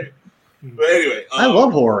genre. But anyway, I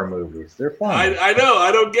love horror movies. They're fun. I know.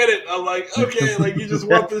 I don't get it. I'm like, okay, like you just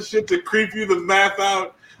want this shit to creep you the math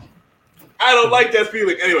out. I don't like that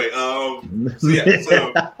feeling. Anyway, so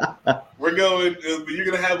we're going. You're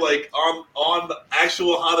gonna have like on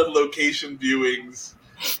actual haunted location viewings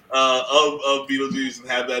of Beetlejuice, and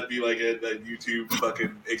have that be like a YouTube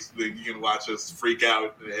fucking. You can watch us freak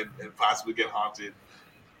out and possibly get haunted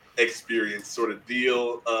experience sort of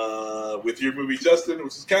deal with your movie, Justin,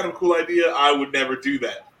 which is kind of a cool idea. I would never do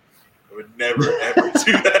that. I would never ever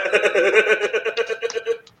do that.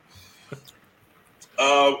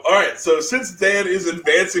 All right, so since Dan is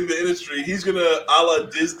advancing the industry, he's gonna, a la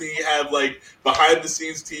Disney, have like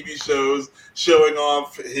behind-the-scenes TV shows showing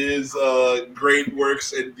off his great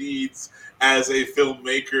works and deeds as a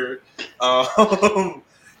filmmaker.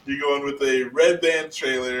 You're going with a Red Band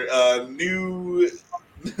trailer, new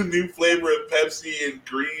flavor of Pepsi in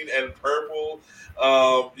green and purple.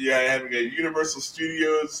 You're having a Universal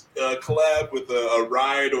Studios collab with a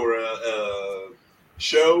ride or a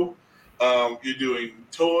show. You're doing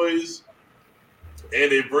toys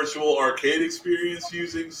and a virtual arcade experience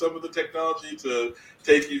using some of the technology to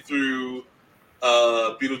take you through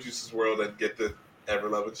Beetlejuice's world and get the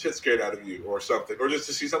ever-loving shit scared out of you or something, or just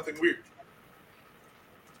to see something weird.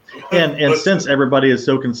 And since everybody is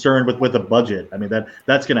so concerned with the budget, I mean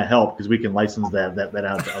that's going to help because we can license that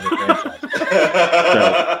out to other franchises.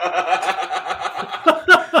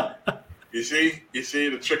 You see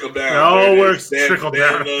the trickle down. It all works. Trickle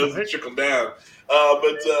down. Trickle down.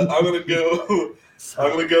 But I'm gonna go.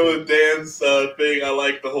 I'm gonna go with Dan's thing. I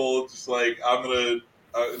like the whole just like I'm gonna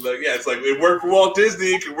it's like it worked for Walt Disney.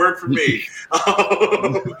 It can work for me. I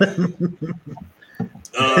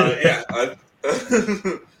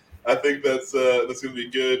think that's gonna be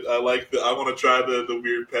good. I want to try the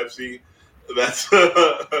weird Pepsi. That's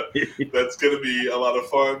gonna be a lot of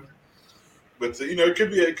fun. But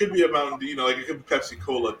it could be a Mountain Dew. Like it could be Pepsi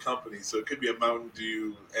Cola company, so it could be a Mountain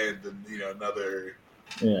Dew and another.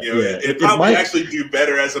 It probably actually do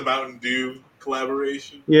better as a Mountain Dew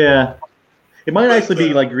collaboration. Yeah, it might actually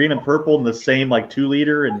be like green and purple in the same like 2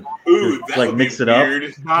 liter and just, like mix it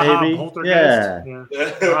weird. Up. Maybe. Yeah.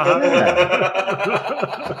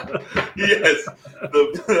 Yes.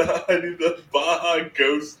 I need the Baja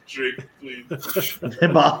Ghost drink, please.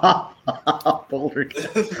 Baja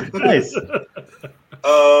Poltergeist. Nice.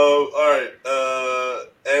 All right.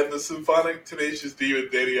 And the Symphonic Tenacious D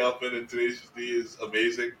with Danny Elfman and Tenacious D is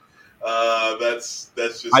amazing. That's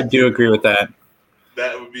just. I do agree with that.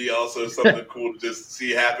 That would be also something cool to just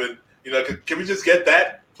see happen. Can we just get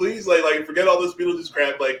that, please? Like forget all this Beetlejuice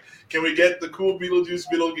crap. Like, can we get the cool Beetlejuice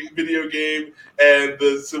video game and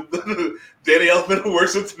the Danny Elfman who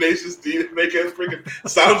works with Tenacious D to make a freaking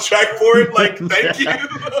soundtrack for it? Like, thank you.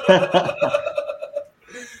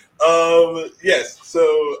 Yes. So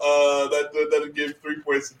that'll give 3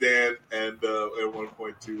 points to Dan and 1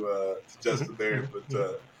 point to Justin there, but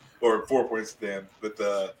or 4 points to Dan, but.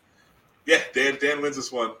 Yeah, Dan wins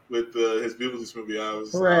this one with his Beetlejuice movie. I'm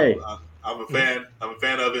a fan. I'm a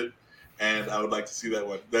fan of it, and I would like to see that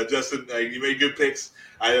one. Justin, you made good picks.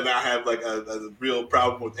 I did not have like a real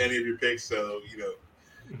problem with any of your picks, so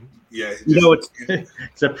yeah.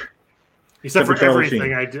 Except for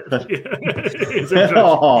everything I did.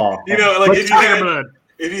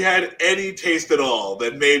 If you had any taste at all,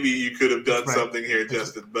 then maybe you could have done something here,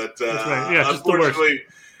 Justin. But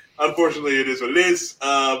unfortunately, it is what it is.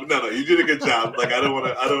 No, you did a good job. Like I don't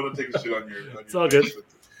want to take a shit on your. It's all good.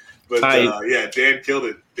 But Dan killed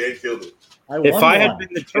it. If I had been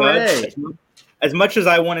the judge, as much as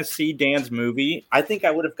I want to see Dan's movie, I think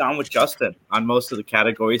I would have gone with Justin on most of the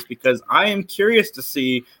categories because I am curious to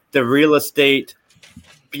see the real estate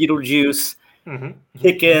Beetlejuice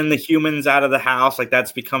kicking the humans out of the house. Like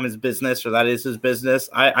that's become his business, or that is his business.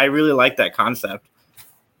 I really like that concept.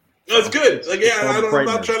 No, it's good. Like, I'm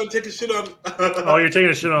not trying to take a shit on. You're taking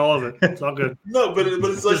a shit on all of it. It's all good. No, but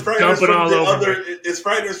it's like frighteners from the other. It's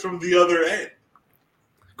frighteners from the other end.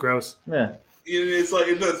 Gross. Yeah. It's like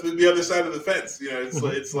it's the other side of the fence. It's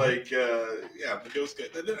like the ghost guy.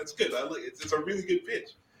 That's good. I like it. It's a really good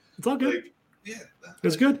pitch. It's all good. Like,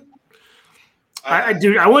 it's good. I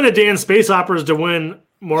do. I wanted Dan Space Operas to win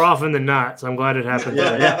more often than not, so I'm glad it happened.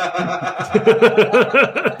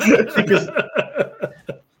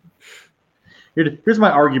 Because here's my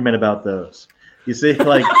argument about those. You see,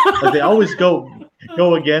 like they always go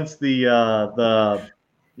against the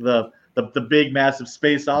big massive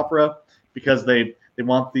space opera because they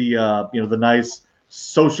want the the nice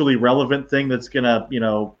socially relevant thing that's gonna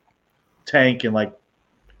tank in like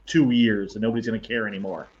 2 years and nobody's gonna care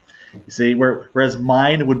anymore. You see, whereas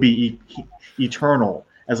mine would be eternal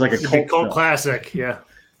as like a cult classic. Yeah.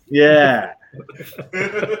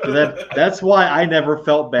 So that's why I never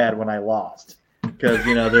felt bad when I lost, because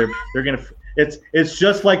they're gonna. It's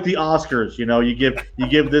just like the Oscars. You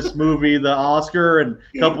give this movie the Oscar, and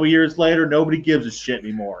a couple of years later, nobody gives a shit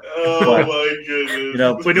anymore. Oh my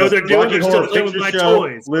goodness! We know they're doing. They're still playing with my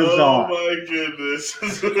toys. Lives on. My goodness!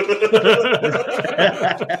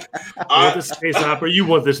 I want the space opera. You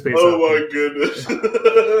want this space opera? Oh my goodness!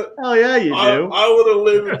 Oh yeah, you do. I want to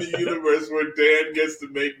live in the universe where Dan gets to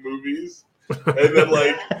make movies, and then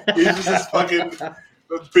he's just this fucking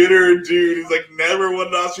bitter dude. He's like never won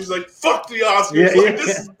an Oscar. He's like, fuck the Oscars.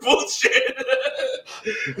 This is bullshit.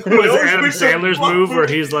 Was Adam Sandler's move where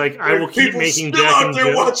he's like, I will keep making Jack and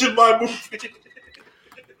Jill. Watching my movie.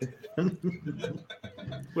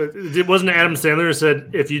 It wasn't Adam Sandler who said,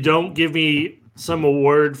 if you don't give me some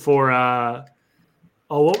award for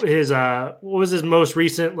what was his most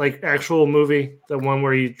recent actual movie, the one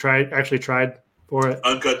where he actually tried for it?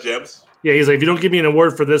 Uncut Gems. Yeah, he's like, if you don't give me an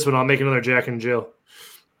award for this one, I'll make another Jack and Jill.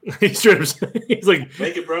 He's like,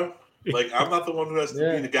 make it, bro. I'm not the one who has to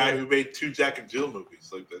be the guy who made 2 Jack and Jill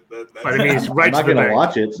movies. I mean, he's right. I'm not going to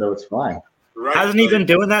watch it, so it's fine. Right, hasn't he been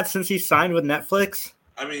doing that since he signed with Netflix?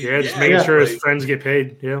 I mean, just making sure his friends get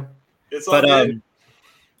paid. Yeah, it's all good.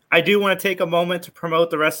 I do want to take a moment to promote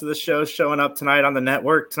the rest of the shows showing up tonight on the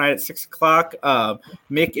network tonight at 6:00.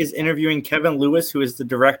 Mick is interviewing Kevin Lewis, who is the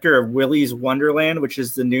director of Willy's Wonderland, which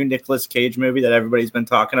is the new Nicolas Cage movie that everybody's been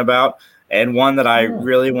talking about, and one that I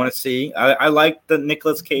really want to see. I like that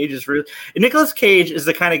Nicolas Cage is really. Nicolas Cage is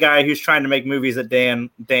the kind of guy who's trying to make movies that Dan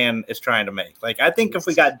is trying to make. I think if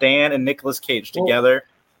we got Dan and Nicolas Cage together,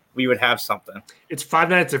 we would have something. It's Five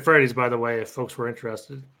Nights at Freddy's, by the way. If folks were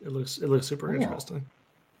interested, it looks super interesting.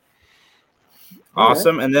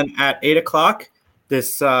 Awesome. And then at 8:00,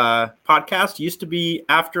 this podcast used to be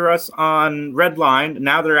after us on Redline.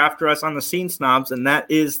 Now they're after us on the Scene Snobs, and that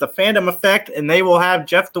is the Fandom Effect, and they will have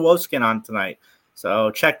Jeff DeWoskin on tonight.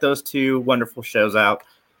 So check those 2 wonderful shows out.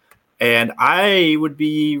 And I would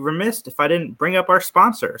be remiss if I didn't bring up our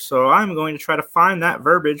sponsor. So I'm going to try to find that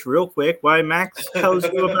verbiage real quick while Max tells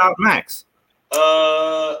you about Max.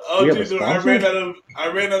 Dude, I ran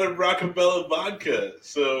out of Rockabella vodka,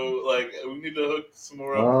 so we need to hook some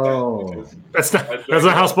more up. That's not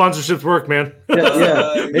how sponsorships work, man.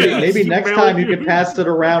 Yeah. Maybe next time you can pass it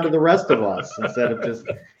around to the rest of us instead of just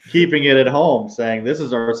keeping it at home, saying this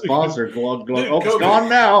is our sponsor. It's gone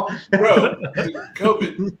now, bro.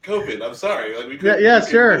 COVID. I'm sorry. Sure.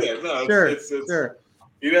 Sure.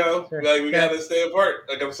 We gotta stay apart.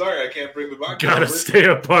 I'm sorry, I can't bring the vodka. Gotta stay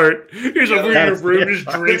apart. Here's a weird room just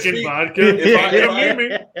drinking vodka.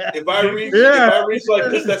 If I reach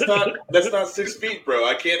like this, that's not 6 feet, bro.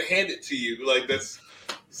 I can't hand it to you. That's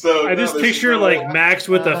so. I just picture Max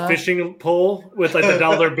with a fishing pole with the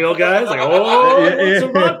dollar bill guys.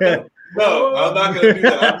 Some vodka. No, I'm not going to do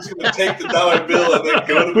that. I'm just going to take the dollar bill and then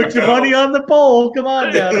go to put your money on the pole. Come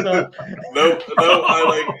on, now, son. No.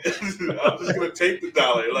 I'm just going to take the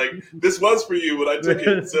dollar. This was for you when I took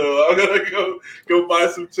it, so I'm going to go buy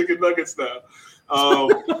some chicken nuggets now.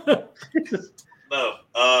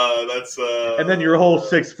 That's. And then your whole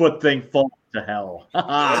 6 foot thing falls to hell.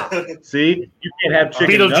 See, you can't have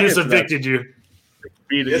chicken nuggets. Beetlejuice evicted you.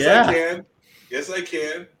 Yes, I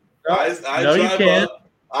can. No, you can't.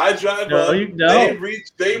 I drive up. They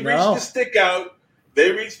reach the stick out.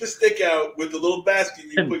 They reach the stick out with the little basket.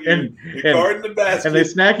 You put your card in the basket, and they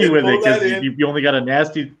snack you with it because you only got a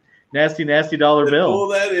nasty dollar bill. Pull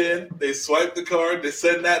that in. They swipe the card. They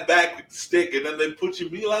send that back with the stick, and then they put your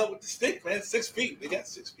meal out with the stick. Man, 6 feet. They got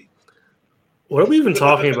 6 feet. What are we even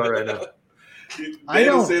talking about right now? I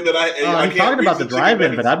don't say that I'm talking about the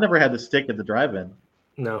drive-in, but I've never had the stick at the drive-in.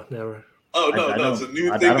 No, never. Oh no! It's a new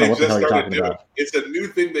thing they just started doing. It's a new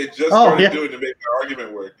thing they just started doing to make the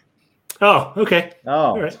argument work. Oh, okay.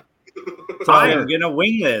 All right. I'm gonna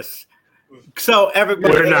wing this. So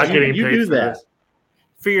everybody, we're not getting you paid do for that. this.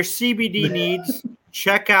 For your CBD needs,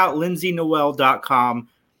 check out lindsaynoel.com.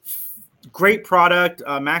 Great product.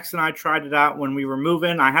 Max and I tried it out when we were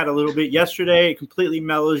moving. I had a little bit yesterday. It completely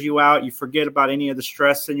mellows you out. You forget about any of the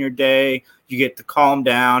stress in your day. You get to calm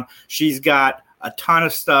down. She's got a ton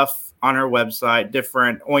of stuff on her website,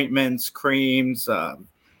 different ointments, creams,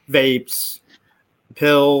 vapes,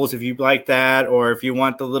 pills if you like that, or if you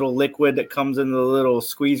want the little liquid that comes in the little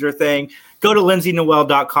squeezer thing, go to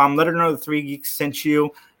lindsaynoel.com. Let her know the 3 Geeks sent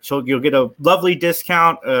you. You'll get a lovely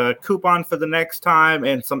discount, a coupon for the next time,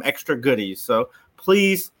 and some extra goodies. So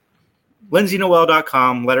please,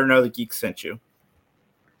 lindsaynoel.com. Let her know the Geeks sent you.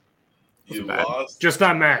 You lost, just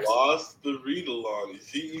not Max. Lost the read along.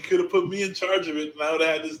 You could have put me in charge of it, and I would have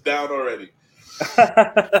had this down already.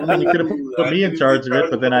 Well, you could have put me in charge of it,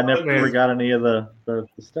 but then I never got any of the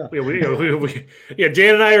stuff. Yeah,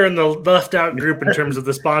 Dan and I are in the left out group in terms of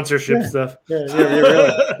the sponsorship stuff. Really.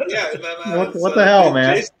 Yeah, and then, what the hell,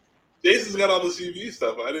 man? Jason's got all the CV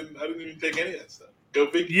stuff. I didn't even take any of that stuff. Go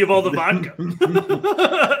figure. You have all the vodka.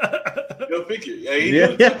 Go figure. Yeah, he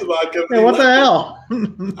didn't drink the vodka. Hey, what the hell?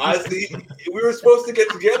 Honestly, we were supposed to get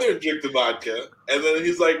together and drink the vodka, and then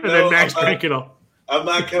he's like, "No, and then Max drank it all. I'm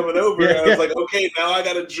not coming over." And I was like, "Okay, now I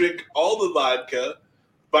got to drink all the vodka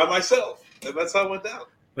by myself," and that's how it went down.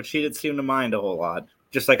 But she didn't seem to mind a whole lot.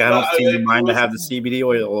 Just like I don't seem to mind to have the CBD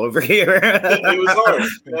oil over here. It was hard.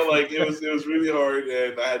 It was really hard,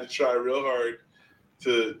 and I had to try real hard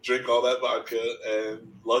to drink all that vodka, and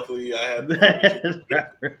luckily I had.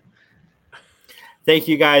 Thank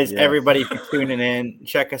you guys, everybody, for tuning in.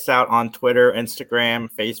 Check us out on Twitter,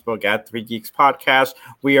 Instagram, Facebook at 3 Geeks Podcast.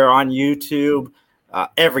 We are on YouTube,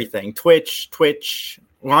 everything. Twitch.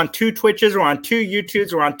 We're on 2 Twitches. We're on 2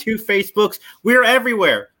 YouTubes. We're on 2 Facebooks. We are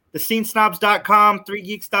everywhere. TheSceneSnobs.com,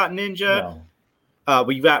 3geeks.ninja.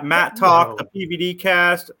 We've got Matt Talk, the PVD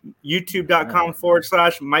Cast,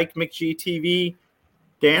 YouTube.com/Mike McGTV.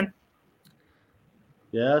 Dan?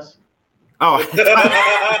 Yes. Oh,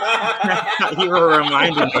 you were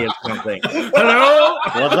reminding me of something. Hello?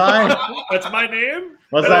 Was I? That's my name?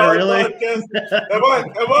 Was I really? I'm on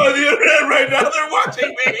the internet right now. They're watching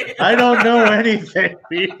me. I don't know anything,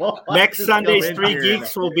 people. Next Sunday's 3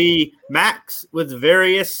 Geeks will be Max with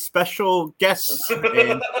various special guests.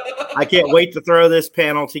 And I can't wait to throw this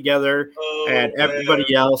panel together. And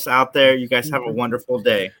everybody else out there, you guys have a wonderful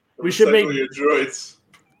day. We should make your droids.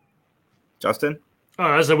 Justin?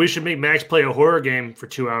 Oh, so we should make Max play a horror game for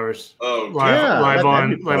 2 hours. Oh, live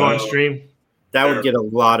on stream. That would get a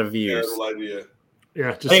lot of views. Terrible idea.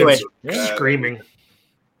 Yeah, just anyway, screaming.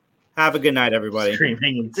 Have a good night, everybody.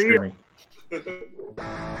 Screaming and screaming.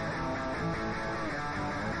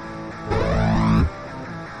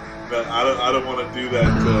 I don't want to do that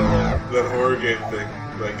horror game thing.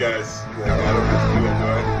 Like, guys, I don't want to do that, do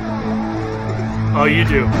I? Oh, you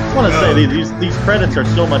do. I want to say these credits are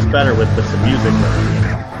so much better with some music.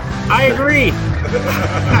 I agree.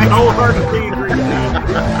 I wholeheartedly agree with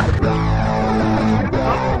that.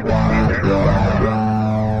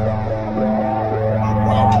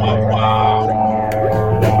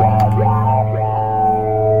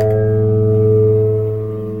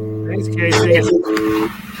 Thanks, Casey.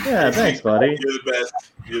 Yeah, thanks, buddy. You're the best.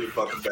 You're the fucking best.